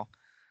as well.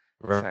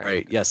 So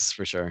Right. Yes,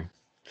 for sure.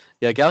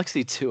 Yeah,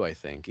 Galaxy 2, I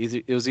think.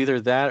 It was either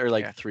that or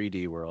like Yeah.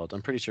 3D World.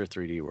 I'm pretty sure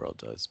 3D World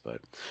does,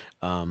 but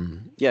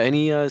yeah,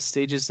 any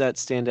stages that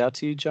stand out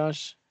to you,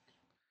 Josh?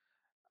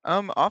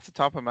 Off the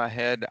top of my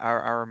head, I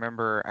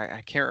remember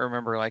I can't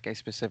remember like a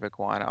specific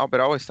one. Oh,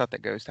 but I always thought the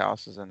ghost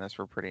houses in this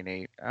were pretty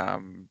neat.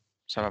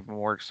 Some of them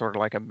worked sort of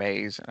like a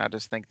maze, and I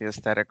just think the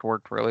aesthetic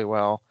worked really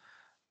well.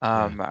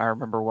 Yeah. I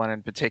remember one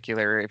in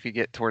particular. If you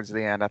get towards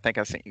the end, I think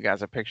I sent you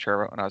guys a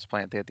picture of it when I was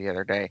playing it the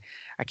other day.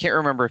 I can't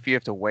remember if you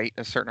have to wait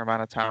a certain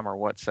amount of time or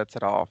what sets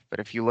it off, but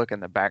if you look in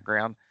the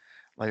background,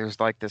 like there's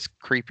like this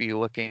creepy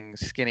looking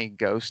skinny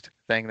ghost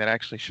thing that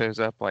actually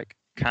shows up like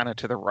kind of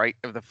to the right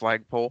of the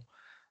flagpole.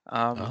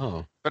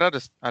 Oh, But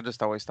I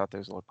just always thought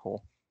those looked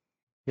cool.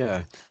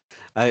 yeah.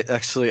 I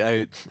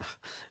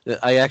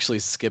I actually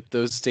skip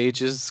those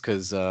stages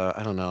because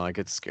I don't know, I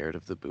get scared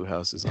of the boo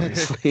houses,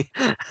 honestly.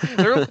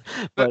 They're,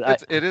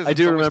 But it is. I It's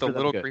do almost a remember them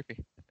little good.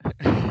 creepy.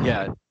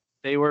 Yeah,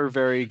 they were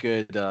very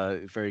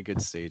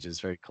good stages,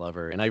 very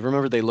clever, and I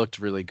remember they looked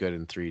really good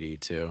in 3D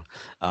too.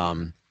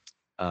 Um,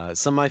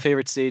 some of my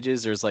favorite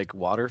stages, there's like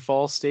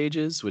waterfall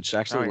stages, which Oh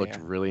actually looked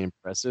yeah. really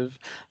impressive.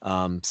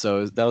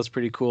 So that was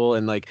pretty cool.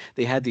 And like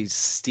they had these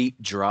steep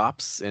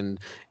drops, and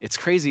it's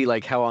crazy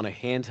like how on a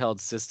handheld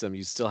system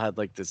you still had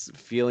like this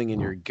feeling in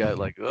your gut,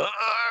 like, oh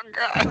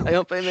God, I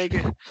hope I make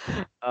it.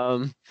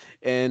 Um,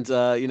 and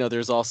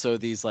there's also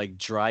these like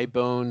dry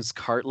bones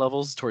cart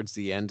levels towards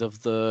the end of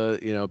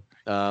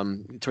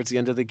towards the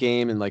end of the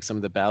game, and like some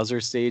of the Bowser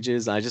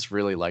stages. I just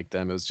really liked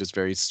them. It was just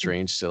very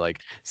strange to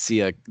like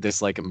see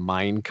this like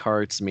mine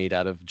carts made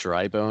out of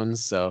dry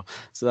bones. So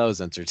that was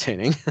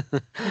entertaining.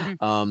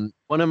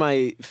 One of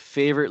my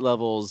favorite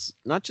levels,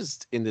 not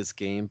just in this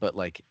game, but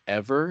like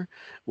ever,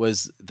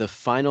 was the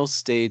final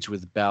stage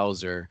with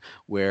Bowser,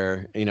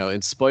 where,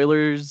 in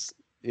spoilers,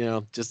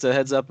 just a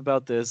heads up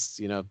about this,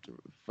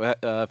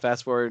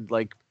 fast forward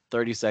like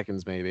 30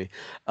 seconds maybe.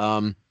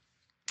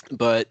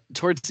 But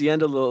towards the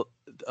end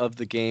of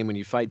the game, when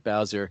you fight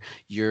Bowser,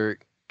 you're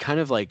kind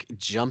of like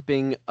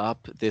jumping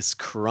up this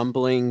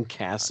crumbling Oh yeah.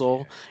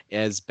 castle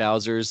as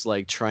Bowser's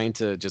like trying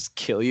to just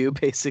kill you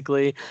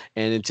basically,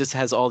 and it just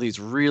has all these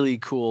really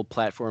cool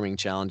platforming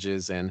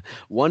challenges. And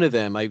one of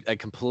them, I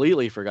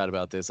completely forgot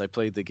about this. I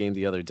played the game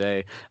the other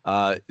day.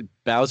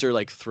 Bowser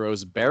like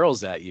throws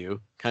barrels at you,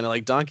 kind of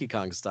like Donkey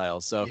Kong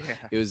style. So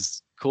Yeah. it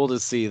was cool to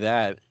see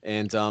that.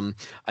 And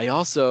I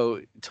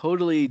also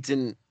totally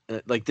didn't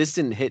like this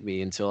didn't hit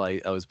me until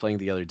I was playing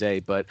the other day,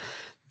 but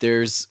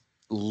there's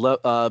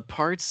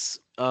parts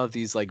of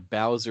these like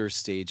Bowser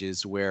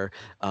stages where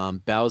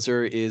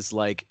Bowser is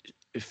like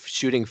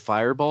shooting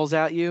fireballs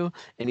at you,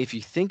 and if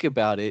you think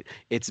about it,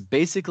 it's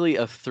basically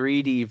a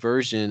 3D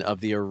version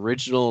of the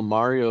original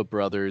Mario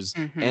Brothers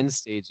Hmm. end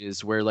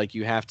stages, where like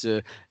you have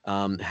to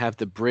have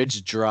the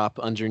bridge drop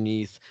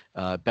underneath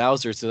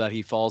Bowser so that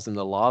he falls in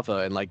the lava,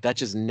 and like that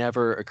just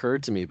never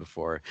occurred to me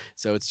before.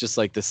 So it's just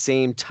like the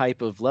same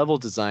type of level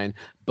design,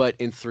 but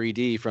in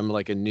 3D from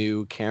like a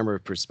new camera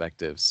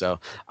perspective. So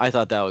I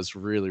thought that was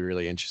really,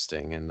 really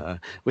interesting, and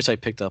wish I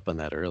picked up on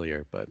that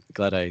earlier, but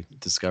glad I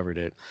discovered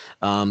it.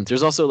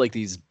 There's also like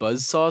these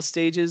buzzsaw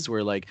stages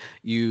where like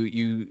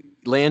you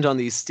land on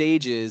these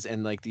stages,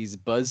 and like these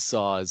buzz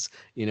saws,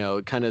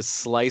 kind of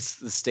slice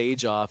the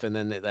stage off, and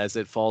then as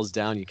it falls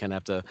down, you kind of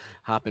have to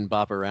hop and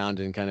bop around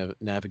and kind of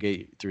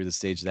navigate through the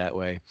stage that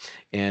way.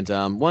 And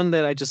one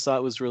that I just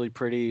thought was really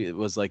pretty, it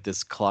was like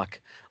this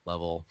clock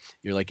level.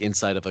 You're like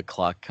inside of a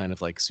clock, kind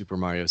of like Super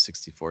Mario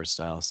 64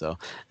 style. So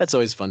that's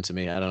always fun to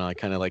me. I don't know. I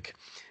kind of like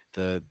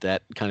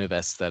that kind of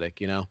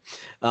aesthetic.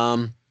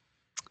 Um,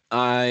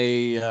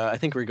 I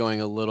think we're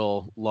going a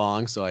little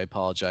long, so I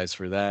apologize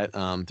for that.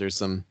 There's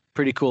some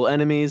pretty cool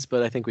enemies,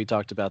 but I think we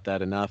talked about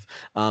that enough.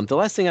 The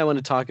last thing I want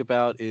to talk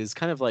about is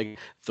kind of like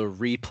the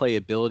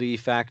replayability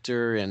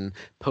factor and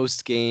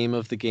post game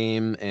of the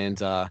game, and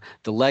the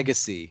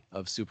legacy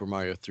of Super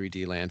Mario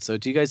 3D Land. So,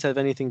 do you guys have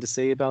anything to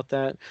say about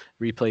that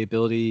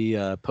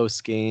replayability,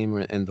 post game,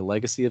 and the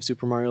legacy of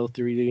Super Mario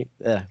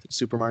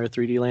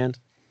 3D Land?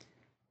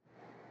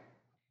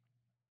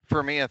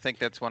 For me, I think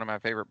that's one of my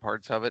favorite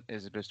parts of it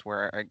is just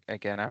where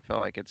again I feel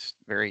like it's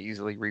very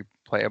easily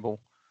replayable.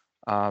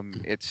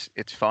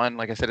 It's fun.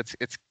 Like I said,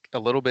 it's a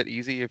little bit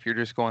easy if you're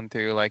just going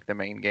through like the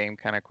main game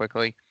kind of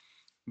quickly,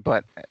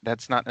 but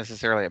that's not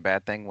necessarily a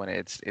bad thing when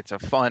it's a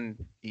fun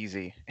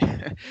easy.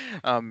 If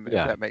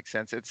Yeah. that makes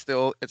sense. It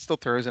still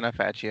throws enough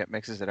at you. It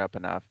mixes it up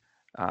enough.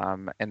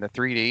 And the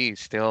 3D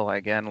still,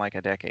 again, like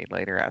a decade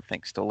later, I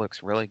think still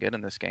looks really good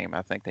in this game.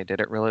 I think they did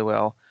it really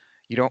well.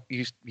 You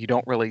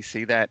don't really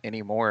see that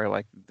anymore.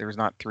 Like there's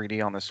not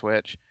 3D on the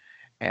Switch,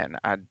 and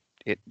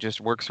it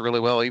just works really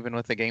well even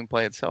with the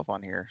gameplay itself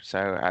on here.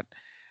 So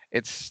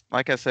it's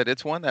like I said,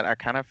 it's one that I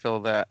kind of feel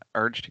that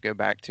urge to go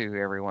back to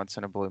every once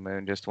in a blue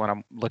moon, just when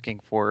I'm looking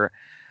for,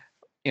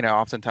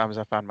 oftentimes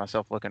I find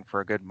myself looking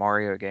for a good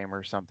Mario game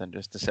or something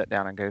just to sit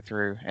down and go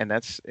through. And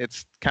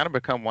it's kind of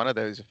become one of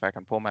those if I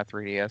can pull my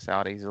 3DS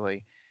out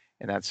easily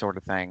and that sort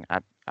of thing.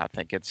 I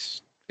think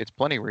it's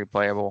plenty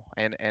replayable,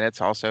 and it's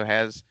also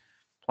has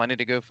plenty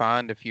to go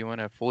find if you want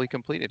to fully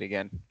complete it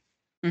again.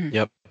 Hmm.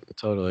 Yep.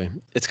 Totally.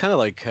 It's kind of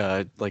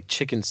like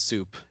chicken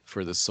soup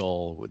for the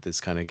soul with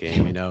this kind of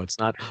game, you know. It's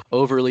not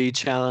overly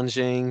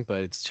challenging,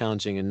 but it's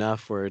challenging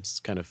enough where it's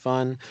kind of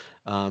fun.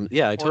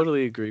 Yeah, I Or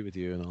totally agree with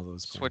you in all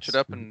those switch it points.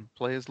 up and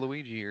play as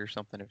Luigi or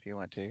something if you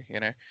want to, once you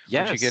get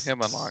Yes.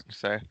 him unlocked.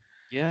 So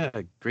Yeah,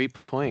 great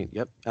point.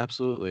 Yep,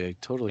 absolutely. I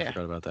totally yeah.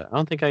 forgot about that. I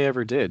don't think I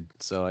ever did,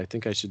 so I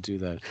think I should do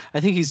that.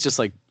 I think he's just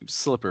like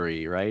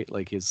slippery, right?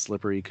 Like his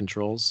slippery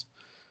controls.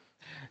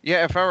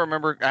 Yeah, if I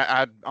remember,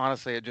 I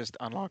honestly had just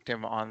unlocked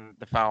him on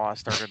the file I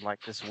started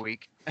like this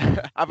week.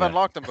 I've Yeah.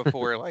 unlocked him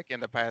before, like in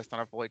the past, and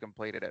I fully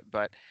completed it.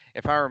 But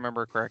if I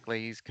remember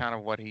correctly, he's kind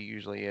of what he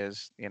usually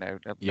is. Yeah.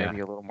 Maybe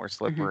a little more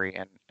slippery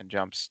and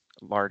jumps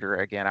larger.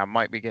 Again, I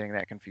might be getting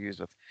that confused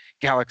with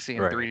Galaxy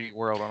and Right. 3D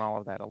World and all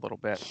of that a little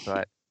bit.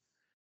 But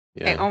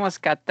I Yeah.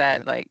 almost got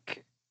that,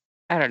 like,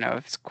 I don't know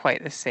if it's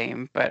quite the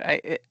same, but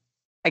I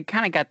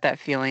kind of got that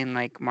feeling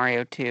like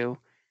Mario 2,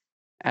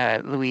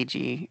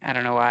 Luigi. I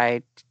don't know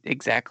why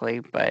exactly,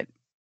 but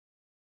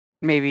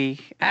maybe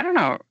I don't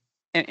know.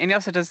 And he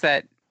also does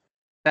that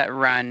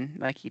run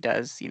like he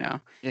does, yeah,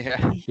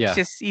 Yeah.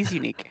 He's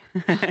unique.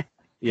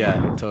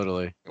 Yeah,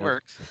 totally. it Yep.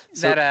 works.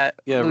 So, That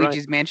yeah, right.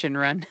 Luigi's Mansion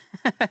run.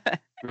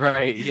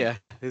 Right, yeah.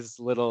 His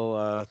little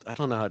I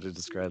don't know how to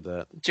describe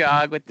that.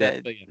 Jog with Yeah,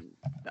 the, but yeah.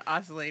 the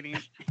oscillating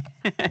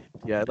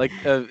Yeah, like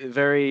a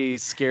very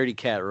scaredy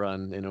cat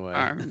run in a way.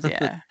 arms.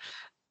 Yeah.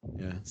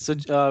 Yeah.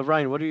 So,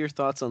 Ryan, what are your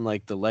thoughts on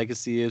like the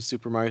legacy of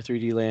Super Mario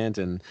 3D Land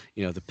and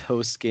the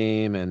post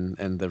game and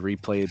the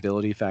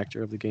replayability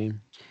factor of the game?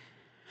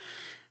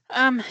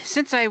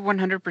 Since I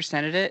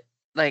 100%ed it,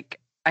 like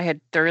I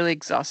had thoroughly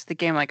exhausted the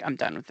game. Like I'm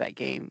done with that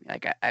game.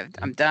 Like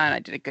I'm done. I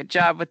did a good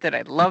job with it.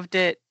 I loved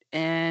it,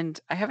 and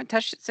I haven't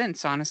touched it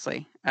since,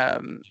 honestly.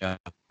 Yeah.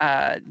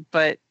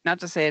 But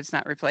not to say it's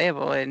not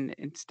replayable, and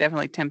it's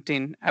definitely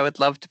tempting. I would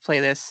love to play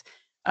this.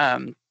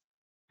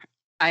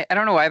 I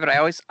don't know why, but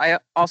I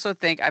also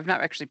think I've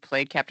not actually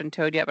played Captain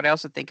Toad yet, but I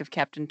also think of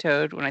Captain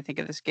Toad when I think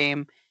of this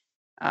game.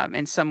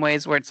 In some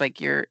ways, where it's like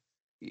you're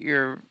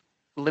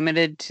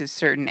limited to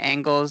certain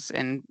angles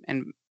and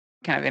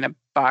kind of in a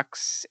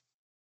box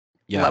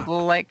Yeah.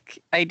 level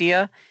like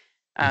idea,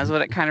 is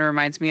what it kind of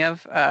reminds me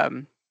of.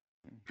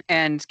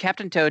 And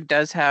Captain Toad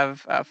does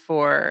have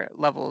 4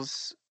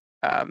 levels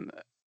that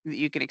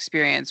you can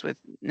experience with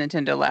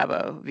Nintendo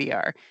Labo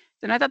VR.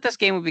 And I thought this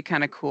game would be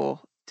kind of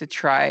cool to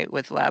try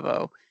with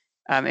Labo,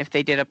 if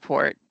they did a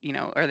port,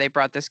 or they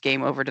brought this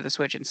game over to the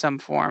Switch in some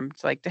form.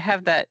 It's like to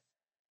have that,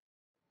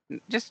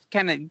 just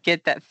kind of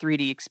get that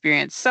 3D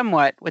experience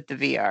somewhat with the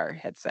VR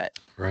headset.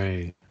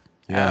 Right.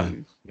 Yeah.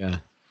 Um, Yeah.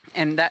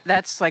 and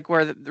that's like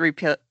where the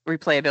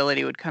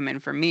replayability would come in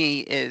for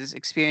me, is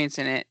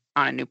experiencing it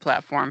on a new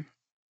platform.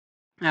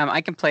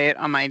 I can play it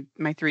on my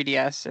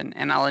 3DS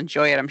and I'll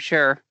enjoy it, I'm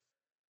sure.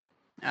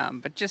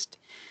 But just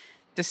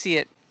to see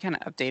it kind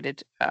of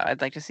updated,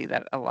 I'd like to see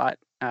that a lot.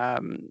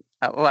 A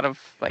lot of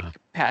like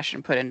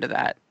passion put into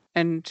that.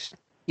 And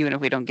even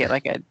if we don't get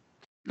like a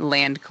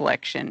land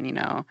collection,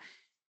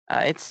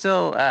 it's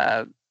still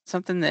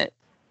something that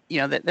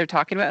that they're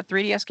talking about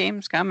 3DS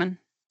games coming.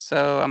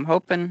 So I'm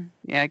hoping,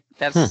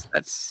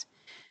 that's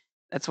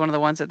one of the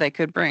ones that they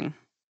could bring.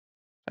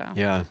 So.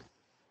 Yeah.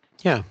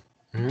 Yeah.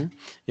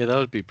 Yeah, that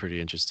would be pretty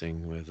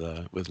interesting with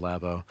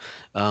Labo.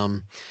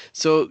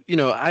 So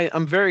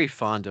I'm very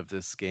fond of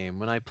this game.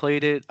 When I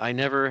played it, I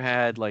never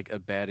had like a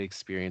bad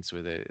experience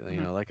with it.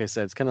 Like I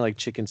said, it's kind of like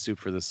chicken soup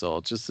for the soul.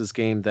 It's just this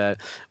game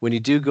that when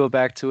you do go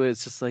back to it,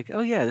 it's just like,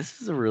 oh yeah,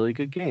 this is a really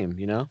good game.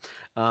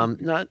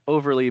 Not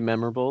overly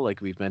memorable like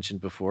we've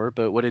mentioned before,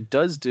 but what it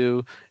does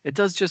do, it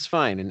does just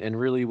fine and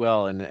really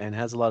well, and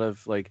has a lot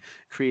of like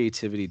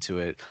creativity to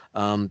it.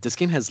 This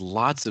game has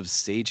lots of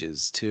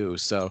stages too,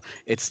 so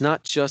it's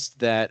not just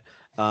that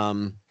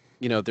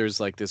there's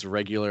like this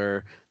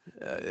regular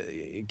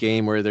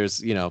game where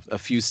there's a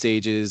few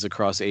stages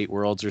across 8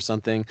 worlds or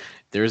something.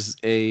 There's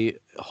a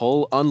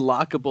whole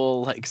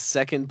unlockable like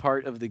second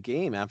part of the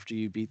game after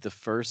you beat the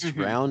first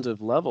round of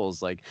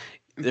levels. Like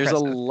there's a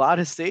lot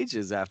of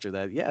stages after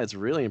that. Yeah, it's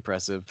really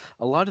impressive.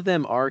 A lot of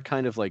them are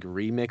kind of like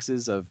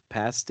remixes of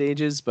past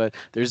stages, but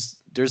there's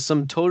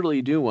some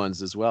totally new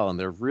ones as well, and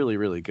they're really,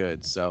 really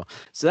good. So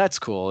that's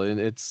cool, and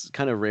it's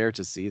kind of rare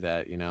to see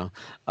that.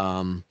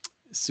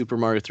 Super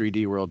Mario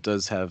 3D World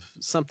does have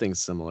something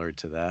similar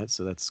to that,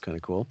 so that's kind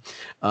of cool.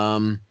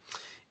 So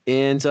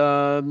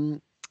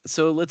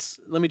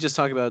let me just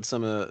talk about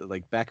some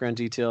like background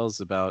details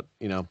about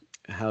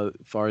how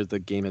far the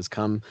game has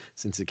come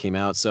since it came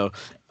out. So,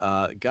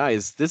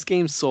 guys, this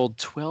game sold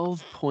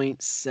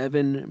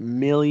 12.7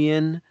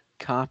 million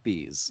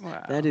copies.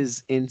 Wow. That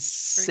is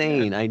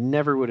insane. I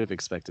never would have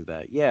expected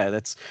that. Yeah,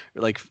 that's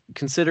like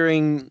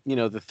considering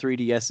the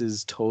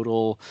 3DS's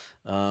total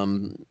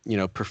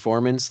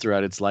performance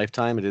throughout its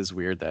lifetime. It is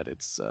weird that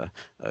it's a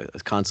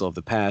console of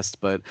the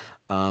past, but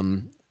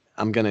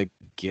I'm gonna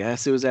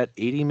guess it was at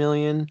 80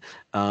 million.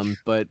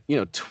 But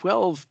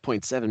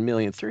 12.7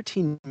 million,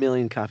 13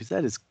 million copies.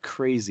 That is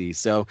crazy.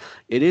 So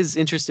it is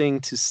interesting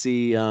to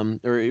see,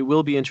 or it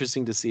will be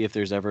interesting to see if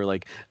there's ever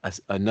like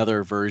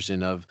another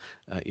version of,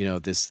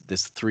 this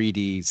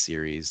 3D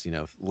series,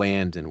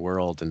 Land and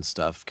World and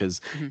stuff.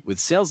 Because with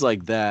sales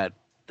like that,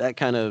 that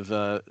kind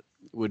of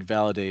would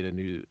validate a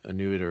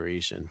new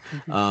iteration.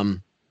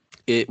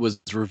 It was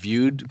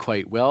reviewed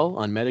quite well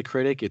on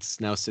Metacritic. It's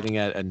now sitting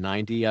at a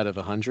 90 out of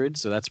 100,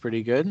 so that's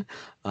pretty good.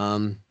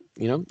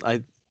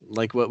 I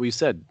like what we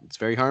said. It's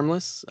very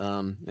harmless,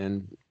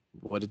 and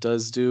what it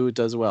does do, it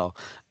does well.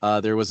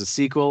 There was a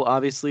sequel,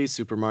 obviously,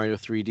 Super Mario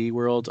 3D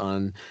World,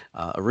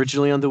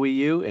 originally on the Wii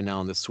U and now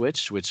on the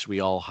Switch, which we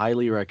all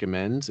highly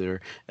recommend or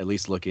at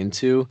least look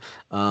into.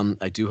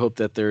 I do hope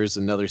that there's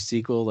another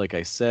sequel, like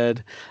I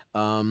said.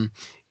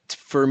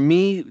 For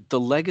me,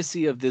 the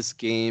legacy of this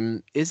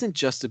game isn't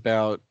just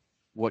about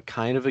what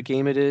kind of a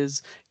game it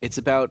is. It's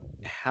about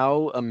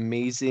how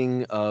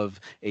amazing of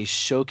a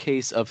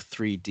showcase of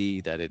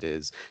 3D that it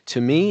is.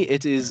 To me,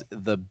 it is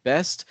the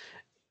best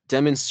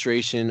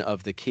demonstration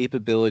of the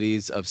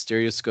capabilities of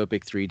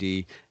stereoscopic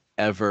 3D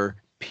ever,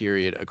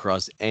 period,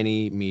 across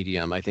any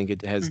medium. I think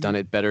it has done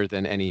it better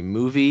than any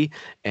movie,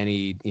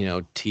 any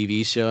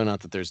TV show,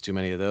 not that there's too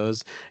many of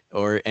those,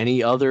 or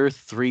any other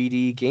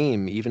 3D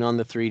game, even on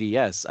the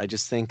 3DS. I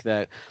just think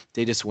that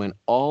they just went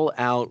all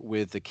out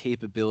with the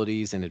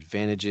capabilities and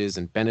advantages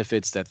and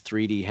benefits that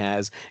 3D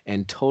has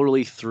and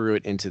totally threw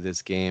it into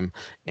this game.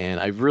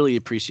 And I really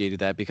appreciated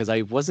that because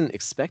I wasn't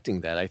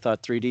expecting that. I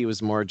thought 3D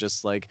was more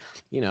just like,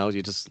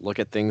 you just look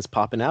at things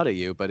popping out at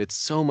you, but it's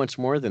so much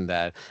more than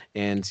that.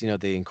 And,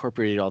 they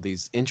incorporated all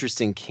these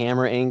interesting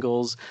camera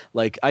angles,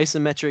 like an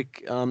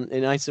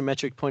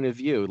isometric point of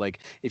view. Like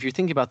if you're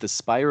thinking about the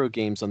Spyro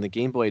games on the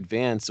Game Boy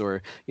Advance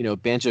or,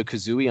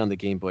 Banjo-Kazooie on the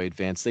Game Boy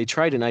Advance, they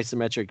tried an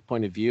isometric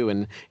point of view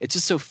and it's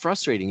just so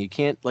frustrating. You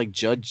can't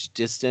judge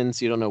distance.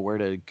 You don't know where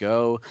to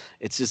go.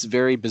 It's just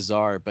very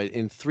bizarre. But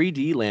in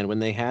 3D land, when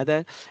they had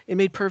that, it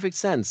made perfect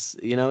sense.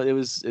 It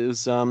was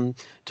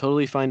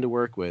totally fine to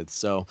work with.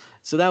 So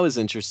that was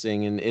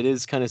interesting. And it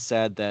is kind of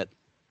sad that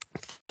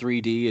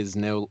 3D is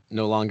no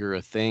longer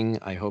a thing.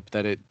 I hope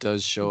that it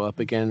does show up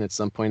again at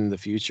some point in the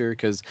future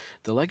because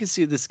the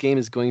legacy of this game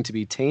is going to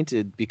be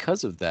tainted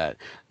because of that.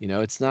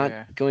 It's not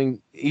going,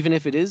 even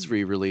if it is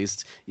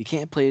re-released, you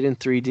can't play it in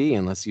 3D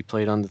unless you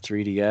play it on the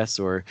 3DS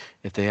or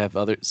if they have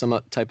some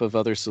type of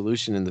other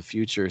solution in the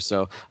future.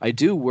 So I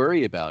do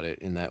worry about it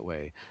in that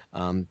way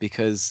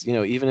because,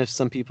 even if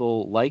some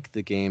people like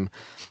the game,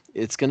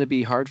 it's going to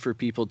be hard for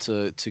people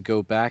to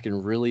go back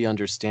and really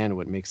understand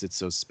what makes it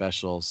so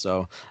special.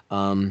 So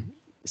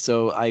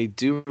I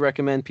do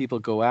recommend people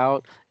go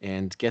out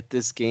and get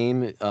this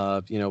game,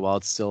 while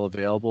it's still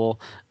available.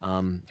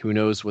 Who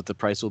knows what the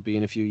price will be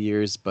in a few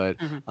years, but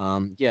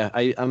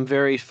I'm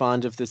very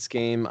fond of this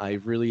game. I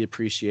really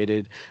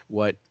appreciated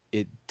what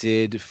it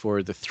did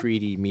for the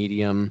 3D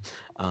medium,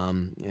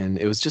 and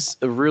it was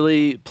just a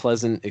really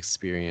pleasant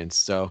experience.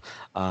 So,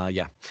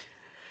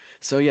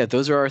 So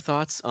those are our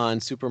thoughts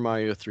on Super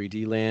Mario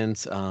 3D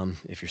Land.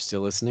 If you're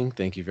still listening,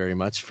 thank you very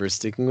much for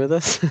sticking with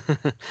us.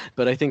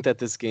 But I think that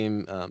this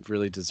game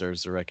really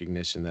deserves the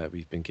recognition that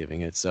we've been giving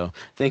it. So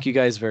thank you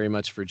guys very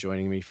much for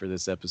joining me for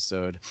this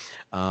episode.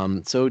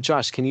 So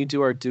Josh, can you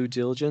do our due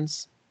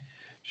diligence?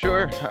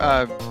 Sure.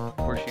 Of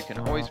course, you can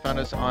always find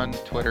us on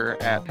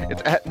Twitter at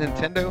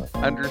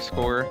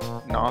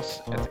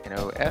Nintendo_NOS. That's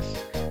NOS.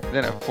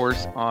 Then, of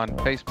course, on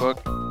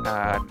Facebook,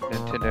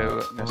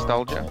 Nintendo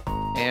Nostalgia,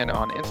 and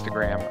on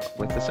Instagram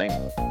with the same.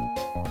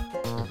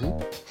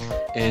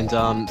 And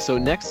so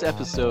next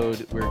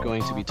episode, we're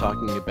going to be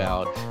talking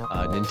about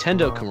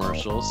Nintendo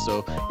commercials.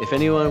 So if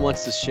anyone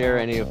wants to share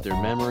any of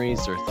their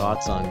memories or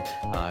thoughts on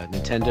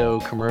Nintendo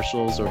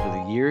commercials over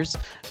the years,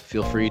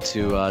 feel free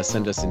to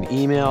send us an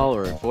email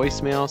or a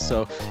voicemail.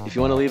 So if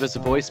you want to leave us a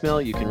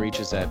voicemail, you can reach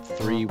us at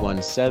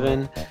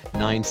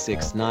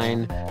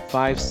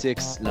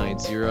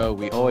 317-969-5690.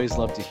 We always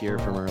love to hear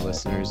from our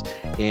listeners.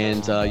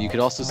 And you could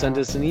also send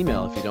us an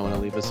email if you don't want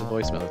to leave us a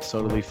voicemail. It's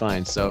totally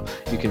fine. So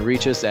you can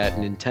reach us at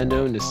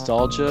Nintendo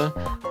Nostalgia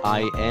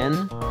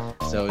IN.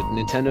 So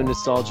Nintendo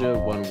Nostalgia,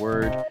 one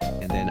word,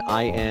 and then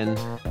IN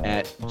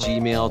at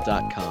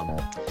gmail.com.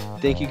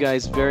 Thank you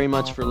guys very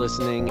much for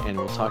listening, and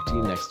we'll talk to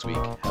you next week.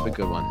 Have a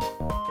good one.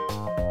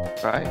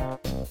 Bye.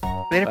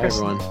 Later, Bye,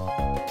 everyone.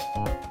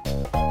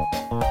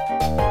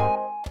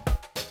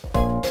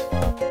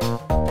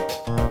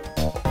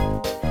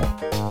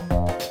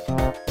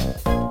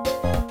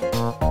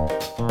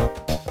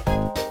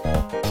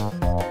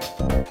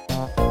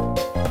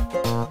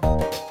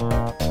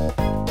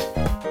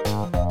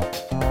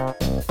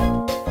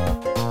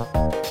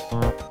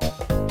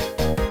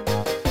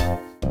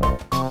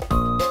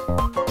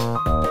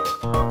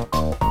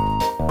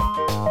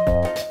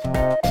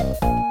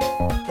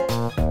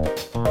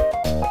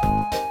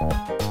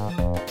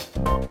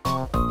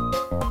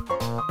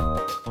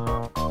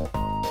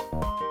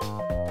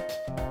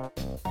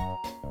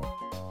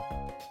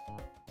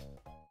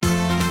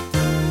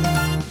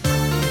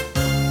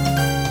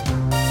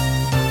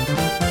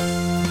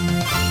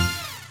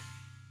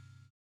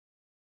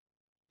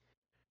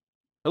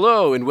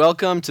 Hello and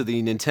welcome to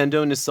the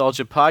Nintendo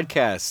Nostalgia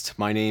Podcast.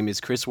 My name is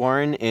Chris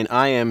Warren, and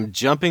I am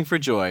jumping for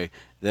joy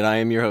that I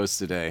am your host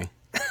today.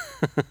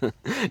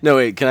 No,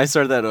 wait, can I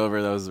start that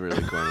over? That was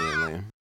really corny and lame.